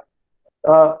Mumbai.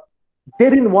 They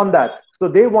didn't want that. So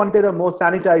they wanted a more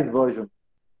sanitized version.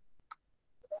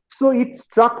 So it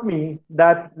struck me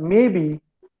that maybe,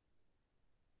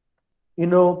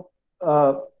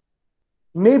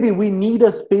 maybe we need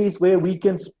a space where we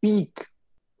can speak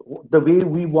the way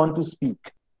we want to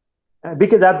speak.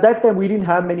 Because at that time, we didn't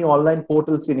have many online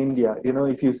portals in India,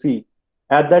 if you see.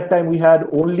 At that time, we had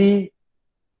only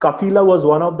Kafila was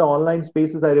one of the online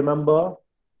spaces I remember.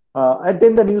 And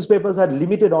then the newspapers had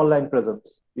limited online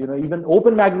presence. Even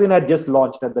Open Magazine had just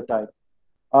launched at the time.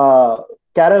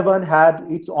 Caravan had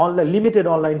its limited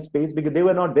online space because they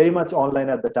were not very much online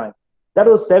at the time. That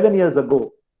was 7 years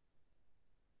ago.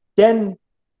 Then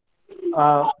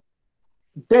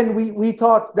we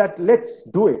thought that let's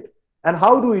do it. And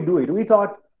how do we do it? We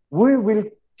thought we will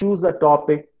choose a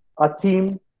topic, a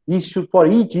theme, issue for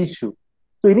each issue.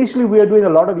 So initially we were doing a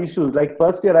lot of issues. Like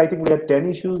first year, I think we had 10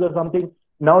 issues or something.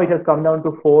 Now it has come down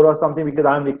to 4 or something because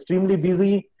I'm extremely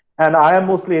busy and I am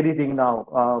mostly editing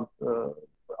now.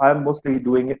 I'm mostly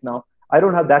doing it now. I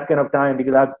don't have that kind of time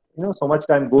because I've, so much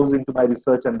time goes into my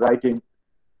research and writing.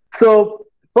 So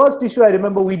first issue I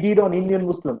remember we did on Indian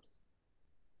Muslims.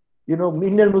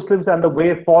 Indian Muslims and the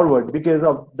way forward because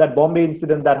of that Bombay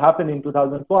incident that happened in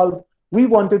 2012. We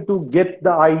wanted to get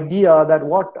the idea that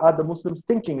what are the Muslims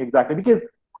thinking exactly? Because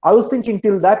I was thinking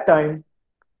till that time,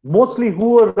 mostly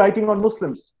who were writing on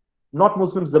Muslims, not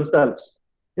Muslims themselves.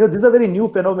 This is a very new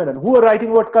phenomenon. Who are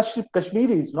writing about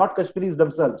Kashmiris, not Kashmiris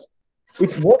themselves.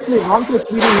 It's mostly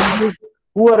non-Kashmiri Hindus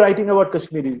who are writing about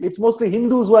Kashmiris. It's mostly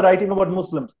Hindus who are writing about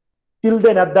Muslims. Till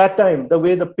then, at that time, the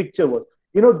way the picture was.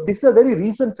 This is a very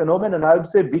recent phenomenon, I would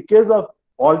say, because of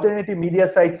alternative media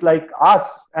sites like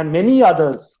us and many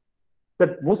others,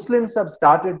 that Muslims have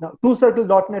started now.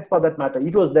 TwoCircle.net for that matter,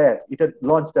 it was there. It had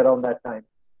launched around that time.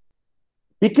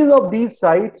 Because of these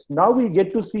sites, now we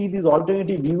get to see these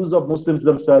alternative views of Muslims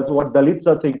themselves, what Dalits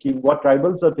are thinking, what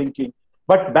tribals are thinking.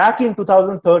 But back in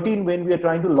 2013, when we were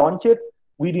trying to launch it,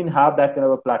 we didn't have that kind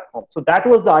of a platform. So that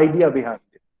was the idea behind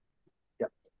it. Yeah.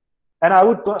 And I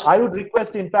would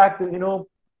request, in fact,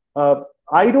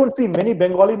 I don't see many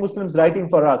Bengali Muslims writing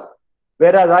for us,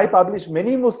 whereas I publish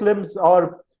many Muslims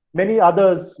or many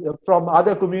others from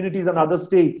other communities and other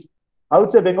states. I would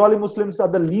say Bengali Muslims are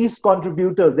the least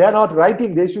contributors. They are not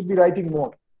writing. They should be writing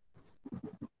more.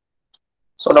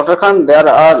 So, Dr. Khan, there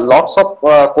are lots of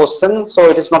questions, so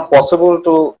it is not possible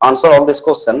to answer all these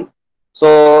questions.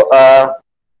 So, I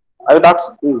would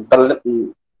ask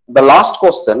the last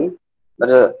question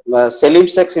that Selim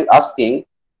Sheikh is asking,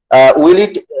 will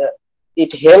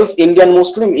it help Indian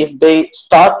Muslim if they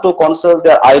start to consider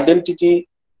their identity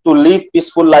to live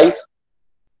peaceful life?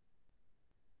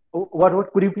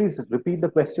 What could you please repeat the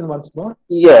question once more?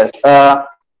 Yes.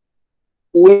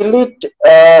 Will it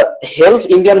help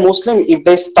Indian Muslim if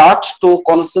they start to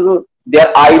consider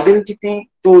their identity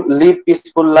to live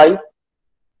peaceful life?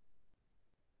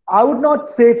 I would not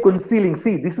say concealing.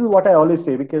 See, this is what I always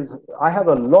say because I have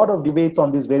a lot of debates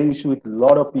on this very issue with a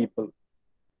lot of people.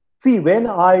 See,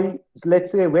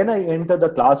 let's say when I enter the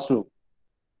classroom,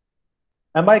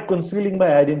 am I concealing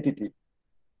my identity?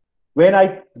 When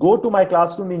I go to my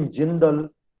classroom in Jindal,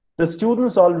 the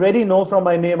students already know from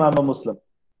my name I'm a Muslim.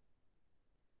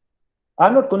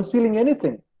 I'm not concealing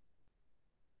anything.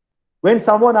 When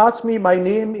someone asks me my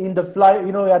name in the flight,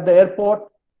 at the airport,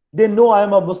 they know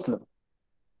I'm a Muslim.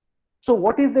 So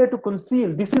what is there to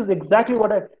conceal? This is exactly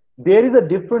what There is a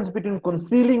difference between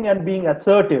concealing and being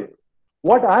assertive.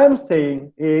 What I am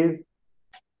saying is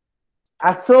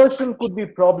assertion could be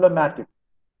problematic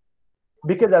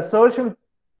because assertion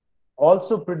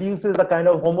also produces a kind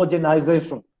of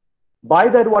homogenization. By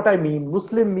that, what I mean,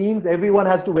 Muslim means everyone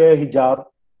has to wear hijab.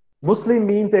 Muslim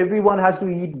means everyone has to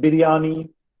eat biryani.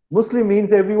 Muslim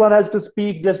means everyone has to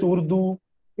speak just Urdu.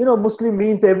 Muslim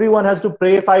means everyone has to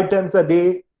pray 5 times a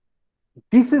day.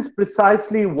 This is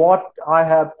precisely what I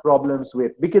have problems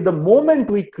with, because the moment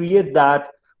we create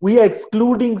that, we are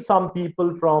excluding some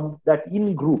people from that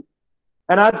in group.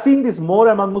 And I've seen this more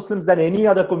among Muslims than any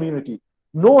other community.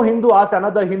 No Hindu asks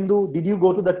another Hindu, did you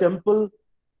go to the temple?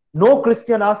 No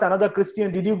Christian asks another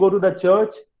Christian, did you go to the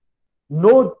church?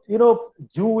 No,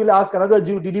 Jew will ask another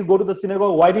Jew, did you go to the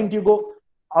synagogue? Why didn't you go?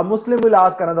 A Muslim will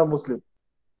ask another Muslim,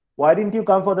 why didn't you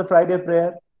come for the Friday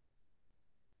prayer?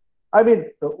 I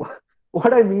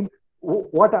mean,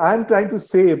 what I'm trying to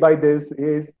say by this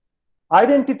is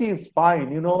identity is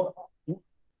fine.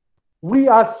 We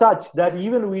are such that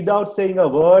even without saying a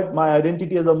word, my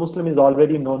identity as a Muslim is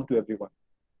already known to everyone.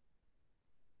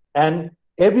 And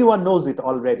everyone knows it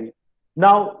already.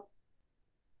 Now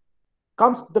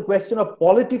comes the question of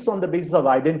politics on the basis of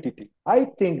identity. I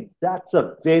think that's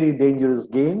a very dangerous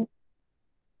game.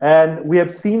 And we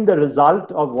have seen the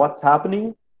result of what's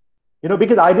happening.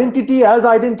 Because identity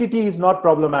is not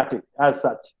problematic as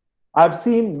such. I've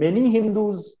seen many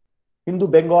Hindu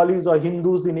Bengalis or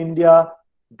Hindus in India,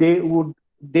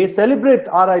 they celebrate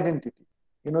our identity.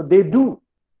 They do.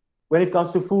 When it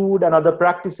comes to food and other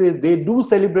practices, they do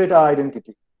celebrate our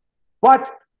identity.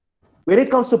 But when it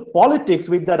comes to politics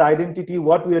with that identity,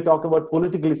 what we are talking about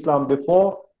political Islam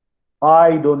before,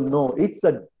 I don't know.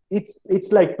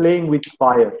 It's like playing with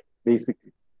fire,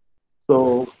 basically.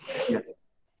 So, yes.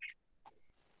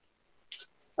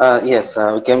 Yes,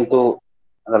 we came to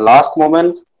the last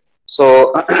moment.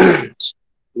 So,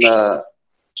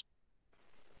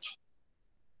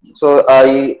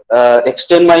 I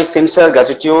extend my sincere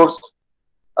gratitude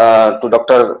to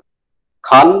Dr.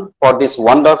 Khan for this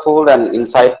wonderful and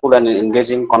insightful and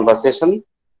engaging conversation.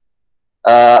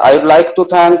 I would like to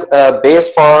thank Base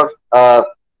for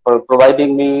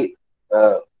providing me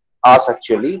us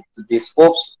actually the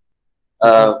scopes.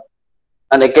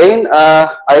 And again,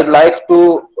 I would like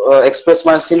to express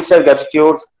my sincere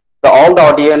gratitude to all the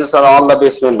audience and all the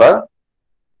base member.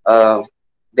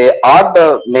 They are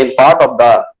the main part of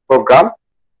the program.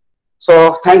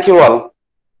 So thank you all.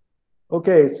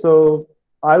 Okay, so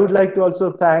I would like to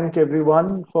also thank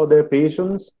everyone for their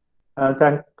patience, and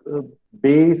thank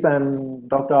Base and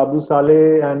Dr. Abu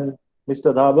Saleh and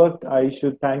Mr. Dhabak. I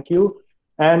should thank you.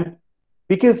 And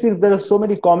because since there are so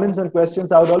many comments and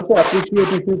questions, I would also appreciate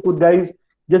if you could guys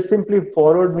just simply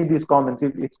forward me these comments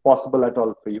if it's possible at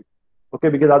all for you. Okay,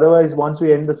 because otherwise, once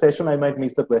we end the session, I might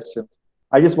miss the questions.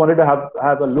 I just wanted to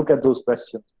have a look at those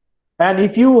questions. And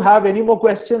if you have any more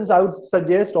questions, I would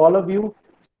suggest all of you,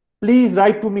 please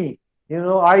write to me.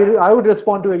 I would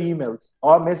respond to your emails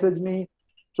or message me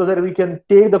so that we can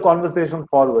take the conversation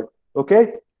forward.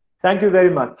 Okay? Thank you very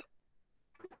much.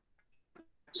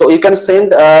 So you can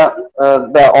send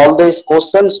all these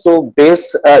questions to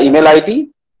Base email ID.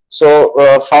 So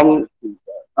from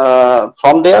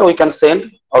there we can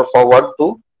send or forward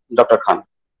to Dr. Khan.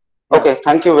 Okay,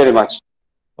 thank you very much.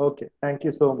 Okay, thank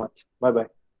you so much. Bye-bye.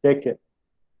 Take care.